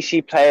the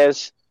PC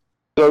players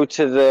go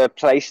to the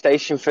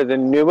PlayStation for the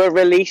newer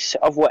release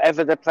of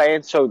whatever they're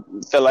playing. So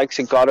the likes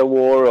of God of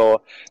War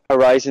or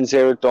Horizon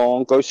Zero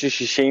Dawn, Ghost of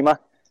Tsushima.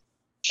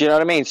 Do you know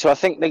what I mean? So I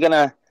think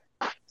they're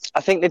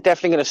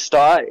definitely gonna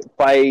start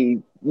by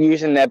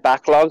using their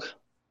backlog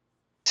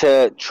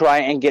to try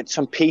and get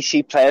some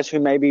PC players who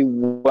maybe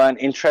weren't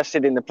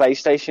interested in the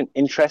PlayStation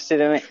interested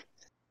in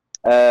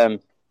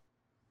it.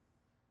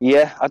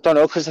 Yeah, I don't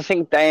know, because I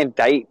think day and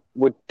date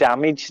would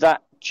damage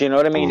that. Do you know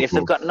what I mean? If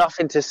they've got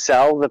nothing to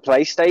sell the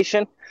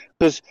PlayStation,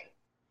 because,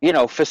 you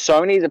know, for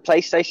Sony, the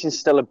PlayStation's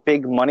still a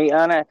big money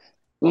earner.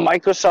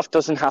 Microsoft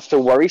doesn't have to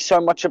worry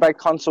so much about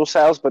console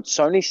sales, but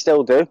Sony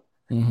still do.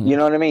 Mm-hmm. You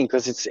know what I mean?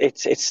 Because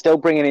it's still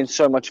bringing in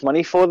so much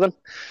money for them.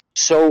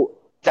 So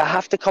they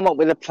have to come up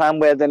with a plan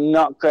where they're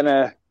not going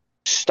to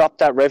stop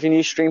that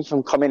revenue stream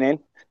from coming in.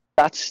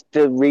 That's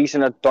the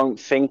reason I don't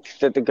think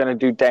that they're going to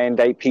do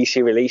day-and-date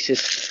PC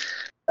releases.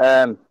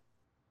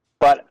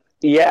 But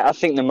yeah, I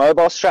think the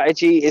mobile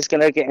strategy is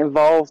going to get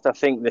involved. I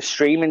think the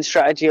streaming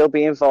strategy will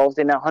be involved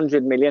in that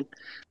 100 million.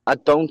 I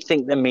don't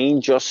think they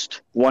mean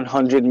just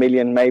 100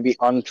 million maybe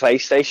on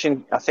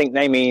PlayStation. I think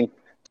they mean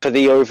for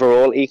the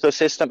overall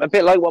ecosystem, a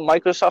bit like what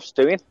Microsoft's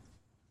doing.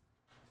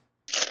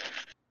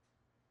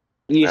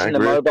 Using the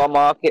mobile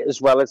market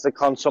as well as the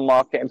console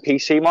market and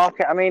PC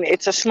market. I mean,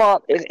 it's a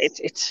smart...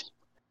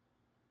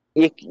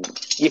 You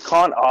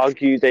can't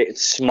argue that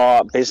it's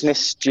smart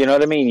business. Do you know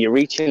what I mean? You're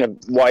reaching a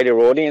wider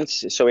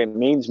audience, so it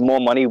means more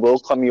money will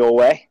come your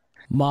way.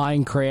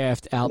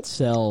 Minecraft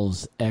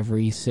outsells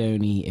every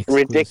Sony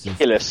exclusive.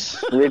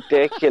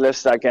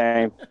 Ridiculous that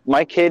game.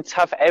 My kids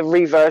have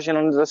every version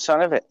under the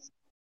sun of it.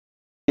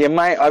 The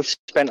amount I've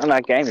spent on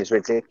that game is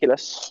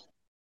ridiculous.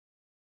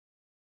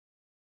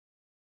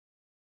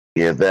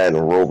 Yeah, that and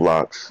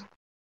Roblox.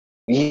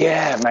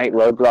 Yeah, mate,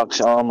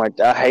 Roblox. Oh my,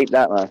 I hate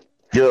that, man.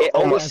 Yo,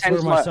 that's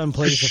where my son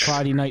plays the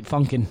Friday Night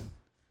Funkin'.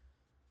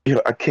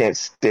 I can't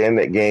stand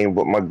that game,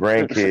 but my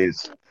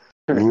grandkids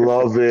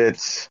love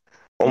it.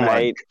 Oh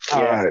my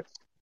God.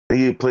 Yeah.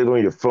 You can play it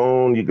on your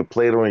phone. You can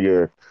play it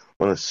on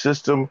a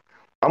system.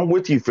 I'm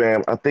with you,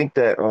 fam. I think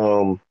that,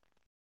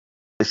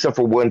 except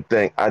for one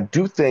thing, I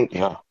do think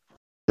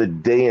the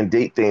day and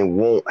date thing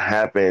won't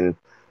happen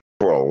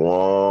for a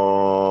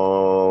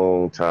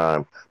long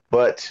time.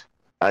 But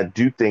I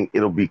do think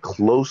it'll be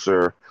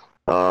closer.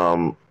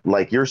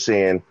 Like you're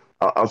saying,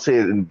 I'll say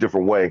it in a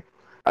different way.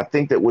 I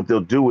think that what they'll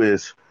do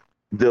is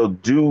they'll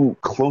do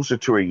closer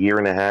to a year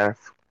and a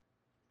half,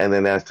 and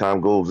then as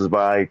time goes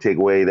by, take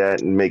away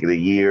that and make it a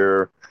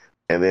year,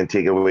 and then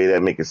take away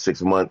that, make it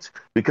 6 months,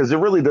 because it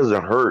really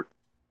doesn't hurt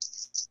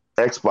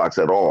Xbox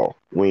at all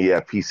when you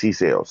have PC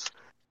sales.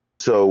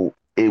 So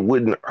it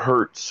wouldn't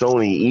hurt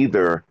Sony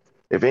either.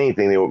 If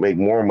anything, they would make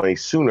more money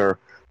sooner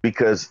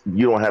because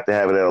you don't have to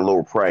have it at a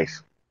lower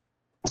price.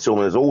 So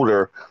when it's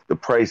older, the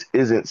price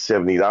isn't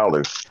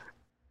 $70.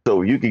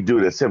 So you could do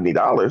it at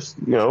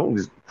 $70,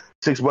 just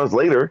 6 months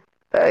later,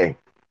 hey,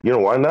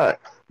 why not?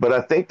 But I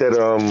think that,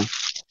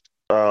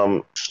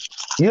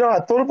 I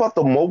thought about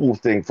the mobile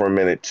thing for a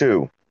minute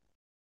too.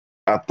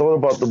 I thought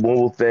about the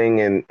mobile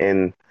thing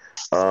and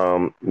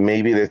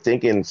maybe they're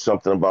thinking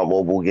something about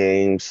mobile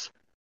games,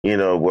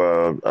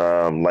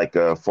 like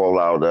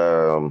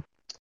Fallout,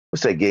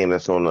 what's that game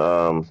that's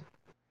on,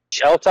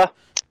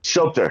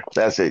 Shelter,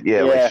 that's it.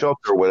 Yeah, like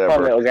Shelter or whatever.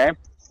 Fun little game.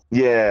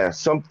 Yeah,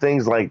 some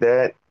things like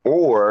that.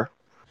 Or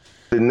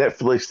the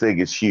Netflix thing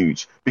is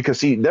huge. Because,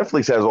 see,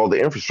 Netflix has all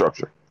the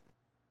infrastructure.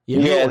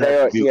 You don't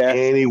have to do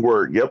any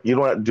work. Yep, you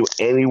don't have to do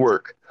any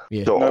work.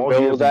 Yeah. So all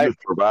you have to do is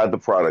provide the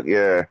product.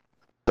 Yeah.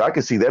 So I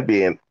can see that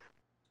being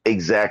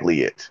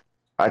exactly it.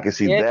 I can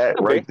see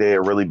that right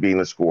there really being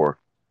the score.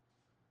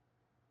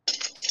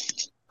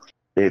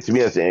 Yeah, to me,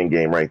 that's the end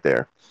game right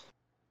there.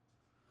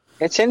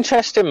 It's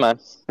interesting, man.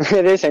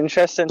 It is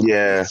interesting.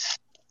 Yeah.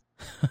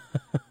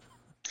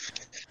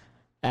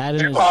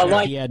 Adam,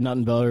 he had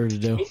nothing better to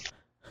do.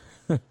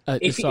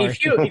 If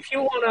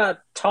you want to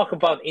talk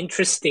about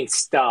interesting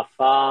stuff,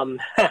 all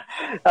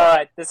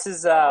right, this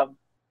is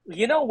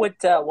with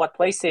what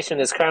PlayStation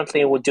is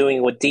currently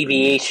doing with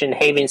Deviation,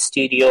 Haven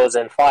Studios,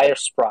 and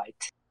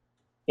Firesprite.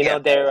 They're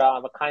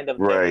they're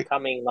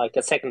becoming like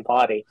a second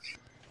party.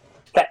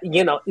 That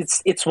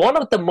it's one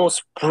of the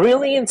most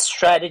brilliant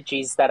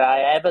strategies that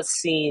I ever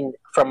seen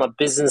from a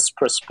business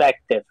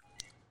perspective.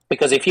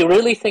 Because if you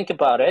really think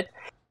about it,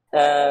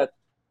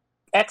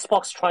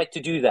 Xbox tried to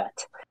do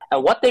that,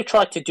 and what they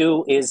tried to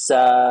do is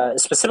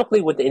specifically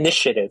with the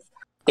initiative,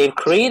 they've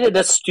created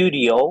a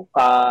studio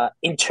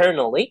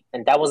internally,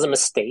 and that was a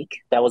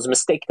mistake. That was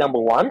mistake number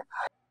one,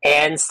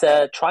 and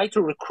try to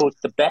recruit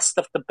the best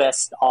of the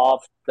best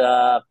of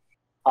the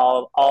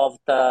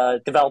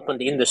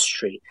development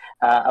industry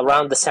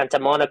around the Santa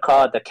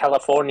Monica, the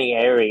California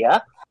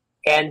area,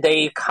 and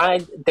they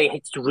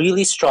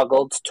really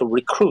struggled to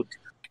recruit.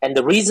 And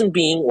the reason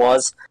being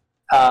was,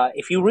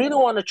 if you really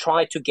want to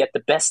try to get the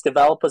best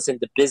developers in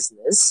the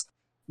business,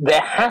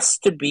 there has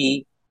to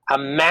be a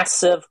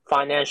massive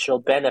financial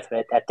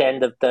benefit at the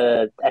end of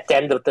the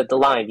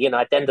line,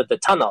 at the end of the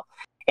tunnel.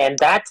 And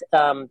that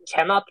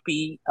cannot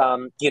be,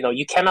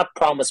 you cannot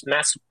promise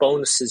massive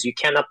bonuses. You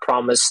cannot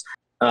promise,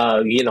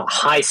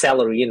 high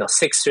salary,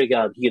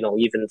 6-figure,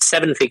 even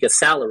 7-figure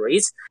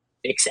salaries,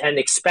 and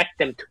expect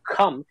them to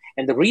come.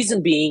 And the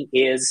reason being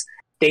is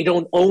they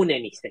don't own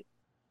anything.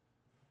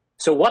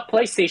 So what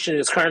PlayStation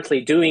is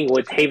currently doing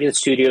with Haven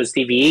Studios,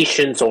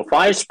 Deviations, or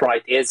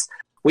Firesprite is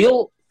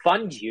we'll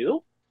fund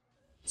you.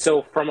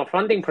 So from a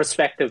funding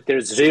perspective,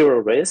 there's zero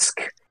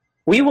risk.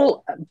 We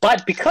will,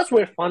 but because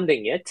we're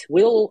funding it,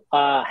 we'll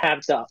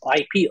have the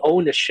IP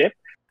ownership,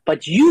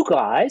 but you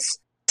guys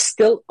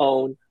still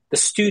own the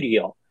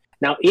studio.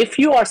 Now, if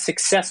you are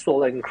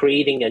successful in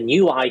creating a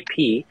new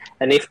IP,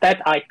 and if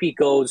that IP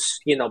goes,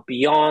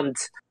 beyond,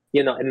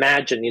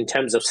 Imagine in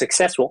terms of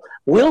successful,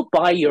 we'll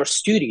buy your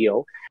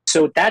studio.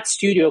 So that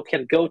studio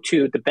can go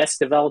to the best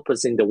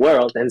developers in the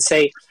world and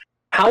say,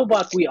 how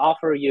about we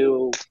offer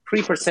you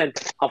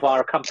 3% of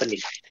our company?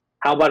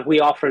 How about we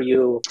offer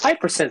you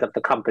 5% of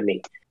the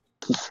company?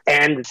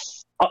 And,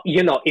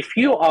 if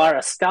you are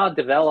a star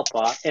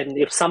developer, and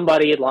if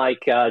somebody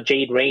like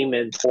Jade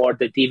Raymond or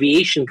the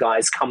Deviation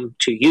guys come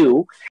to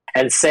you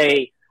and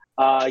say,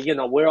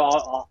 we're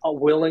all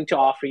willing to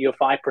offer you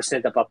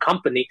 5% of our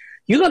company,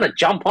 you're going to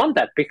jump on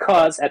that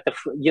because at the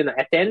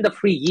end of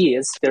 3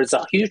 years, there's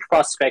a huge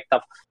prospect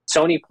of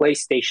Sony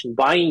PlayStation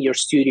buying your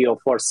studio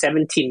for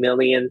 $70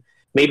 million,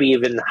 maybe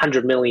even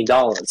 $100 million.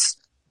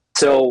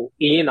 So,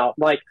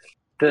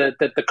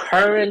 the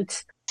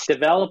current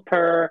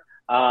developer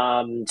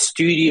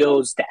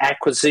studios, the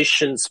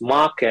acquisitions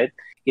market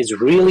is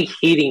really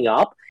heating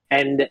up,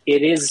 and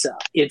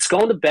it's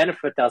going to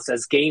benefit us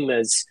as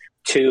gamers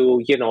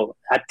to,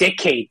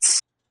 decades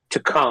to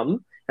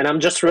come. And I'm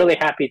just really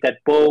happy that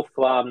both,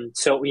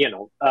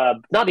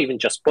 not even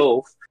just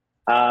both,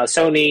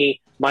 Sony,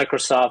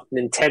 Microsoft,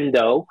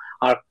 Nintendo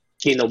are,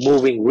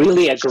 moving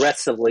really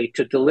aggressively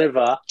to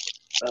deliver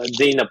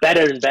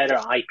better and better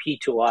IP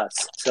to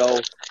us. So,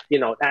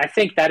 I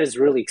think that is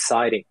really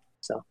exciting.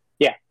 So,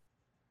 yeah.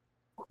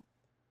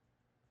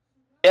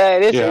 Yeah,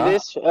 it is. Yeah. It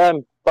is.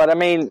 But I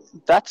mean,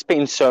 that's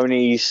been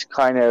Sony's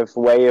kind of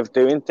way of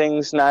doing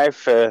things now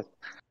for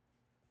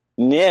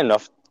near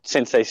enough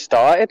since they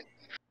started.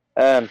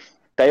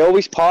 They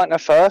always partner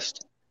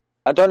first.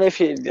 I don't know if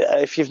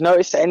you've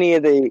noticed any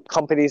of the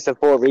companies they've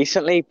bought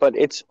recently, but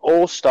it's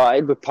all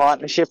started with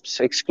partnerships,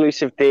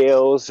 exclusive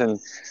deals, and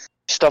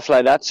stuff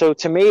like that. So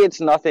to me,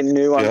 it's nothing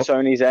new on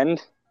Sony's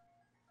end.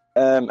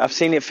 I've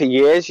seen it for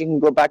years. You can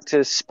go back to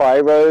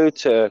Spyro,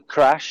 to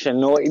Crash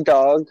and Naughty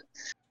Dog,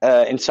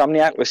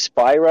 Insomniac with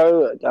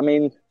Spyro. I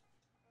mean,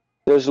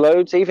 there's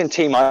loads. Even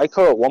Team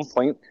Ico at one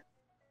point.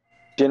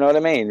 Do you know what I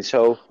mean?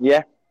 So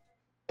yeah,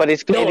 but it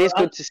is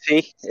good to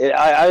see.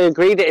 I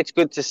agree that it's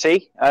good to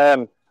see.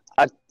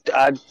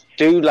 I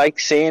do like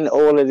seeing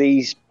all of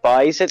these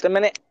buys at the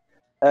minute.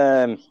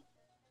 But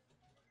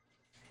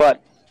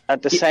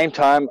at the same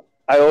time,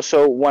 I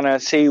also want to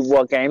see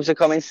what games are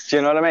coming. Do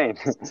you know what I mean?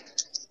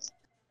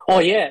 Oh,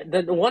 yeah.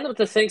 One of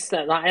the things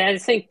that I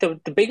think the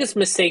biggest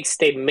mistakes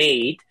they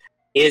made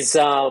is,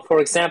 for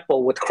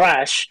example, with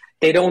Crash,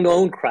 they don't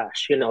own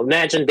Crash.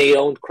 Imagine they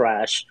owned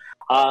Crash.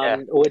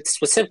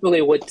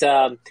 Specifically with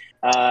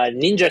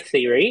Ninja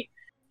Theory,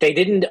 they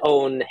didn't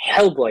own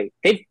Hellblade.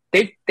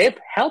 They've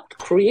helped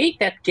create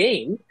that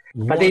game,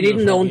 but they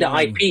didn't own the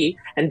IP,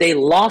 and they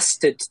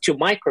lost it to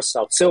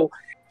Microsoft. So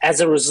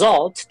as a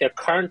result, they're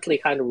currently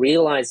kind of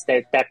realized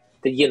that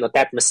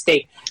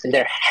mistake, and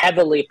they're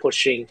heavily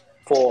pushing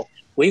for,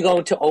 we're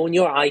going to own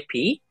your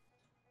IP,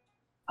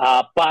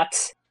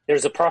 but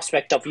there's a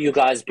prospect of you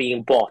guys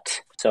being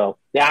bought. So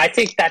yeah, I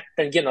think that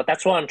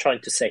that's what I'm trying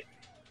to say.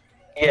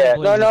 Yeah,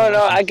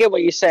 no, I get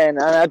what you're saying,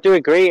 and I do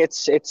agree.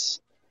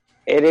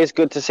 It is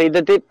good to see.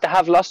 They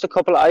have lost a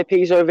couple of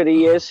IPs over the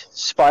years,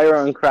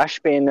 Spyro and Crash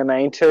being the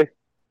main two.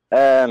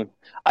 I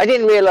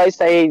didn't realize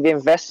they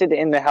invested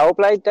in the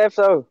Hellblade dev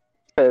though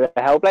for the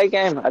Hellblade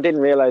game. I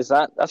didn't realize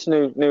that. That's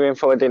new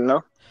info I didn't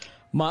know.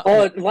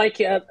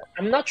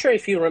 I'm not sure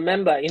if you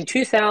remember in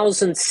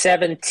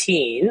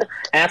 2017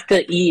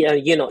 after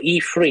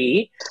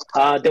E3,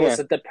 there was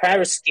the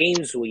Paris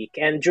Games Week,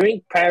 and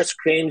during Paris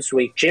Games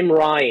Week, Jim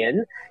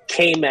Ryan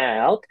came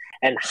out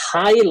and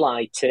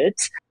highlighted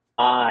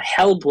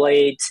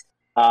Hellblade,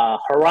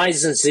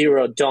 Horizon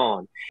Zero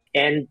Dawn.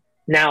 And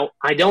now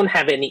I don't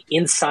have any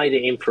insider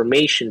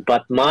information,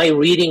 but my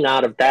reading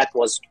out of that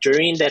was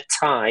during that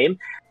time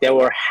they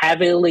were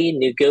heavily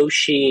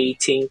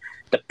negotiating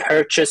the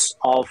purchase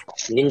of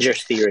Ninja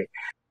Theory.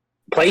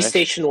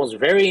 PlayStation was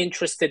very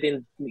interested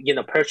in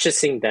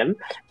purchasing them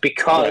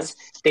because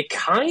they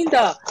kind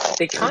of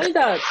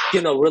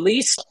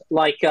released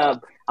I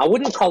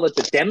wouldn't call it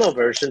the demo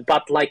version,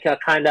 but like a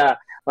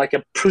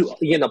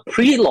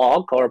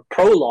prelogue or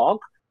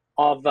prologue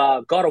of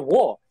God of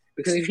War.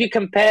 Because if you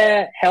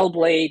compare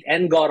Hellblade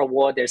and God of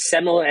War, there's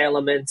similar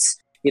elements.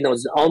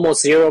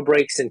 Almost zero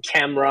breaks in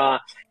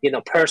camera,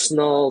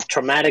 personal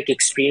traumatic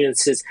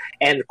experiences.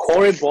 And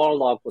Cory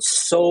Barlog was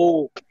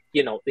so,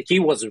 he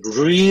was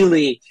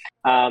really,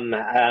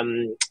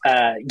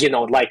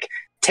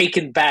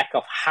 taken back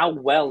of how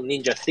well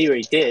Ninja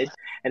Theory did.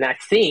 And I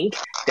think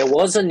there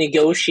was a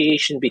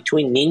negotiation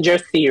between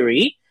Ninja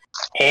Theory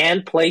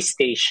and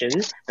PlayStation,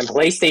 and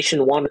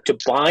PlayStation wanted to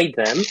buy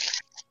them,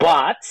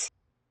 but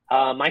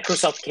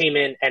Microsoft came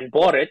in and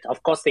bought it.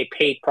 Of course, they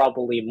paid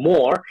probably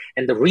more,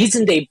 and the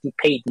reason they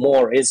paid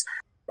more is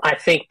I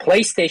think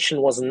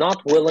PlayStation was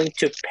not willing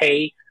to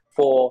pay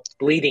for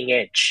Bleeding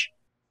Edge.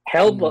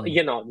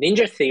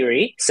 Ninja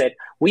Theory said,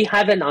 we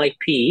have an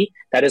IP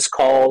that is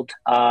called,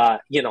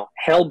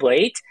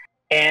 Hellblade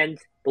and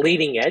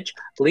Bleeding Edge.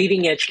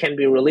 Bleeding Edge can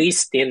be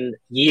released in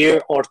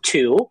year or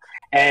two,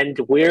 and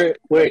we're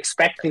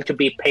expecting to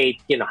be paid,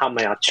 how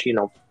much,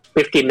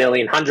 50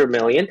 million, 100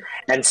 million.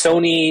 And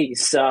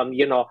Sony's,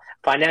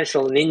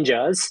 financial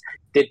ninjas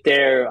did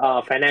their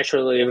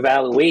financial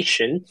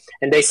evaluation,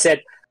 and they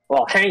said,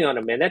 well, hang on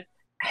a minute.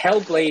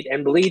 Hellblade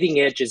and Bleeding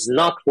Edge is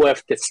not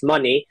worth this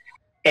money.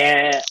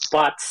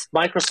 But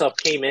Microsoft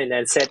came in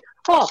and said,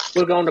 oh,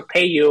 we're going to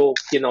pay you,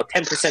 10%,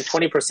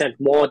 20%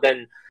 more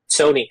than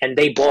Sony. And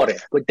they bought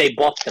it. They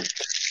bought them.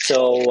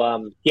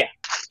 So,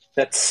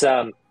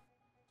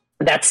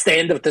 that's the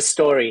end of the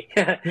story.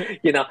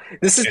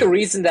 This is the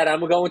reason that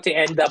I'm going to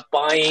end up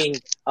buying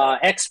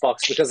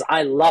Xbox, because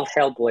I love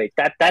Hellblade.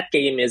 That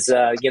game is,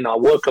 a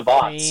work of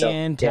art.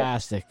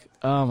 Fantastic. So,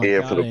 oh my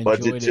God, for the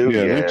budget too.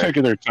 Yeah, they're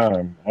taking their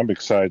time. I'm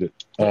excited.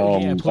 I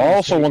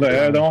also want to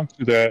add on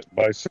to that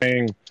by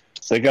saying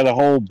they got a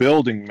whole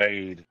building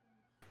made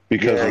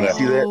because of that.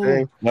 See that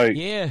thing? Like,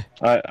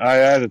 I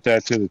added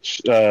that to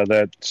the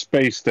that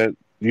space that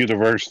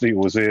university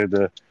was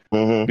in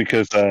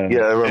because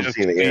everyone's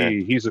seen it. Yeah.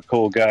 He's a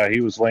cool guy.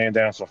 He was laying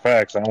down some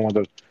facts. I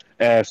wanted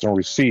to add some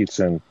receipts,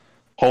 and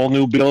whole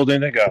new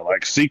building. They got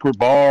like secret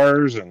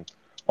bars and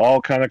all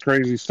kind of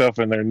crazy stuff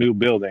in their new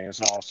building. It's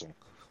awesome.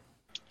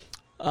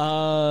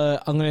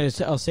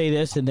 I'll say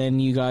this, and then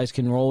you guys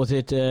can roll with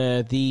it.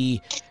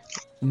 The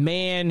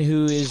man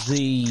who is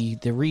the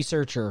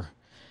researcher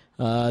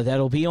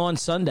that'll be on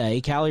Sunday,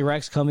 Callie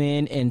Rex, come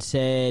in and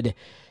said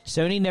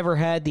Sony never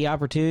had the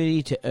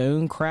opportunity to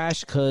own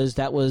Crash because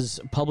that was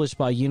published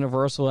by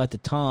Universal at the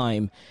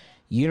time.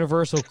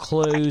 Universal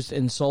closed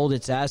and sold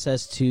its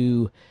assets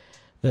to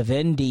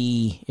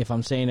Vivendi, if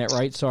I'm saying that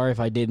right. Sorry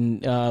if I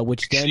didn't.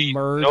 Which then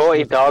merged.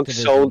 Naughty Dog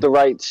sold the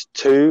rights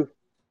to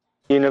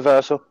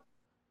Universal.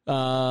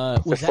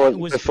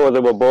 Before they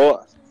were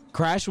bought.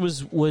 Crash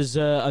was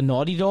a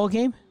Naughty Dog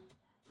game?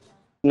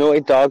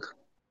 Naughty Dog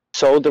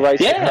sold the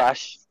rights to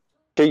Crash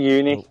to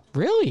Uni.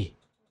 Really?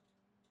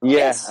 Yeah,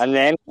 yes. And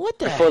then what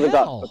the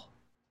hell?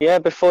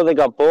 Before they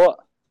got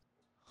bought.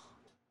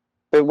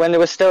 But when they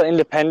were still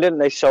independent,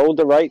 they sold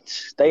the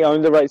rights. They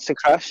owned the rights to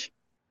Crash.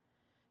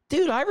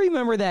 Dude, I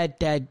remember that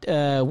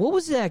what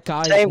was that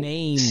guy's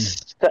name?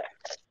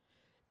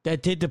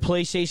 That did the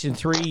PlayStation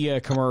 3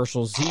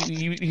 commercials.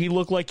 He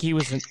looked like he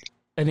was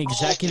an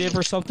executive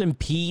or something,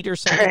 Pete or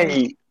something.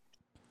 Hey,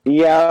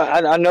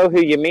 yeah, I know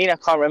who you mean. I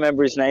can't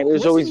remember his name. It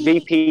was always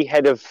VP,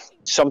 head of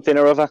something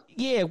or other.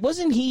 Yeah,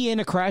 wasn't he in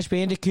a Crash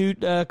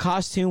Bandicoot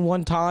costume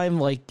one time?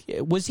 Like,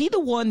 was he the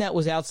one that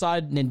was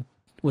outside?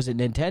 Was it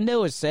Nintendo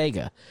or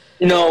Sega?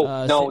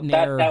 No,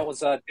 that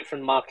was a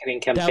different marketing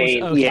campaign.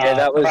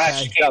 That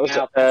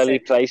was early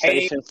PlayStation.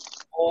 Hey,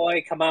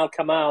 boy, come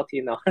out,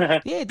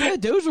 Yeah,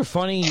 dude, those were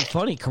funny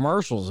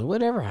commercials.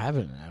 Whatever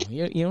happened to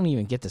them? You don't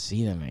even get to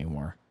see them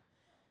anymore.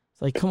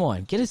 It's like, come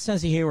on, get a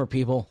sense of humor,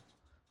 people.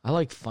 I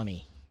like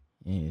funny.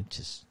 Okay.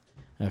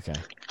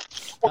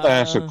 I want to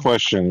ask a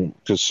question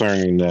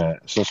concerning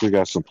that, since we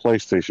got some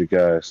PlayStation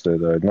guys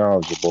that are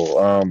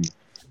knowledgeable.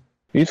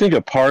 You think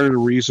a part of the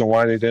reason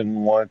why they didn't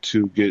want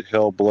to get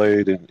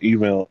Hellblade and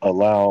even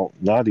allow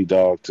Naughty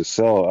Dog to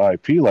sell an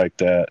IP like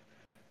that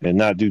and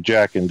not do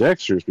Jack and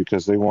Dexter's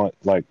because they want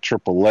like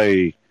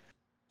AAA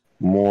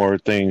more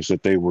things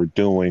that they were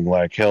doing,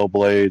 like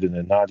Hellblade and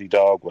then Naughty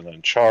Dog with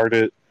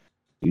Uncharted?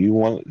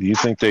 You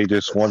think they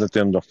just wanted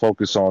them to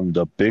focus on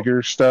the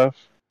bigger stuff?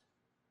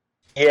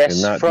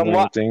 Yes, and not do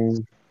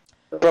anything?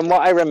 From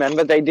what I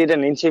remember, they did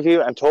an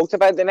interview and talked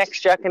about the next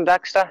Jack and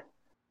Daxter.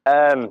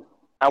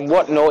 And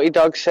what Naughty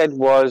Dog said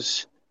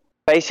was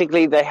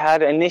basically they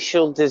had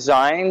initial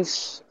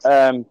designs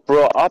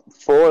brought up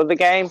for the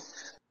game,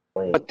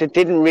 but they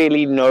didn't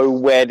really know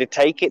where to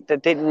take it. They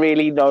didn't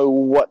really know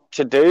what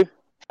to do.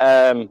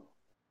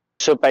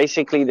 So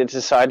basically they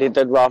decided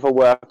they'd rather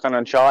work on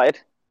Uncharted.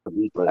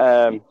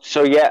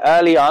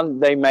 Early on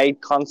they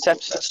made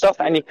concepts and stuff,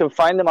 and you can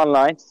find them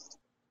online.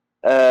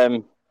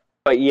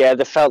 But yeah,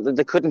 they felt that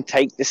they couldn't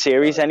take the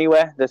series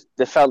anywhere.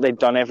 They felt they'd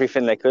done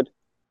everything they could.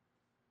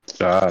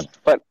 God.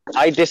 But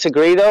I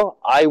disagree, though.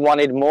 I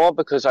wanted more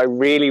because I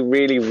really,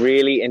 really,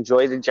 really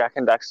enjoyed the Jack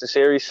and Daxter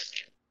series.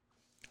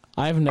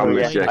 I've never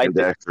played Jack and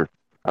Daxter.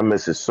 I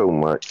miss it so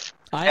much.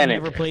 I've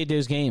never played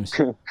those games.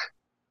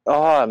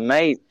 Oh,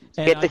 mate.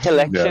 Get the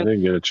collection. Yeah, I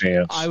didn't get a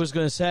chance. I was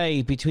going to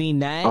say, between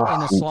that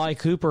and the Sly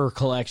Cooper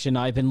collection,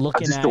 I've been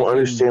looking at. I just don't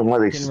understand why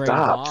they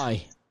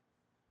stopped.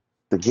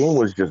 The game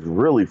was just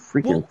really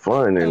freaking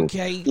fun, and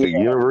the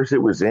universe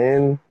it was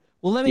in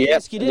Well, let me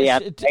ask you this: the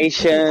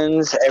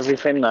animations,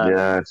 everything, man.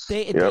 Yes.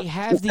 They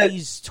have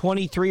these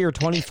 23 or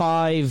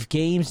 25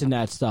 games and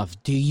that stuff.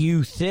 Do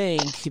you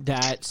think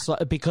that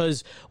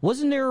because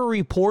wasn't there a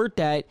report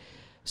that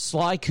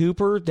Sly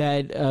Cooper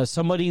that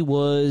somebody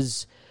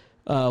was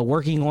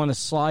working on a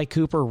Sly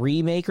Cooper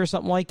remake or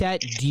something like that?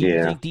 Do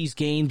you think these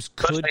games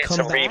could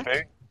come back?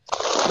 Reboot.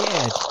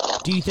 Yeah.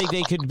 Do you think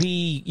they could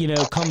be,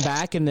 come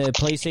back in the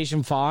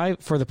PlayStation 5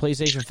 for the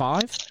PlayStation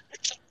 5?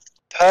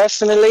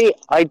 Personally,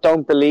 I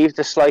don't believe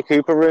the Sly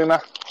Cooper rumor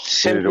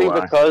simply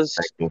because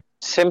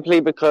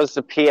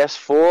the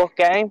PS4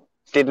 game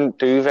didn't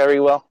do very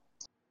well.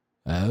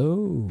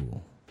 Oh.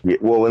 Yeah,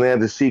 well, when they had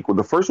the sequel,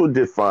 the first one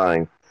did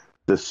fine.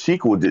 The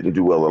sequel didn't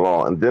do well at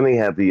all, and then they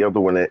had the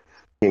other one that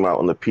came out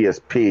on the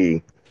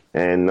PSP,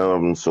 and none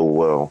of them so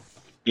well.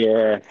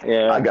 Yeah.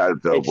 I got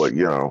it though, but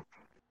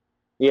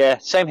Yeah,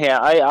 same here.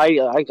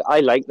 I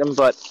like them,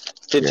 but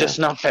they're just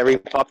not very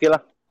popular.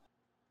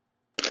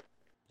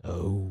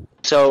 Oh.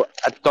 So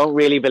I don't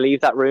really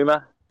believe that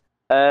rumor.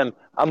 I'm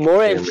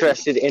more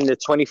interested in the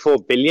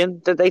 24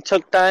 billion that they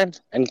took down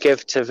and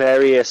give to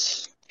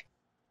various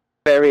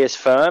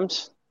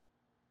firms.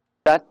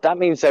 That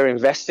means they're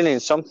investing in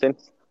something.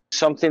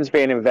 Something's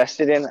being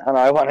invested in, and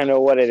I want to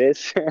know what it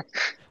is.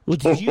 Well,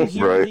 did you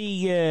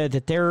hear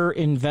that they're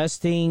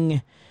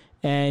investing,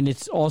 and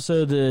it's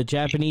also the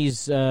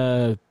Japanese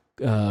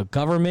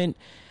government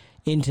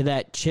into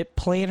that chip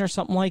plant or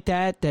something like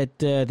that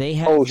they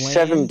have. Oh,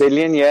 7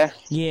 billion, yeah.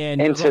 Yeah, and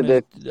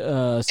into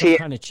some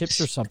kind of chips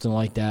or something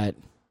like that.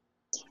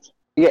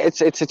 Yeah,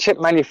 it's a chip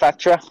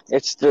manufacturer.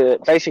 It's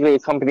basically a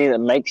company that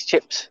makes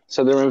chips,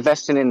 so they're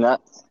investing in that.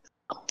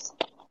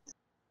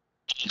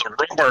 The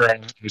rumor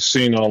I've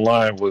seen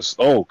online was,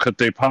 could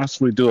they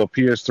possibly do a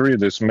PS3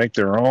 that's make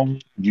their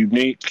own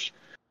unique,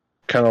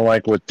 kind of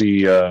like with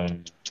the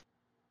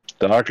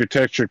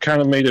architecture,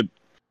 kind of made it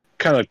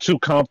kind of too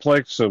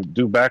complex to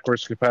do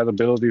backwards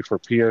compatibility for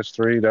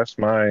PS3. That's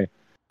my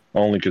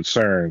only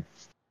concern.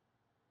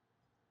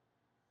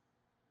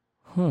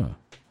 Huh.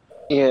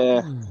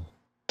 Yeah.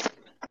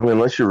 I mean,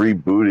 unless you're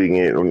rebooting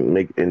it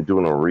and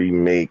doing a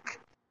remake,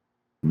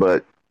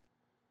 but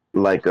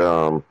like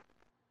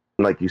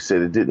you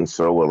said, it didn't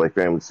sell well. Like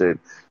Family said, it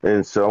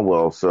didn't sell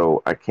well,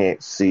 so I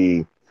can't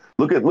see.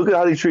 Look at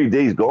how they treated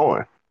Days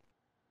Gone.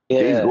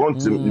 Yeah. Days Gone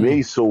to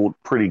me sold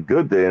pretty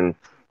good then.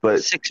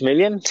 But 6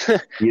 million?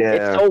 Yeah.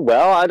 It's so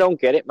well. I don't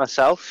get it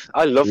myself.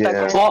 I love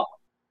that game. Well,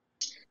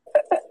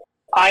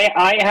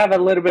 I have a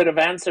little bit of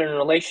answer in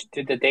relation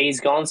to the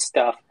Days Gone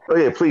stuff. Oh,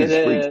 yeah, please.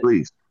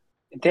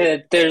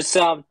 There's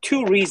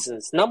two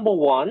reasons. Number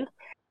one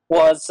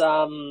was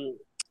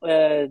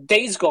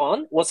Days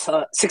Gone was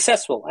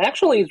successful.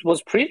 Actually, it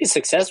was pretty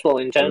successful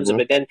in terms of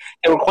it. And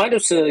they were kind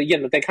of,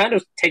 they kind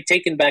of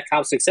taken back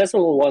how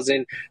successful it was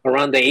in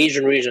around the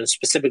Asian region,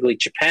 specifically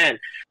Japan.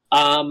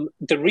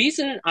 The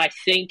reason I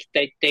think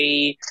that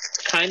they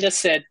kind of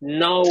said,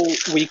 no,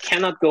 we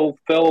cannot go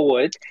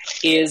forward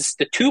is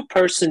the two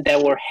person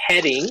that were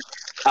heading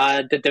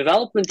the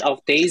development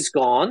of Days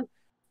Gone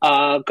they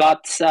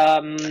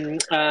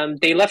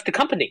left the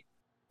company.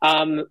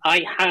 After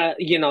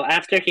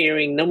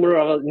hearing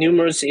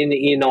numerous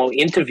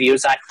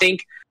interviews, I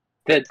think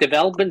the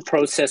development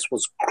process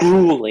was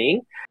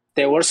grueling.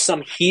 There were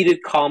some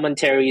heated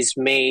commentaries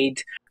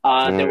made.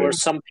 There were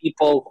some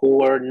people who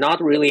were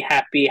not really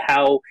happy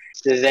how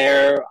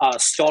their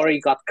story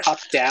got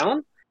cut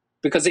down.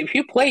 Because if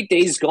you play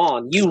Days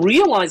Gone, you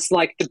realize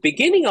like the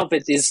beginning of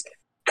it is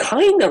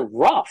kind of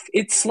rough.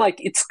 It's like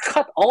it's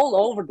cut all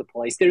over the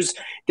place. There's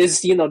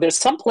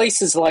some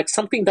places like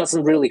something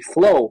doesn't really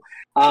flow.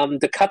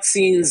 The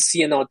cutscenes,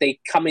 they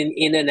come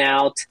in and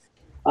out.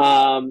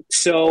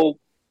 So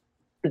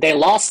they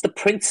lost the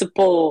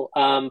principal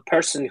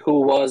person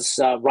who was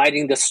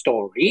writing the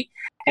story,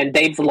 and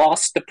they've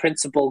lost the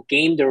principal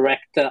game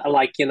director,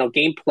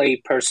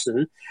 gameplay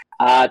person.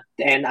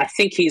 And I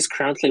think he's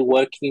currently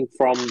working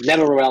from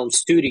NetherRealm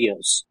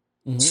Studios.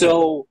 Mm-hmm.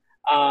 So,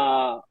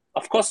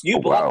 of course, New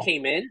Blood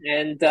came in,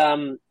 and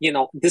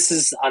this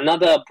is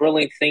another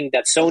brilliant thing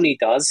that Sony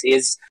does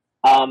is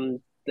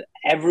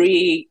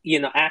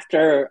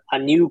after a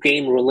new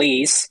game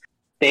release,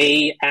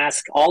 they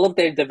ask all of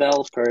their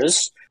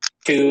developers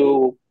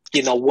to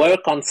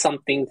work on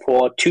something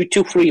for 2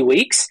 to 3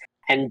 weeks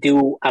and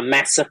do a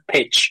massive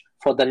pitch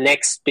for the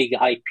next big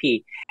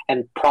IP.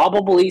 And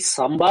probably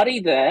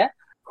somebody there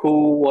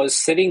who was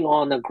sitting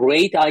on a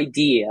great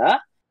idea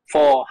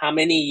for how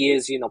many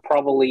years,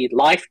 probably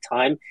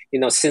lifetime,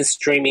 since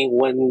streaming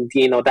when,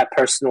 that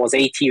person was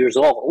 80 years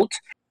old,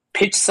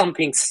 pitched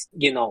something,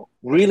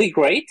 really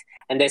great.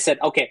 And they said,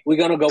 okay, we're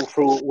going to go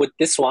through with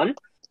this one,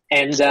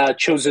 and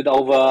chose it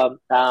over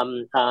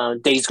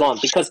Days Gone,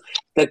 because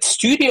the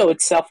studio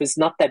itself is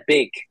not that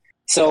big.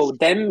 So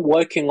them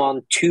working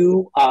on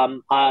two,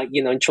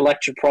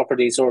 intellectual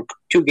properties or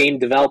two game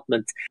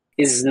development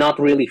is not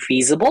really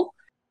feasible.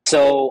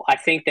 So I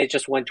think they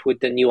just went with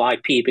the new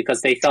IP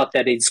because they thought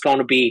that it's going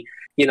to be,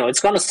 it's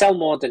going to sell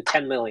more than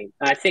 10 million.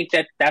 And I think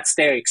that that's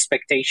their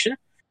expectation.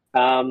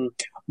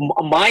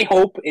 My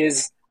hope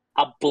is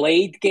a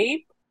Blade game,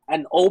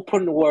 an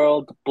open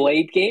world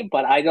Blade game,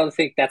 but I don't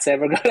think that's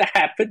ever going to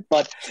happen.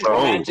 But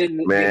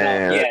imagine,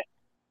 man.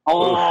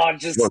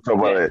 Just talk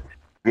about it.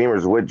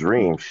 Gamers with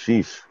dreams.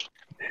 Sheesh.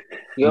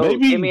 Yo,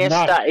 Maybe give me a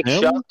not Static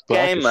him, Shock but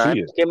I game, can man. see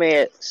it. Give me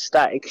a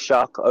Static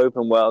Shock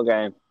open world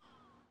game.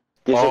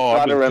 You've I've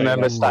got to been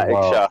remember thinking, Static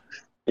wow. Shock.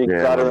 You've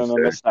Yeah, got to I'm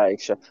remember upset. Static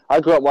Shock.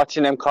 I grew up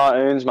watching them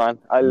cartoons, man.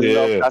 I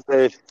love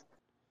that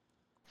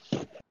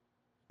dude.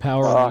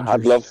 Power Rangers.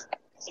 I'd love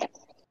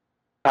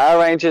Power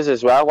Rangers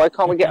as well. Why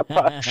can't we get a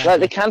like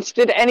the cancel?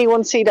 Did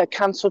anyone see that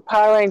cancelled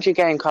Power Ranger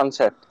game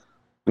concept?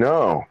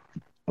 No.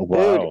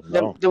 Wow, Dude,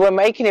 no. they were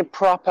making it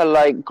proper,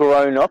 like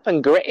grown up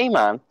and gritty,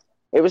 man.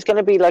 It was going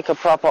to be like a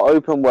proper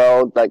open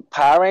world, like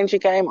Power Ranger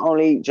game,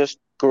 only just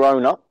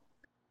grown up.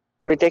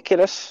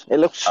 Ridiculous. It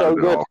looks so I'd have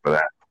been good. all for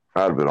that.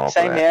 I'd have been all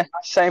for that.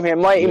 Same here.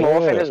 Mighty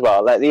Morphin as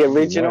well, like the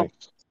original.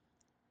 Nice.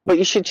 But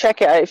you should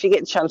check it out if you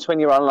get a chance when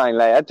you're online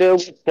later. Do a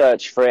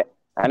search for it,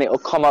 and it'll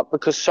come up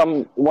because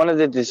one of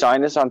the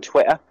designers on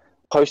Twitter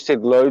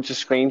posted loads of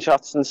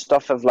screenshots and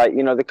stuff of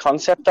the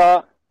concept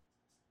art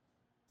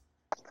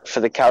for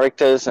the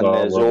characters and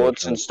the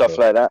Zords and stuff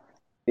like that.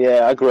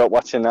 Yeah, I grew up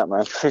watching that,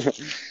 man.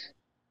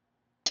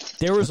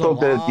 There was I thought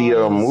that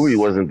the movie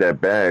wasn't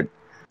that bad.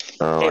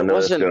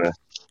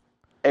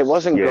 It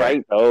wasn't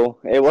great though.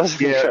 It wasn't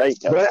great.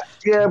 Though.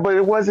 But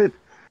it wasn't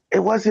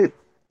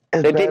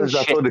as bad as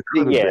I thought it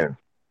could have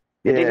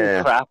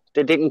been.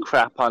 They didn't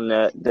crap on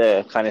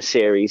the kind of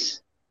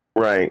series.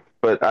 Right,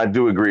 but I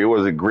do agree it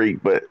wasn't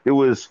great, but it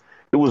was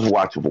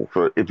watchable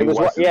for if you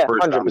watched it the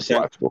first time. It's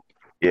watchable.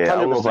 Yeah, I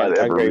don't know if I'd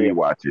ever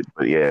rewatch it,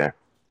 but yeah.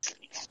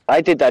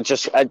 I did that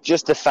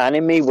just the fan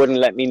in me wouldn't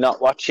let me not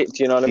watch it.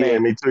 Do you know what I mean? Yeah,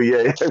 me too.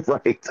 Yeah,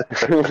 right.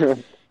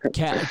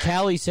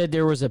 Callie said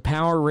there was a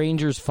Power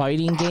Rangers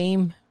fighting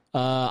game.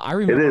 I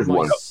remember it is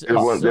one.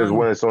 There's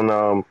one that's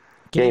on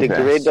Game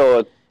Pass. Grid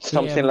or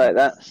something like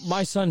that.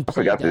 My son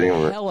played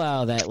the hell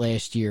out of that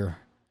last year.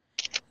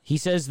 He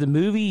says the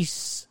movie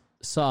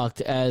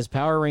sucked. As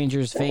Power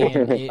Rangers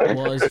fan, it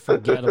was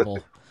forgettable.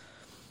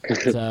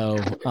 So,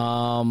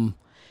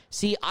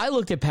 see, I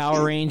looked at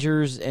Power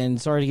Rangers, and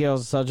sorry to get off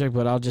the subject,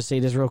 but I'll just say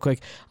this real quick.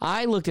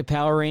 I looked at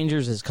Power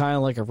Rangers as kind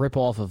of like a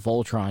ripoff of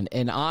Voltron,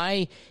 and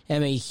I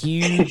am a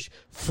huge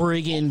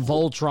friggin'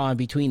 Voltron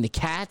between the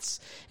cats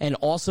and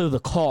also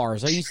the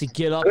cars. I used to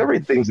get up.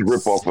 Everything's a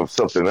ripoff of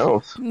something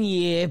else.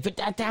 Yeah, but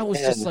that was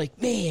just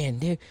like,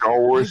 man.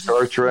 Star Wars,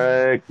 Star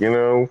Trek,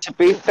 To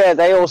be fair,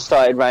 they all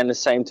started around the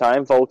same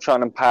time,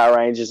 Voltron and Power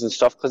Rangers and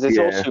stuff, because it's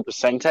all Super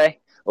Sentai.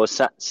 Or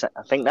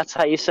I think that's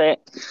how you say it.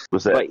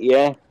 What's that? But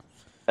yeah.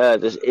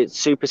 It's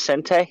Super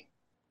Sentai.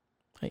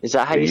 Is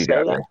that how you say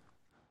that?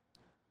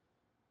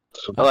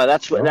 Oh,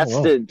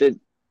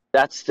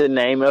 that's the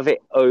name of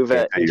it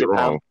over in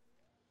Japan.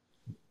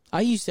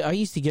 I used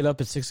to get up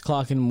at 6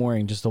 o'clock in the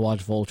morning just to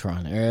watch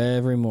Voltron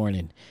every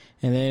morning,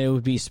 and then it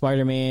would be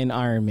Spider-Man,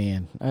 Iron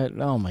Man.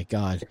 Oh my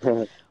God,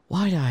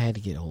 why did I have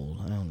to get old?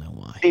 I don't know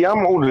why. See,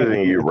 I'm older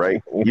than you,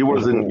 right? You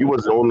wasn't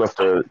old enough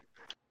to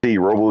see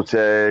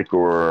Robotech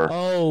or.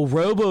 Oh,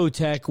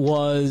 Robotech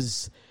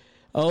was.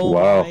 Oh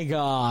my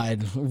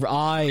God!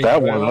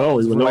 That one, I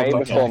don't even know way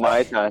before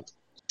my time.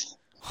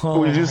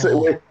 What did you say?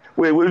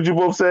 Wait, what did you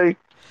both say?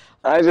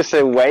 I just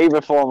said way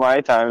before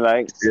my time,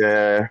 like.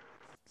 Yeah.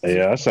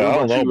 Yeah, I said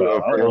I don't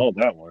know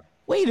that one.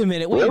 Wait a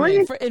minute,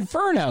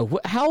 Inferno.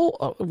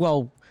 How?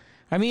 Well,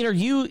 I mean, are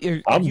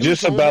you? I'm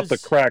just about to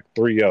crack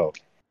 3-0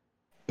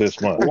 this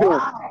month.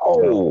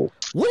 Wow!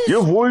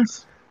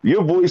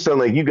 Your voice sounds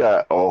like you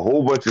got a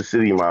whole bunch of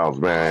city miles,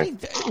 man.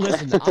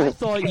 Listen, I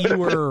thought you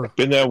were...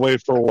 Been that way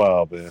for a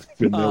while, man.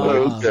 Been that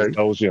way since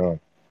I was young.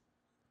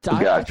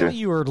 I thought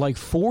you were like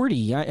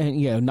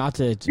 40, not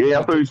to... Yeah,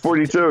 I thought he was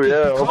 42,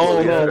 yeah.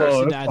 Oh,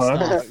 no, that's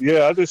fine.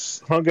 Yeah, I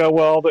just hung out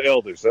with all the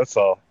elders, that's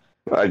all.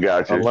 I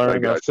got you. I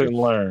learned, I couldn't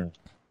learn.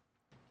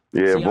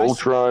 Yeah,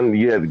 Voltron,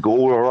 you had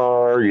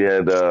Goldenrod, you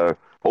had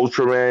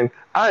Ultraman.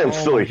 I am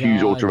still a huge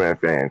Ultraman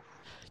fan.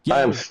 Yeah.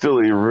 I am still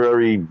a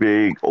very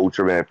big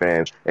Ultraman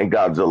fan, and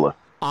Godzilla.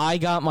 I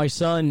got my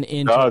son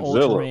into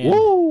Godzilla. Ultraman.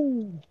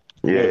 Woo!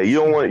 Yeah, you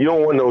don't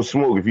want no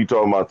smoke if you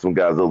talking about some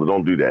Godzilla.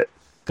 Don't do that.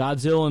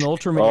 Godzilla and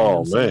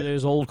Ultraman, some of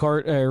those old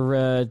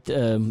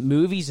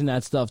movies and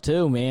that stuff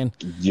too, man.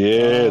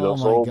 Yeah,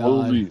 those old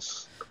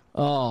movies.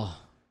 Oh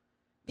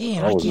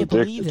man, I can't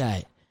believe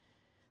that.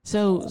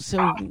 So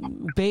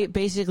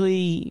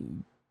basically,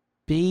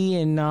 B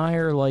and I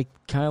are like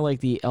kind of like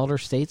the elder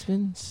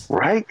statesmen,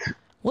 right?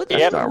 What? The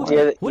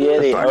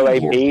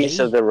OAPs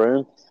of the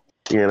room.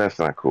 Yeah, that's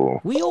not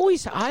cool. I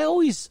always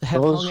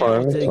have hung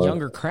out with the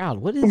younger crowd.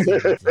 What is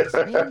it?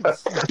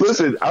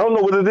 Listen, I don't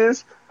know what it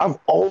is. I've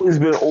always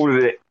been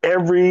older than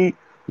every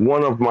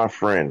one of my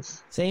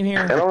friends. Same here.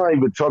 And I'm not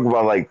even talking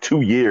about like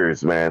 2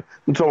 years, man.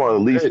 I'm talking about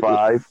at least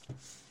 5.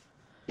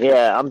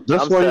 Yeah,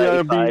 That's why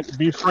you gotta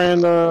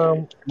befriend.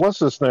 What's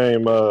his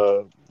name?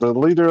 The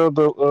leader of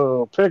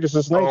the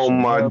Pegasus Nation. Oh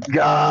my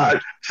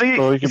God! See,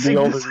 so he can be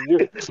older than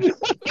you.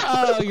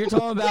 Oh, you're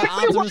talking about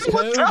Optimus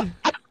Code?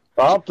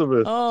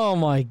 Optimus. Oh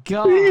my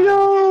God!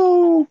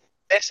 Yo,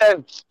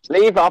 Listen,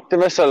 leave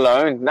Optimus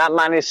alone. That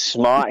man is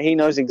smart. He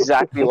knows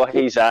exactly what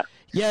he's at.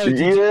 Yeah,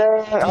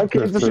 I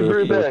can't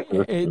disagree with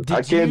that.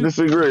 I can't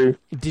disagree.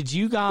 Did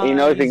you guys? He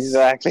knows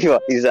exactly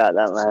what he's at,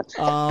 that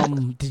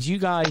man. Did you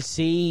guys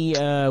see?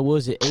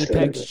 Was it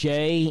Apex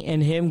J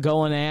and him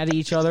going at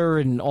each other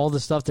and all the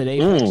stuff that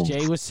Apex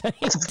J was saying?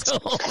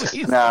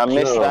 I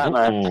missed that,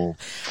 man.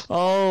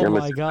 Oh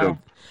my god.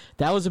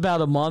 That was about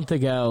a month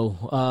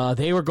ago.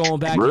 They were going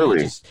back.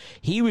 Really?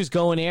 He was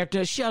going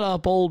after, shut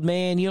up, old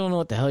man. You don't know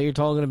what the hell you're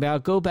talking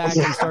about. Go back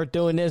and start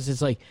doing this.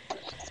 It's like,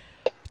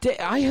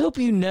 I hope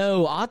you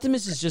know,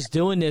 Optimus is just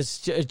doing this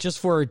just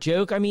for a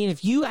joke. I mean,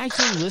 if you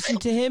actually listen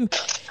to him,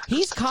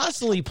 he's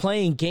constantly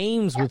playing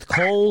games with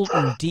Colt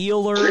and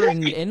Dealer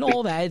and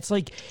all that. It's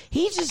like,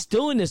 he's just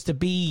doing this to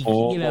be,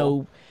 you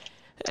know...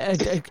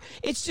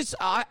 it's just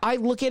I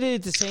look at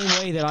it the same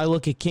way that I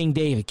look at King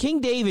David.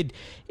 King David,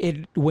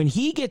 when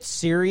he gets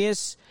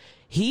serious,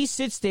 he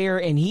sits there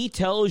and he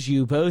tells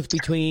you both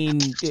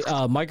between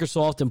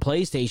Microsoft and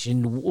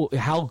PlayStation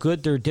how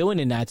good they're doing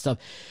in that stuff.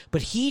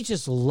 But he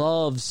just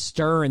loves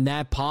stirring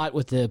that pot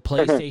with the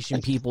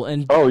PlayStation people.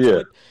 And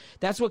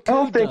that's what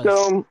Code I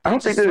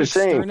don't think they're the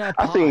same.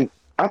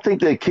 I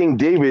think that King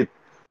David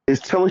is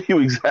telling you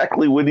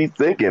exactly what he's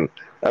thinking.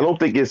 I don't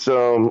think it's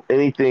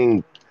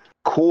anything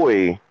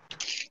coy,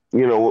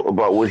 you know,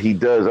 about what he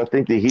does. I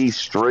think that he's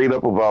straight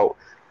up about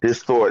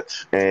his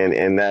thoughts,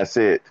 and that's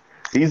it.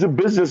 He's a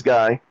business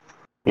guy,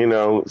 you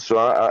know, so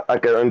I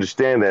can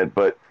understand that.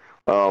 But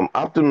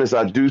Optimus,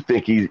 I do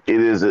think it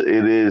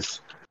is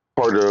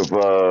part of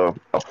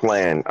a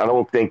plan. I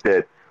don't think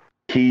that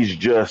he's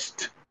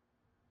just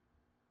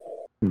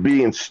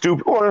being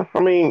stupid. Or I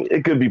mean,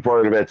 it could be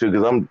part of that too,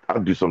 because I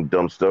do some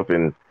dumb stuff,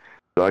 and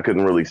so I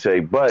couldn't really say.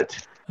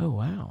 But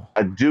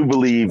I do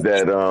believe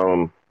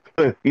that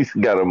he's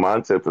got a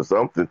mindset for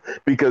something,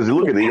 because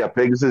look at it, he got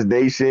Pegasus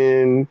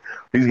Nation,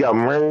 he's got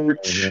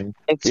merch.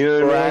 It's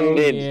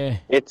branded. Yeah.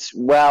 It's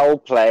well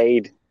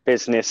played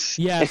business.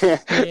 Yes, yeah,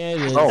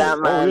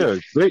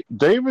 it is.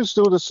 David's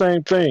doing the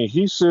same thing.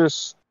 He's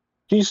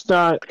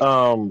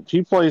not.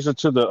 He plays it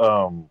to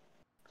the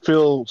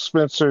Phil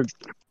Spencer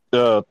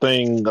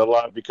thing a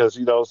lot, because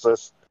he knows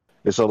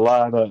it's a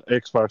lot of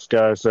Xbox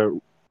guys that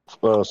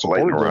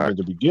supported him in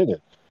the beginning.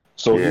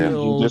 So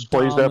he just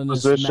plays that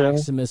position,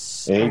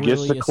 and he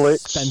gets the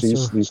clicks.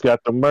 He's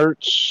got the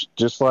merch,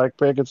 just like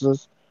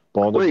Pegasus,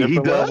 but on a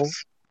different level.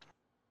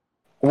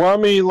 Well,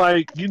 I mean,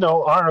 like, you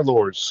know, Iron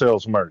Lord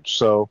sells merch,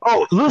 so...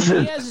 Oh,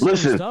 listen.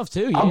 Stuff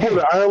too, I bought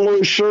an Iron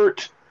Lord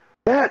shirt.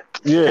 That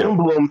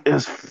emblem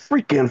is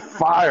freaking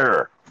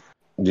fire.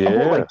 Yeah. I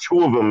bought like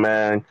 2 of them,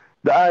 man.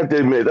 I have to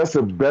admit, that's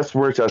the best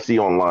merch I see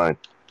online.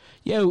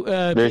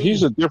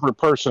 He's a different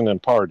person in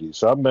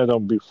parties. I met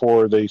him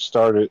before they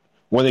started...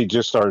 when they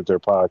just started their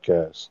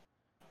podcast.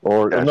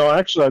 No,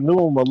 actually, I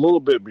knew him a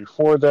little bit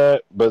before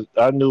that, but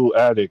I knew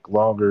Attic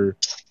longer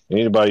than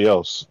anybody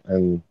else.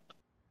 And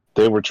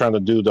they were trying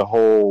to do the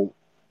whole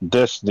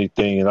Destiny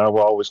thing, and I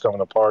would always come to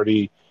the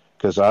party,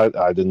 because I'm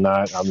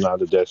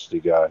not a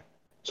Destiny guy.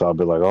 So I'll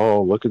be like,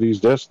 oh, look at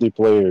these Destiny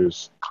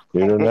players.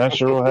 They're their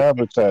natural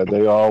habitat.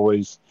 They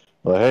always,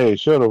 like, hey,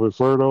 shut up,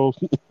 Inferno.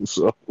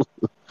 So...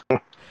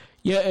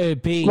 Yeah,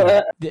 B,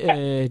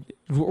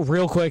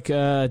 real quick,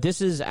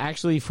 this is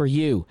actually for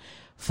you.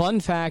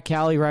 Fun fact,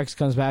 Cali Rex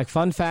comes back.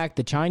 Fun fact,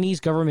 the Chinese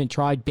government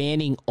tried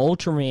banning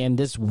Ultraman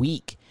this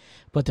week,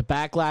 but the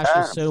backlash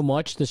was so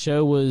much the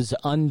show was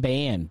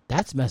unbanned.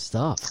 That's messed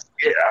up.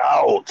 Get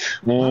out.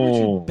 Why would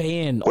you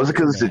ban Was it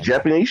because it's a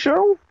Japanese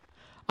show?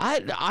 I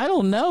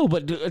don't know,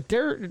 but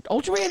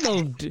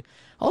Ultraman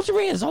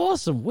is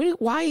awesome.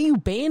 Why are you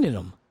banning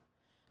them?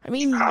 I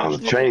mean...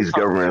 the Chinese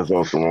government is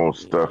on some old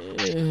stuff.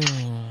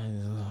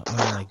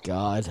 Oh my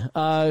God!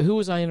 Who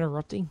was I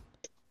interrupting?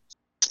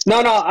 No.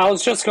 I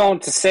was just going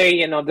to say,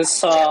 you know,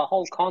 this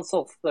whole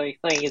console thing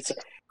is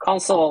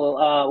console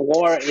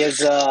war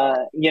is,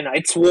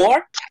 it's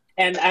war,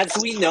 and as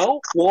we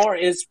know, war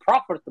is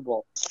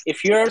profitable.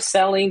 If you're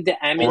selling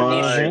the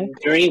ammunition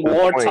during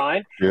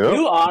wartime,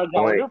 you are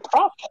going to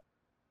profit.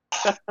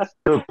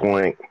 Good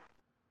point.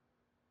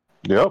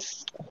 Yep.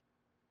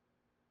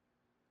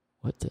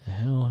 What the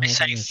hell? I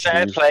say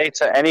fair play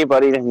to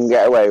anybody that can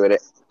get away with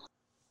it.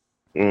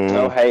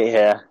 No hate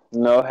here.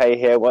 No hate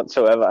here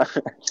whatsoever.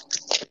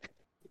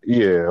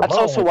 That's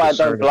also why I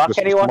don't block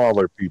anyone.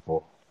 Smaller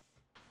people.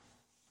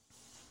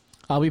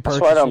 I'll be That's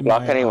why I don't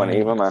block anyone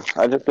either, man.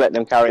 I just let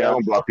them carry on. I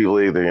don't block people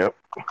either, yep.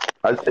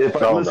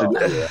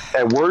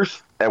 At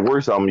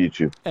worst, I'll mute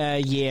you.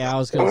 I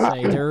was going to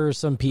say, there are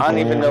some people... I don't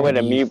even know where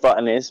the mute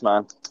button is,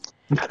 man.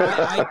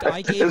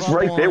 It's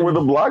right there where the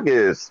block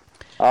is.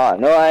 Oh,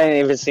 no, I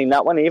ain't even seen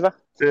that one either.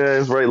 Yeah,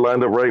 it's right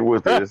lined up right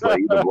with it. It's like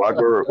either block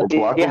or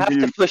block. You have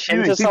to push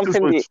into something. He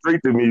just went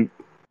straight to mute.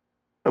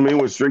 I mean, he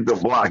went straight to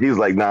block. He's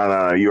like,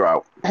 nah, you're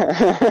out.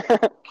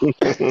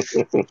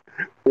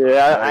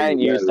 Yeah, I ain't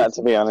used that,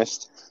 to be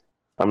honest.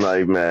 I'm not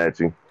even mad at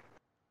you.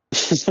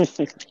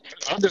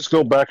 I just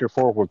go back and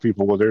forth with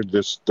people where they're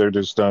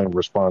just done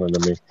responding to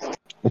me.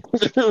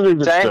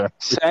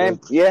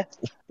 Same, yeah.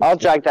 I'll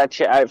drag that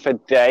shit out for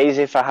days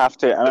if I have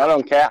to, and I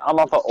don't care. I'm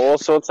up for all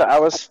sorts of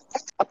hours.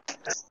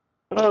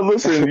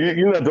 Listen,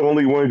 you're not the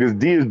only one because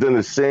D has done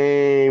the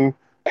same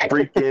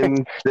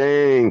freaking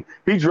thing.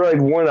 He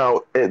dragged one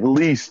out at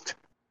least.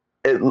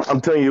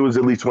 I'm telling you, it was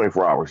at least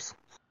 24 hours.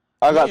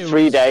 I got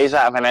 3 days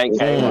out of an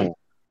 8K.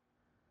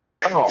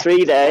 Oh,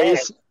 3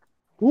 days.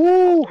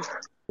 Woo!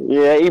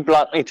 Yeah, he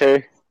blocked me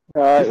too.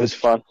 It was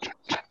fun.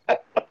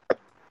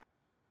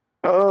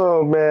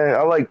 Oh man,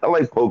 I like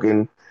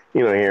poking,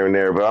 here and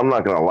there, but I'm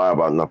not gonna lie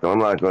about nothing. I'm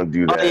not gonna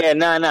do that. Oh yeah,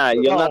 nah.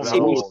 You'll not see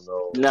me.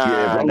 Nah.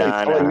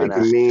 I like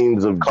making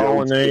memes of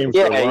calling jokes. names.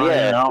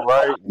 Yeah.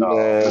 Outright.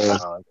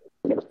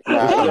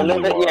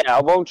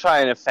 I won't try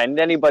and offend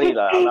anybody.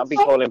 I'll not be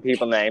calling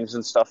people names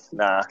and stuff.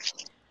 Nah.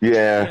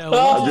 Yeah,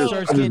 I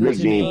just make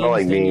memes. I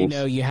like memes.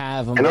 You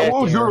have them. And I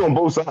will do it on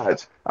both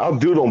sides. I'll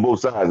do it on both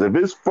sides. If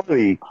it's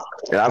funny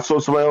and I saw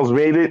somebody else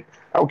made it,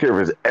 I don't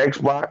care if it's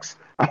Xbox.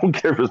 I don't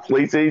care if it's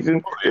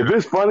PlayStation. If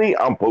it's funny,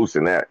 I'm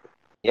posting that.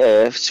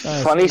 Yeah, if it's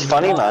funny's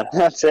funny, man.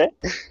 That's it.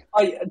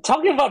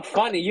 Talking about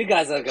funny, you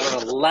guys are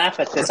gonna laugh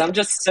at this. I'm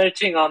just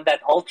searching on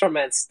that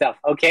Ultraman stuff.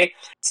 Okay,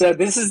 so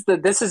this is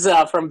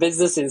from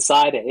Business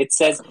Insider. It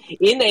says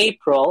in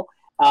April,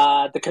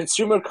 the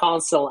Consumer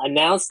Council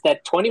announced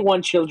that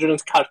 21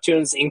 children's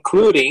cartoons,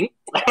 including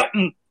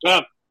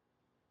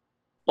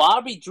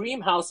Barbie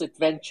Dreamhouse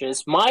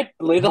Adventures, My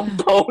Little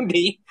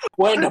Pony,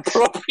 were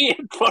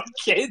inappropriate for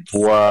kids.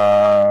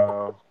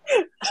 Wow.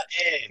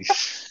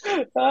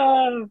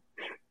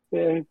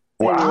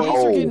 Wow.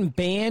 These are getting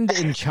banned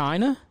in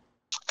China?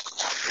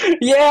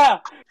 Yeah.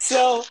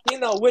 So,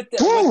 with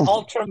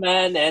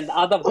Ultraman and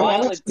other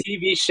violent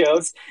TV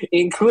shows,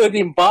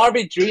 including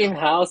Barbie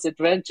Dreamhouse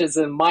Adventures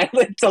and My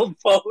Little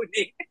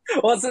Pony,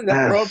 wasn't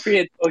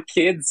appropriate for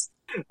kids.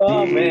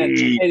 Oh, man.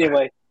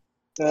 Anyway.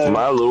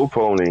 My Little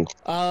Pony.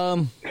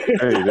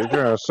 Hey, they're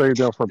trying to save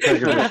them from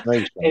taking this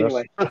nation.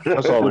 Anyway.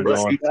 That's all they're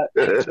doing.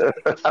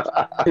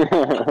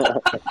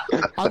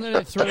 I'm going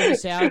to throw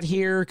this out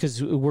here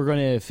because we're going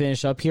to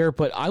finish up here,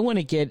 but I want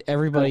to get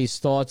everybody's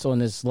thoughts on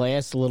this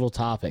last little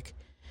topic.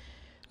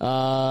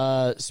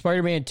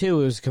 Spider-Man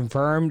 2 is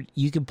confirmed.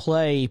 You can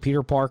play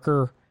Peter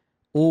Parker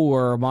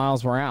or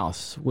Miles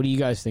Morales. What do you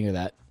guys think of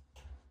that?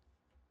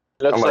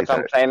 Looks like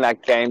I'm playing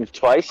that game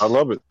twice. I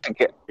love it.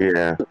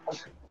 Yeah.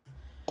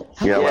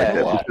 Yeah, I like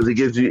that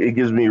because it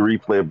gives me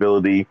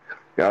replayability.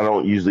 I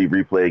don't usually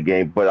replay a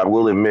game, but I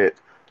will admit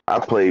I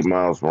played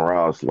Miles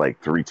Morales like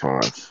 3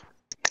 times.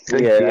 That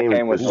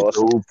game was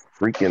awesome. So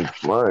freaking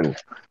fun.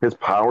 His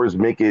powers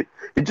make it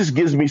just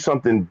gives me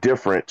something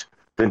different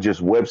than just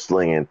web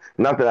slinging.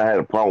 Not that I had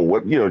a problem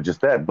with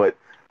just that, but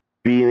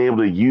being able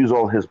to use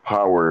all his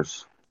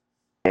powers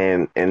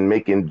and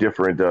making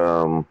different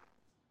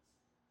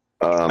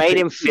made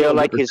him feel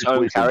like his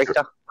own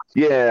character.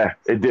 Yeah,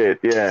 it did.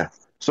 Yeah.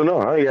 So no,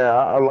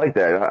 I like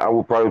that. I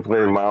will probably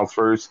play Miles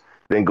first,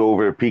 then go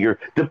over to Peter.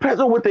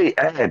 Depends on what they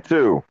add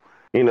too.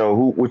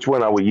 Which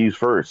one I would use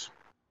first.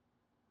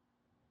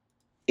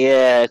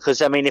 Yeah,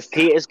 because if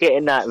Peter's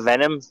getting that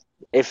Venom suit,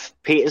 it's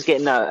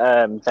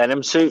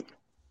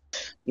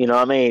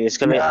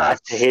going to add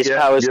to his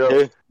powers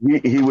too.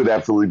 He would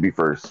absolutely be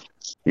first.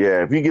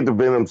 Yeah, if you get the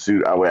Venom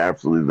suit, I would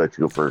absolutely let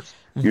you go first.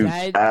 You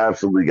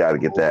absolutely got to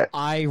get that.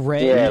 I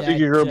read. Yeah, I think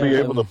you're going to be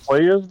able to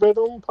play as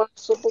Venom,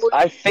 possibly.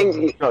 I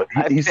think.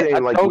 He's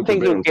saying like.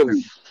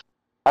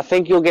 I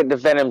think you'll get the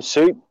Venom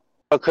suit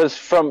because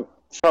from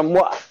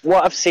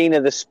what I've seen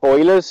of the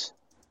spoilers,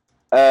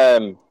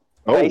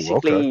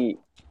 basically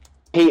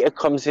Peter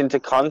comes into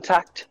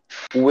contact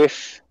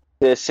with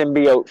the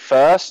symbiote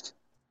first,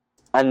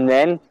 and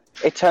then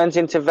it turns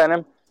into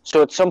Venom.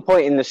 So at some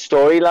point in the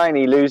storyline,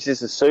 he loses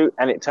the suit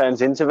and it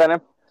turns into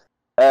Venom.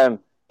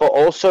 But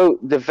also,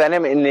 the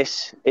Venom in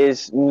this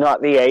is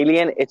not the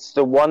alien; it's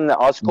the one that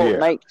Oscorp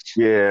makes.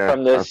 Yeah,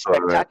 from the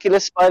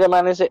Spectacular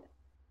Spider-Man, is it?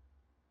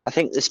 I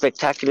think the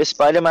Spectacular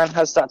Spider-Man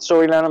has that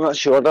storyline. I'm not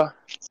sure though.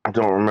 I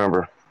don't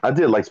remember. I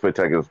did like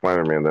Spectacular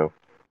Spider-Man though.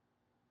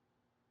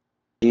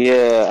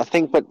 Yeah, I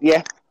think, but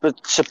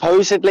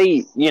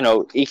supposedly,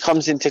 he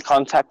comes into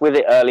contact with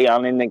it early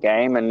on in the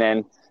game, and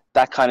then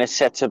that kind of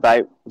sets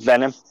about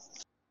Venom.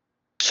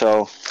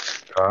 So,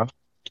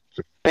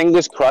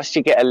 fingers crossed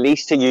you get at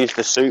least to use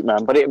the suit,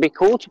 man. But it'd be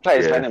cool to play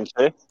as Venom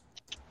too.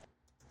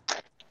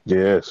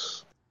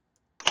 Yes.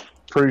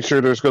 Pretty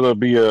sure there's going to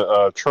be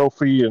a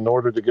trophy in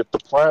order to get the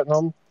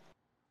platinum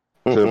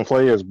to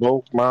play as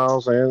both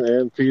Miles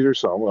and Peter.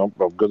 So I'm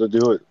going to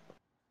do it.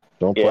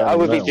 I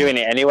would be doing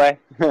it anyway.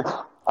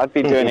 I'd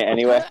be doing it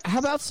anyway. How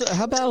about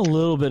a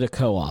little bit of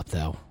co-op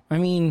though? I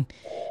mean,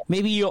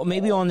 maybe on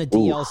the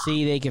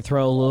DLC they could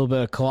throw a little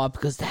bit of co-op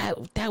because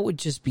that would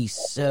just be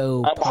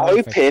so.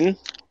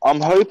 I'm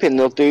hoping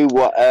they'll do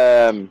what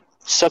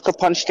Sucker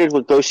Punch did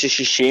with Ghost of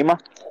Tsushima.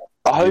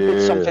 I hope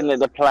it's something that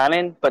they're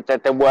planning, but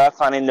that they work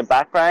on in the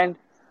background,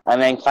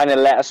 and then kind of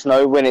let us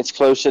know when it's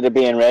closer to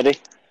being ready.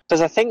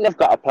 Because I think they've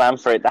got a plan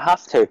for it. They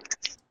have to.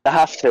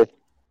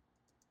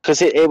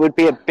 Because it would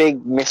be a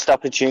big missed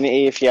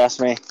opportunity, if you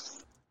ask me.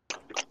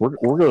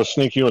 We're gonna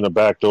sneak you in the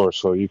back door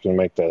so you can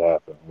make that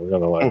happen. We're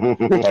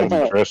gonna have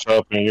you dress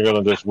up and you're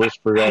gonna just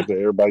whisper that to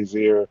everybody's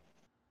ear.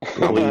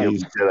 I'm gonna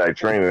use Jedi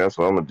training. That's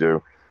what I'm gonna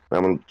do.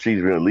 I'm gonna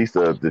teach me at least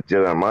the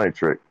Jedi mind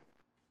trick.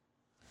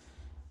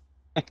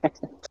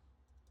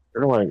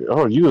 They're like,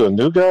 "Oh, you the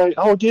new guy?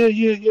 Oh,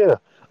 yeah.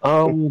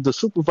 The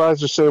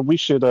supervisor said we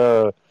should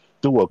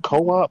do a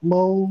co-op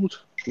mode.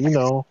 You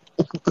know."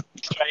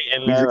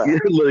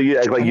 You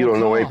act like you don't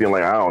know anything.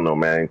 Like, I don't know,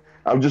 man.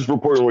 I'm just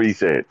reporting what he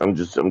said. I'm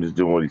just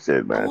doing what he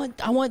said, man.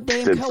 I want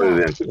damn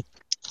co-op.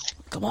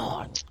 Come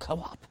on,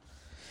 co-op.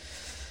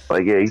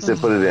 Like, yeah, he said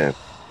put it in.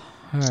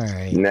 All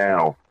right.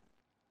 Now.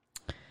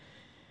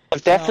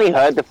 I've definitely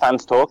heard the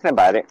fans talking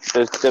about it.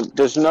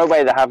 There's no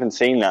way they haven't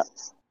seen that.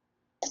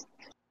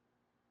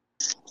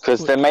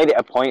 Because they made it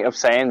a point of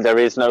saying there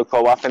is no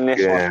co-op in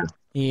this one.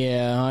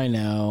 Yeah, I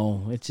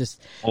know. It's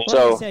just like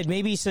so, I said,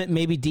 maybe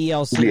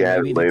DLC. Yeah,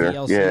 maybe later.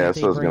 DLC Yeah, that's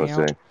what I was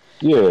gonna say.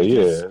 Yeah.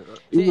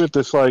 Even if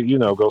it's like,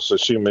 Ghost of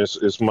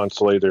Tsushima is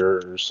months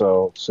later or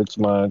so, 6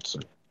 months.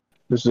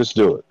 Let's just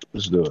do it.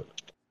 Let's do it.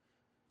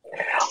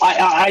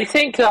 I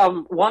think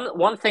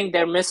one thing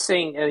they're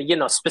missing,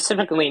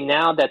 specifically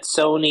now that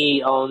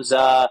Sony owns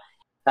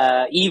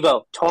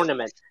EVO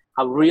tournament.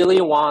 I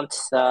really want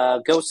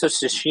Ghost of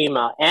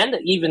Tsushima and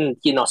even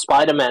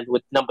Spider-Man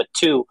with number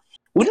 2.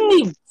 Wouldn't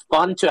it be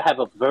fun to have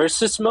a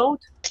versus mode?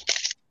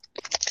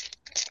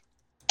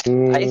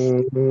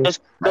 Does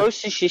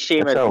Ghost of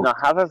Tsushima not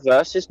have a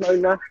versus mode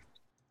now?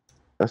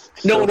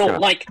 No,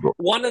 like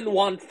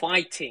one-on-one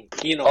fighting.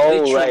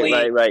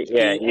 Literally, right.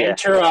 Yeah.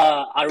 Enter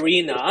a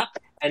arena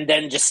and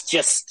then just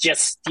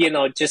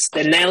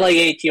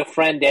annihilate your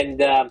friend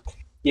and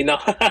you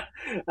talking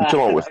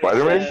about with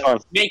Spider-Man?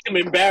 Make them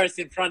embarrassed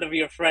in front of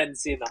your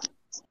friends.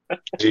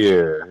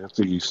 Yeah,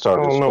 after you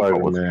started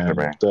Spider-Man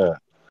like that.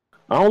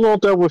 I don't know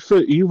if that would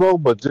fit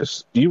Evo, but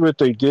just even if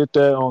they did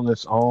that on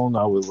its own,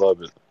 I would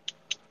love it.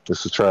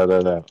 Just to try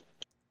that out.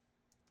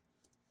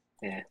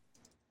 Yeah.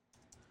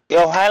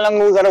 Yo, how long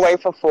we got to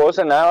wait for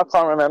Forza now? I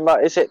can't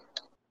remember. Is it?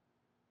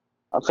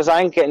 Because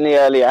I ain't getting the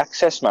early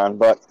access, man.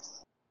 But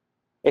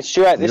it's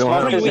due out this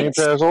month. You don't have Game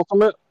Pass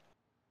Ultimate?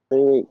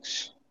 3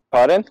 weeks.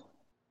 Pardon?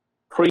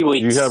 3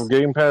 weeks. You have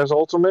Game Pass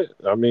Ultimate?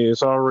 I mean,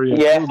 it's already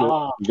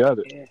included. You got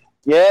it.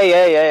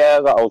 Yeah.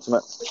 I got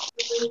Ultimate.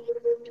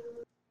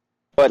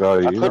 But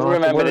I couldn't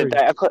remember the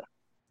date.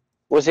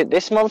 Was it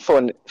this month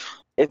or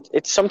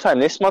it's sometime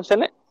this month,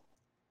 isn't it?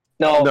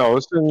 No,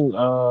 it's in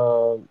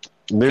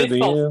near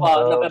the end.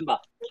 November.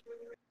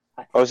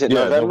 Oh, is it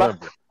November?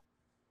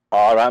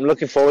 All right, I'm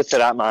looking forward to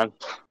that, man.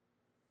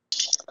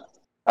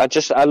 I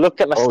looked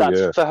at my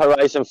stats for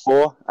Horizon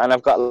 4, and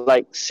I've got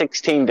like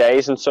 16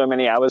 days and so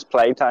many hours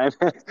playtime.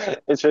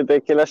 It's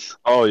ridiculous.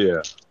 Oh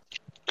yeah,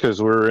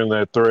 because we were in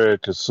that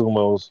thread. Because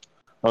Sumo's.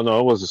 Oh no,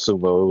 it wasn't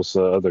Sumo. It was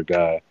the other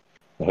guy.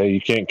 Hey,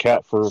 you can't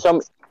cap for.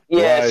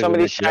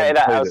 Somebody shouted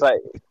at. I was like,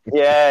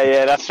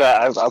 yeah, that's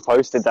right. I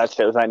posted that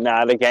shit. I was like,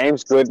 nah, the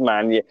game's good,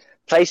 man.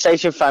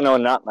 PlayStation fan or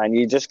not, man,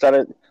 you just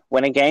gotta.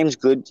 When a game's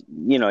good,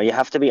 you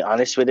have to be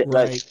honest with it.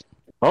 Right. Like,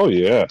 oh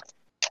yeah.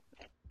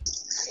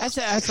 That's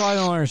why I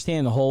don't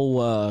understand the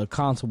whole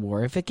console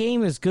war. If a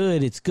game is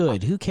good, it's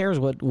good. Who cares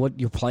what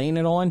you're playing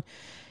it on?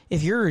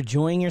 If you're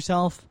enjoying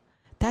yourself,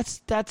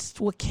 that's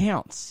what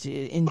counts.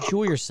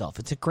 Enjoy yourself.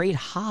 It's a great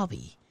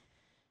hobby.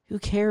 Who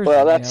cares?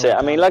 Well, that's it.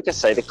 I mean, like I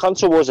say, the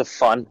console wars are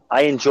fun.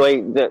 I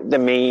enjoy the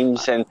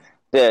memes and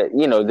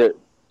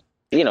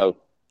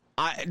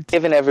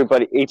giving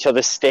everybody each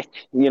other stick.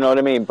 You know what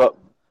I mean? But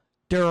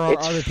there are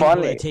other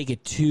people that take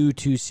it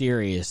too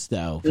serious,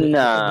 though. You're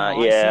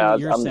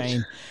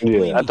saying.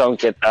 I don't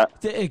get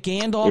that.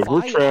 Gandalf. If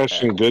we're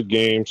trashing good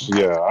games,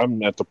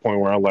 I'm at the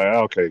point where I'm like,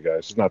 okay,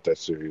 guys, it's not that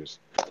serious.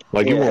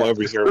 Like you won't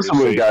ever hear me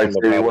say guys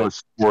about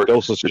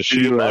Ghost of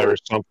Tsushima or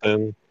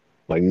something.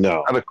 Like,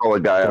 no. I had to call a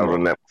guy out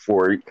on that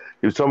before. He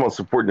was talking about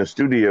supporting the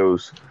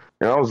studios,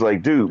 and I was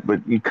like, dude,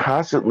 but you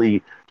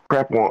constantly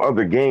crap on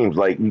other games.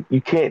 Like,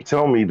 you can't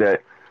tell me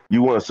that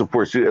you want to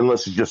support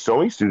unless it's just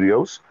Sony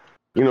Studios.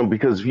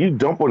 Because if you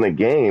dump on a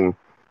game,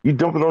 you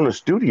dump it on the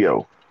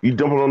studio. You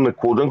dump it on the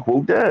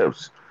quote-unquote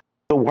devs.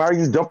 So why are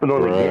you dumping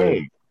on the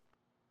game?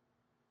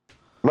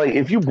 Like,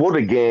 if you bought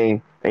a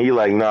game and you're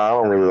like, nah, I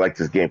don't really like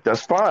this game,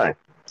 that's fine.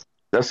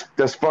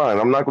 That's fine.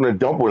 I'm not going to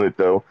dump on it,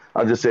 though.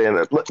 I'll just say,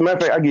 matter of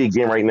fact, I'll get a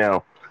game right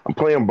now. I'm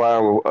playing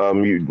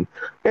Biomutant.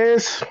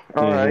 It's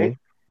all right.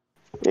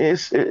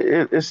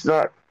 It's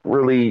not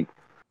really,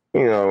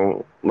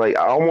 like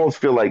I almost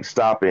feel like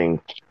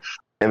stopping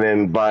and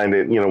then buying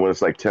it, when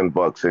it's like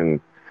 $10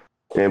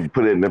 and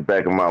put it in the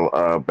back of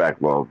my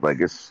backlog.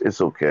 Like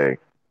it's okay.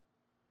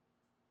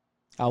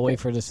 I'll wait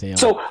for the sale.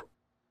 So,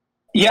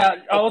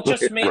 I'll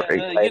just make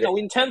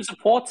in terms of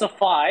Forza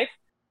 5.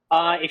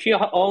 If you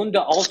own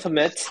the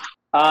Ultimate,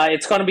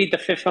 it's going to be the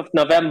 5th of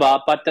November,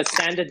 but the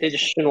Standard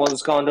Edition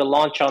was going to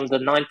launch on the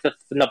 9th of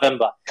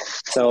November.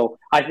 So,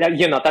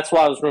 that's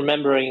why I was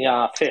remembering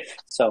 5th.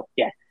 So,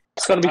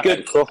 it's going to be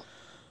good. Cool.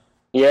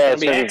 Yeah,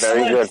 it's going to be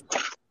very good.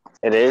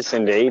 It is,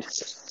 indeed.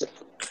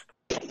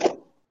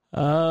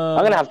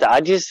 I'm gonna have to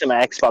add you to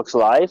my Xbox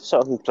Live so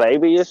I can play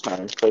with you,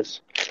 man.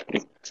 Because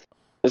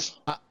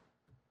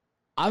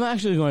I'm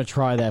actually going to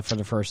try that for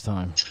the first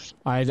time.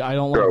 I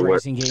don't like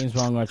racing games,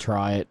 but I'm going to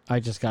try it. I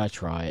just got to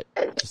try it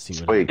to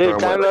see what. Dude,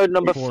 download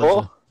number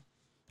 4.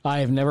 I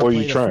have never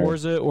played a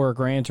Forza or a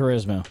Gran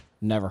Turismo.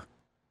 Never.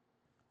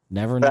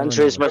 Gran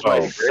Turismo is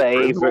my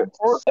favorite.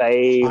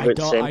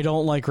 I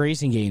don't like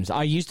racing games.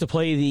 I used to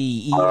play the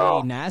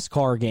EA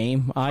NASCAR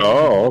game. I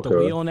the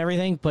wheel and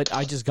everything, but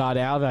I just got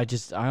out. I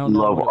don't know.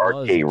 Love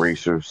arcade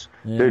racers.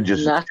 Yeah. They're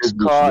just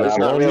NASCAR is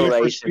not real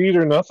racing. Speed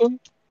or nothing.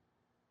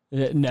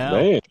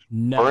 No.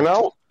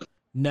 Burnout.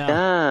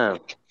 No.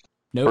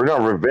 Nope.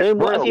 Burnout Revenge. Dude,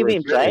 what have you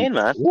been playing,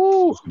 man?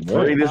 Woo!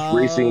 Greatest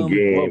racing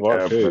game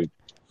ever.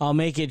 I'll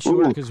make it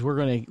short because we're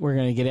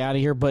gonna get out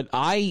of here. But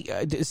I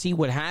see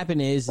what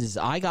happened is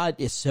I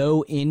got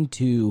so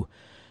into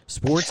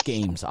sports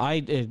games.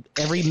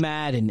 Every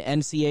Madden,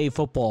 NCAA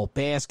football,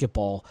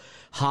 basketball,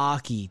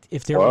 hockey.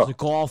 If there was a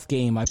golf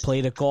game, I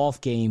played a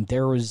golf game.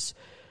 There was.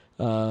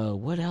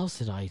 What else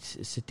did I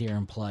sit there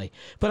and play?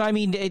 But I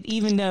mean,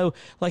 even though,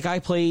 like, I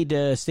played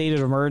State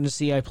of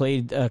Emergency, I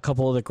played a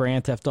couple of the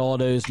Grand Theft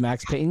Autos,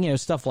 Max Payne,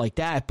 stuff like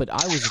that. But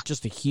I was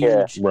just a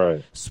huge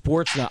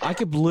sports nut. I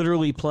could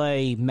literally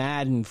play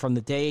Madden from the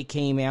day it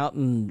came out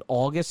in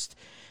August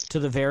to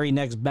the very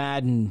next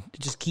Madden.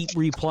 Just keep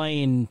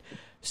replaying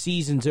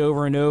seasons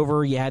over and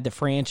over. You had the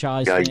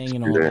franchise thing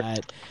and all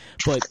that.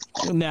 But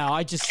no,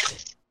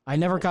 I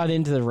never got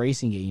into the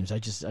racing games. I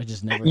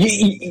just never.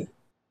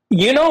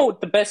 You know,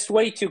 the best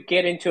way to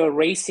get into a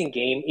racing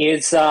game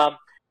is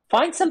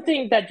find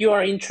something that you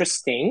are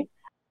interesting,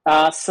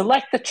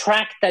 select the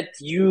track that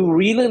you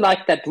really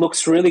like that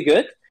looks really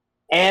good,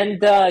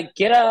 and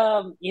get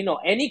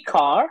any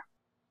car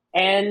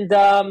and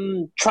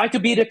try to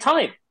beat the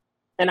time.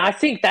 And I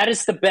think that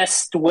is the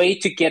best way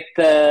to get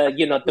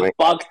the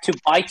bug to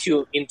bite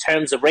you in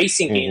terms of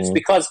racing games,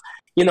 because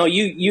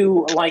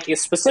you like,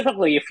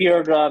 specifically if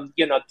you're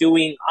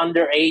doing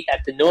under 8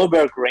 at the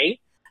Nürburgring.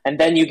 And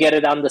then you get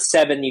it on the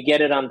 7, you get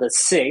it on the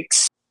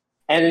 6.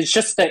 And it's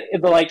just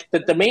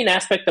the main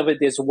aspect of it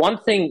is, one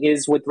thing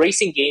is with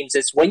racing games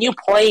is when you're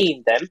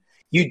playing them,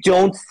 you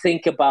don't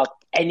think about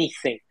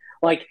anything.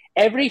 Like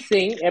every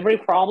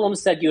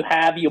problems that you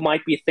have, you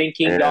might be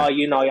thinking, I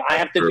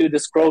have to do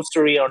this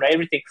grocery or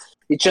everything.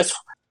 It's just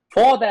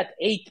for that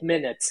 8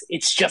 minutes,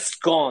 it's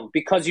just gone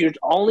because your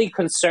only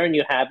concern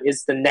you have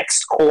is the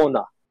next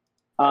corner.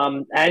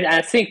 And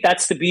I think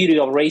that's the beauty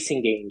of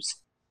racing games.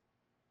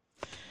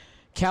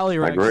 Callie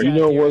Rex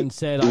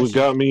said what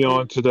got me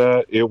onto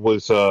that? It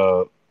was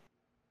a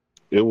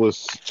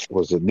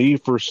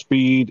Need for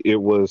Speed. It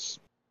was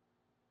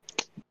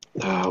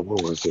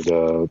what was it?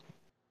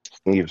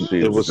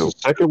 It was the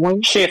second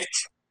one.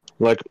 Shift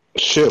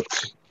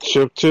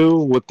 2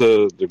 with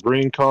the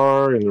green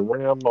car and the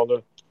Ram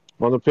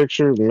on the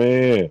picture,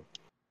 man.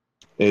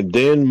 And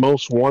then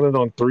Most Wanted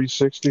on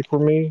 360 for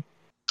me,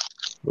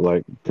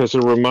 like, because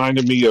it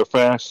reminded me of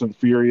Fast and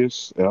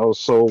Furious. And I was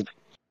so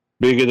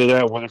big into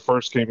that when it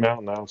first came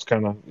out. Now it's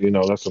kind of,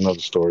 that's another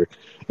story.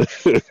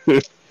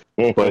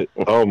 But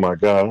oh my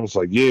god, I was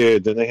like, yeah.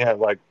 Then they had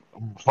like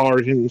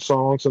hard hitting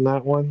songs in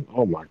that one.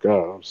 Oh my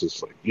god, I was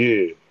just like,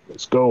 yeah,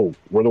 let's go,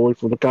 run away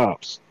from the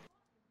cops.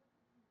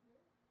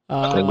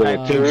 And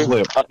then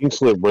pink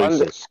slip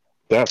races.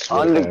 That's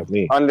what had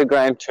me.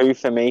 Underground 2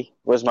 for me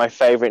was my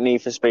favorite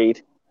Need for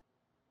Speed.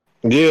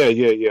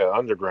 Yeah.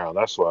 Underground.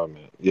 That's what I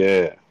meant.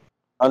 Yeah.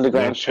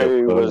 Underground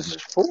 2 was.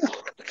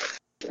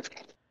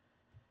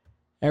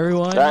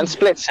 Everyone. And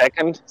Split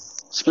Second.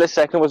 Split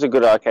Second was a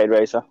good arcade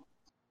racer.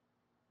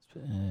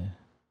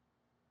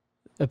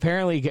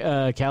 Apparently,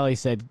 Callie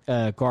said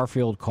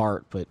Garfield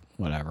Kart, but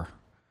whatever.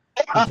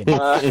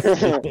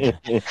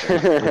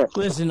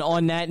 Listen,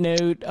 on that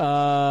note,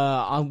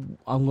 I'm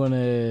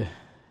gonna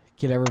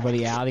get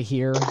everybody out of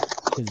here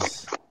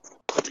because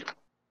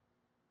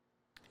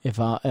if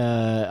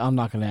I'm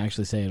not gonna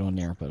actually say it on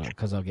there, but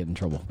because I'll get in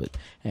trouble. But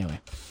anyway,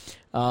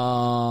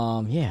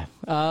 yeah.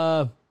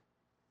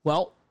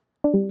 Well.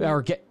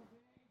 Where the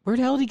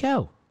hell did he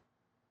go?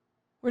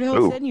 Where the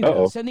hell did Sydney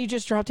go? Sydney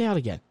just dropped out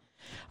again.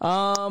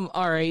 All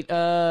right,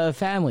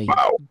 family.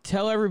 Wow.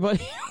 Tell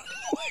everybody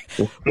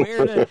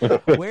where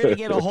to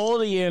get a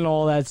hold of you and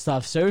all that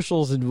stuff,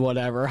 socials and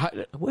whatever.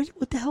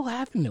 What the hell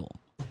happened to him?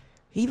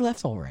 He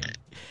left already.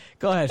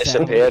 Go ahead.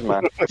 Disappeared,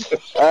 man. He's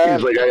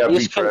like, I got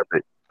beat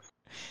traffic.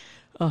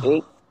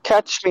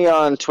 Catch me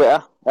on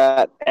Twitter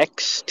at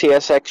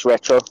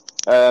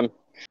XTSXRetro.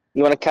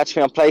 You want to catch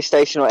me on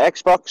PlayStation or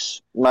Xbox?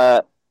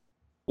 My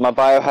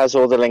bio has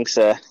all the links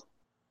there.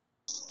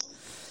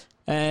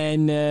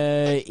 And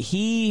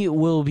he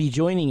will be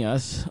joining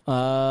us.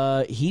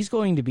 He's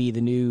going to be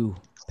the new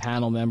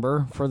panel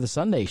member for the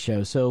Sunday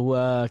show.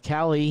 So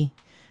Callie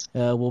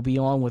will be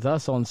on with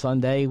us on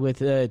Sunday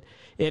with it.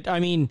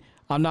 I mean,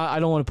 I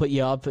don't want to put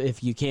you up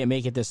if you can't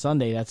make it this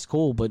Sunday. That's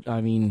cool, but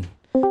I mean,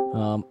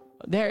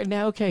 there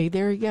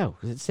you go.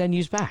 Send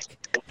you back.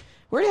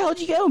 Where the hell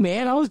did you go,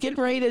 man? I was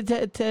getting ready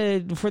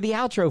to for the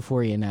outro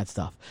for you and that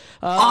stuff.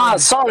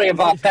 Sorry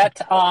about that.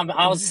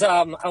 I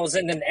was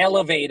in an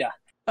elevator.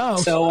 Oh,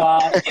 so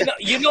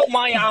you know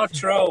my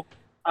outro.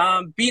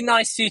 Be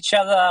nice to each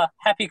other.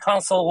 Happy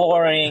console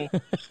warring,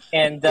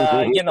 and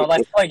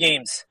let's play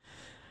games.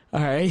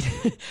 All right.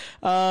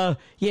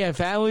 Yeah,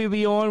 family will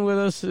be on with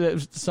us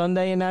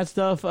Sunday and that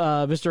stuff.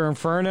 Mr.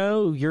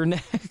 Inferno, you're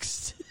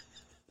next.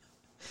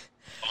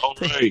 All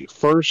right.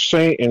 First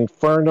Saint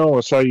Inferno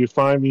is how you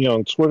find me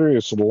on Twitter.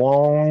 It's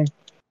long.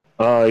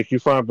 If you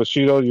find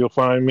Bushido, you'll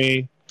find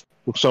me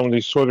with some of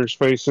these Twitter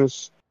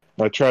spaces.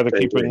 I try to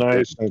keep it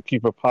nice and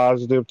keep it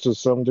positive to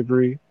some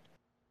degree.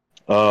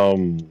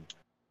 But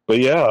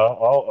yeah,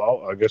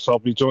 I guess I'll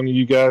be joining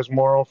you guys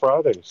more on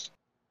Fridays.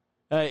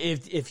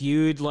 If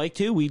you'd like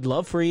to, we'd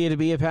love for you to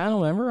be a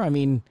panel member. I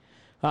mean,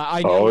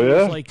 I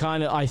know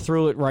I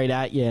threw it right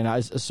at you, and I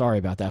was sorry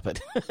about that,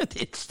 but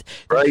it's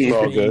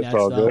all good. It's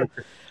all good.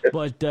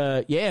 But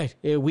yeah,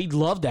 we'd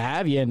love to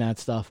have you and that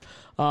stuff.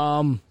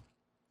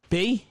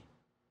 B,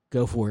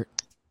 go for it.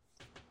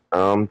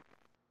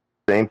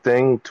 Same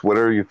thing.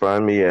 Twitter, you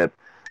find me at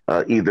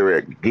either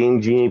at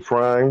Game Genie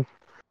Prime,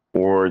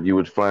 or you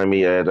would find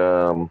me at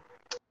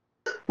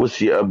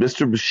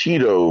Mr.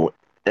 Bushido,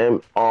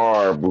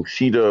 MR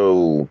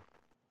Bushido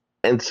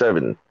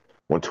N7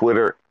 on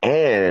Twitter,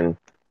 and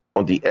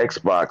on the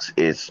Xbox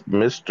it's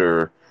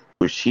Mr.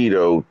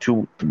 Bushido.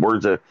 Two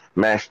words are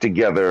mashed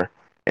together,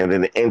 and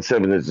then the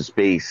N7 is a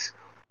space,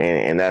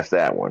 and that's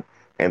that one.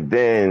 And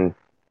then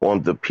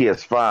on the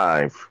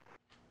PS5,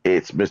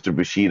 it's Mr.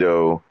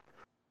 Bushido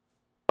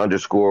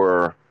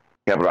 _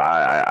 capital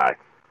I.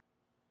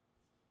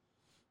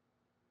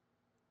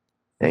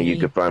 And you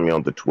can find me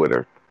on the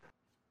Twitter.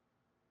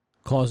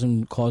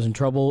 Causing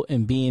trouble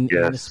and being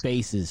in the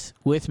spaces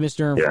with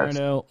Mr.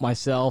 Inferno,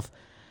 myself,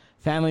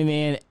 Family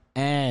Man,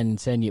 and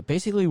Senya.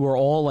 Basically, we're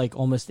all like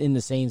almost in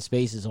the same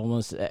spaces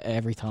almost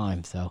every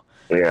time. So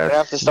we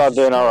have to start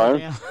doing our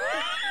own.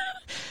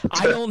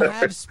 I don't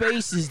have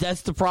spaces.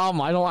 That's the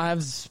problem. I don't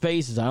have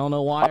spaces. I don't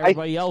know why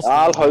everybody else.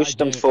 I'll host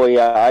them for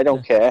you. I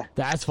don't care.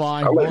 That's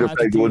fine. I like the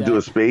fact you do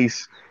a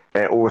space,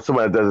 or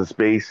somebody does a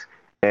space,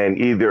 and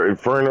either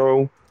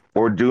Inferno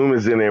or Doom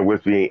is in there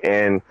with me,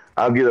 and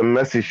I'll get a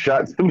message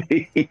shot to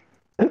me.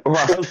 Or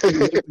I'll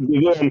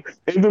in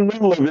the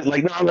middle of it,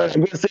 like, no, I'm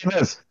going to say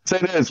this,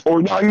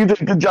 or no, you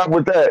did a good job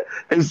with that.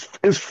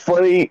 It's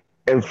funny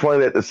and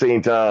fun at the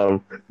same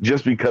time,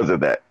 just because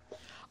of that.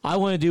 I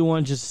want to do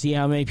one just to see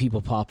how many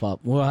people pop up.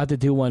 We'll have to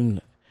do one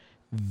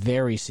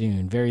very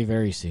soon, very,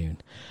 very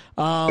soon.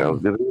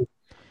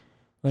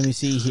 Let me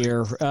see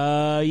here.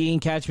 You can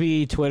catch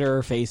me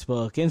Twitter,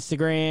 Facebook,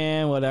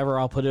 Instagram, whatever.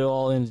 I'll put it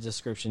all in the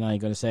description. I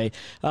ain't going to say.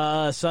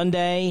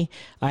 Sunday,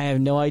 I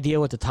have no idea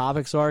what the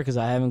topics are because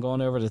I haven't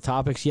gone over the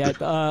topics yet.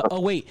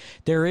 Wait.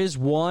 There is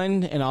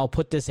one, and I'll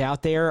put this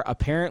out there.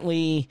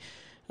 Apparently,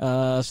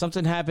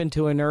 something happened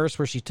to a nurse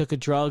where she took a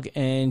drug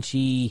and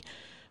she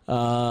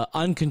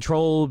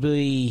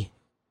uncontrollably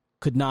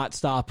could not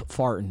stop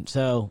farting.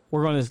 So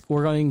we're going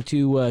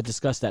to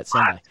discuss that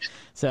Sunday.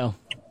 So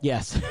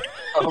yes.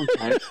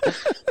 Okay.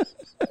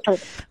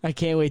 I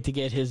can't wait to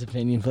get his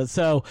opinion. But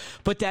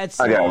that's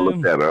I gotta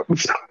look that up.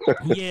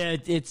 Yeah,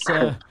 it's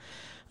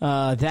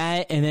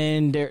that, and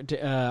then there,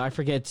 I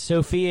forget.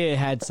 Sophia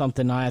had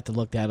something. I have to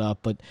look that up.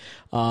 But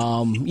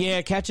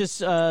yeah, catch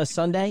us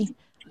Sunday.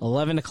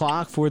 11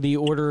 o'clock for the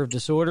Order of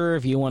Disorder.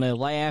 If you want to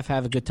laugh,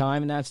 have a good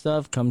time and that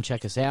stuff, come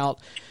check us out.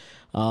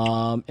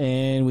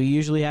 And we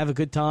usually have a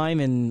good time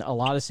and a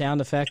lot of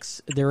sound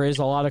effects. There is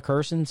a lot of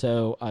cursing,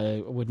 so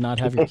I would not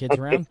have your kids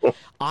around.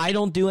 I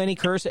don't do any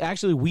cursing.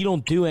 Actually, we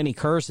don't do any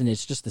cursing.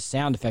 It's just the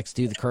sound effects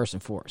do the cursing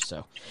for us.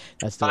 So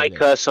that's the I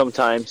curse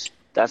sometimes.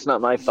 That's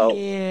not my fault.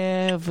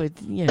 Yeah, but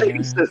you know,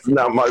 it's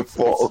not my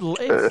fault.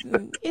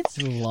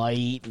 It's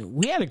light.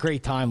 We had a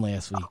great time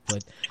last week,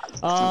 but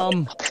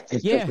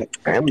yeah.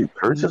 Family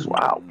curses.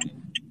 Wow.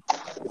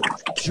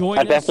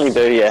 I definitely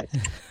do. Yeah.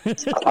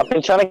 I've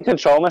been trying to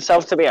control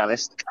myself, to be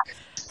honest.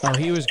 Oh,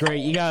 he was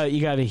great. You got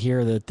to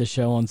hear the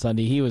show on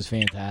Sunday. He was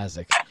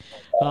fantastic.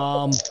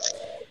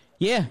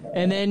 Yeah,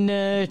 and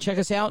then check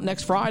us out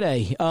next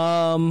Friday.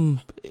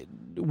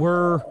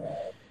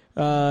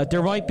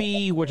 There might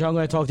be, which I'm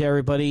going to talk to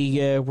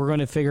everybody. We're going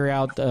to figure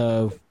out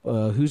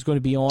who's going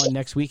to be on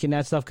next week and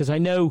that stuff, because I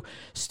know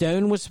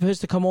Stone was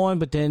supposed to come on,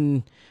 but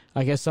then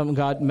I guess something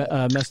got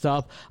messed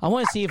up. I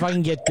want to see if I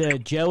can get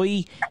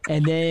Joey,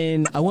 and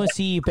then I want to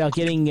see about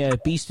getting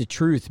Beast of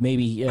Truth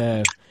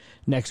maybe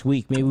next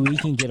week. Maybe we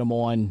can get him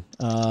on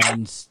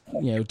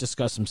and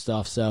discuss some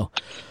stuff. So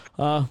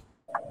we'll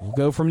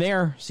go from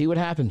there, see what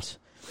happens.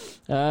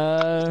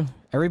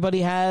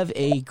 Everybody have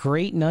a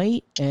great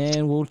night,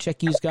 and we'll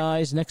check you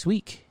guys next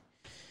week.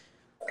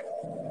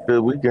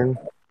 Good weekend.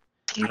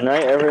 Good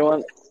night,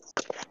 everyone.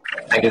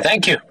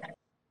 Thank you.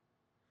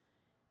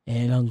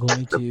 And I'm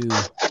going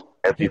to...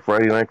 Happy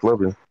Friday night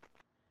clubbing.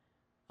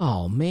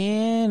 Oh,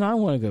 man, I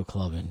want to go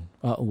clubbing.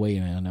 Wait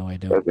a minute. No, I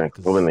don't. I've been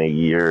clubbing in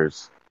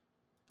years.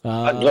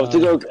 I'd love to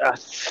go.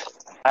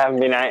 I haven't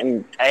been out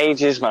in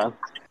ages, man.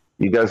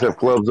 You guys have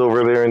clubs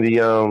over there in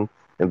the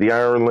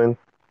Ireland?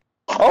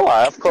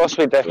 Oh, of course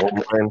we do.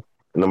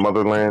 In the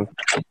motherland?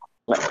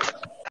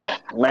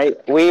 Mate,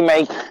 we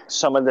make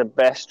some of the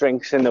best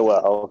drinks in the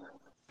world.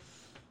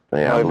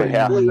 Yeah, over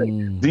here.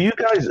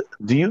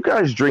 Do you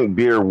guys drink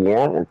beer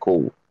warm or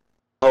cold?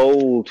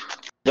 Cold.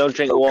 Don't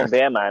drink warm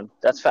beer, man.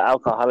 That's for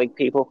alcoholic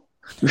people.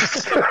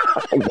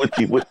 I'm with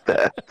you with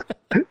that.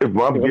 If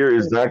my beer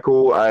is not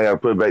cold, I gotta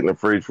put it back in the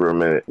fridge for a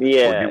minute.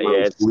 Yeah.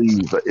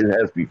 Please, but it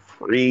has to be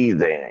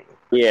freezing.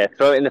 Yeah,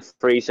 throw it in the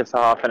freezer for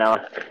half an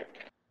hour.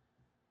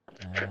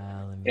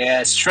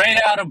 Yeah, straight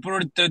out of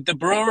the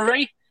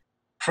brewery,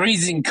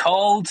 freezing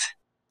cold,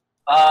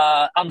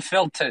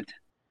 unfiltered.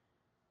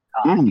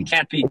 You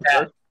can't beat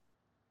that.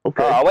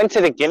 Okay. I went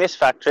to the Guinness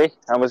factory.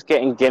 I was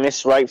getting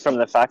Guinness right from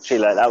the factory.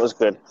 Like, that was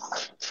good.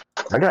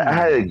 I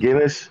had a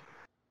Guinness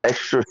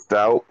extra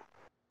stout,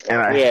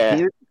 and I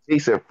hated the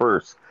taste at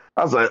first.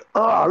 I was like,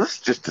 "Oh, this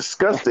is just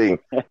disgusting."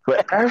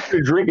 But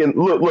after drinking,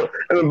 look,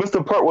 and the best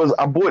part was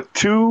I bought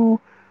two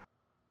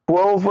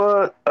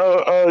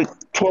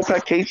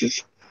 12-pack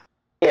cases.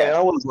 Yeah, and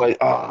I was like,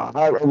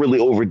 I really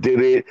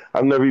overdid it.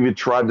 I've never even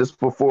tried this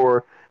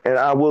before, and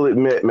I will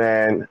admit,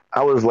 man,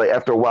 I was like,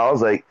 after a while, I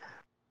was like,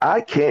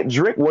 I can't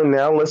drink one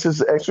now unless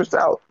it's extra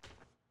stout.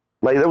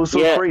 Like, that was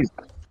so crazy.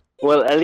 Well, at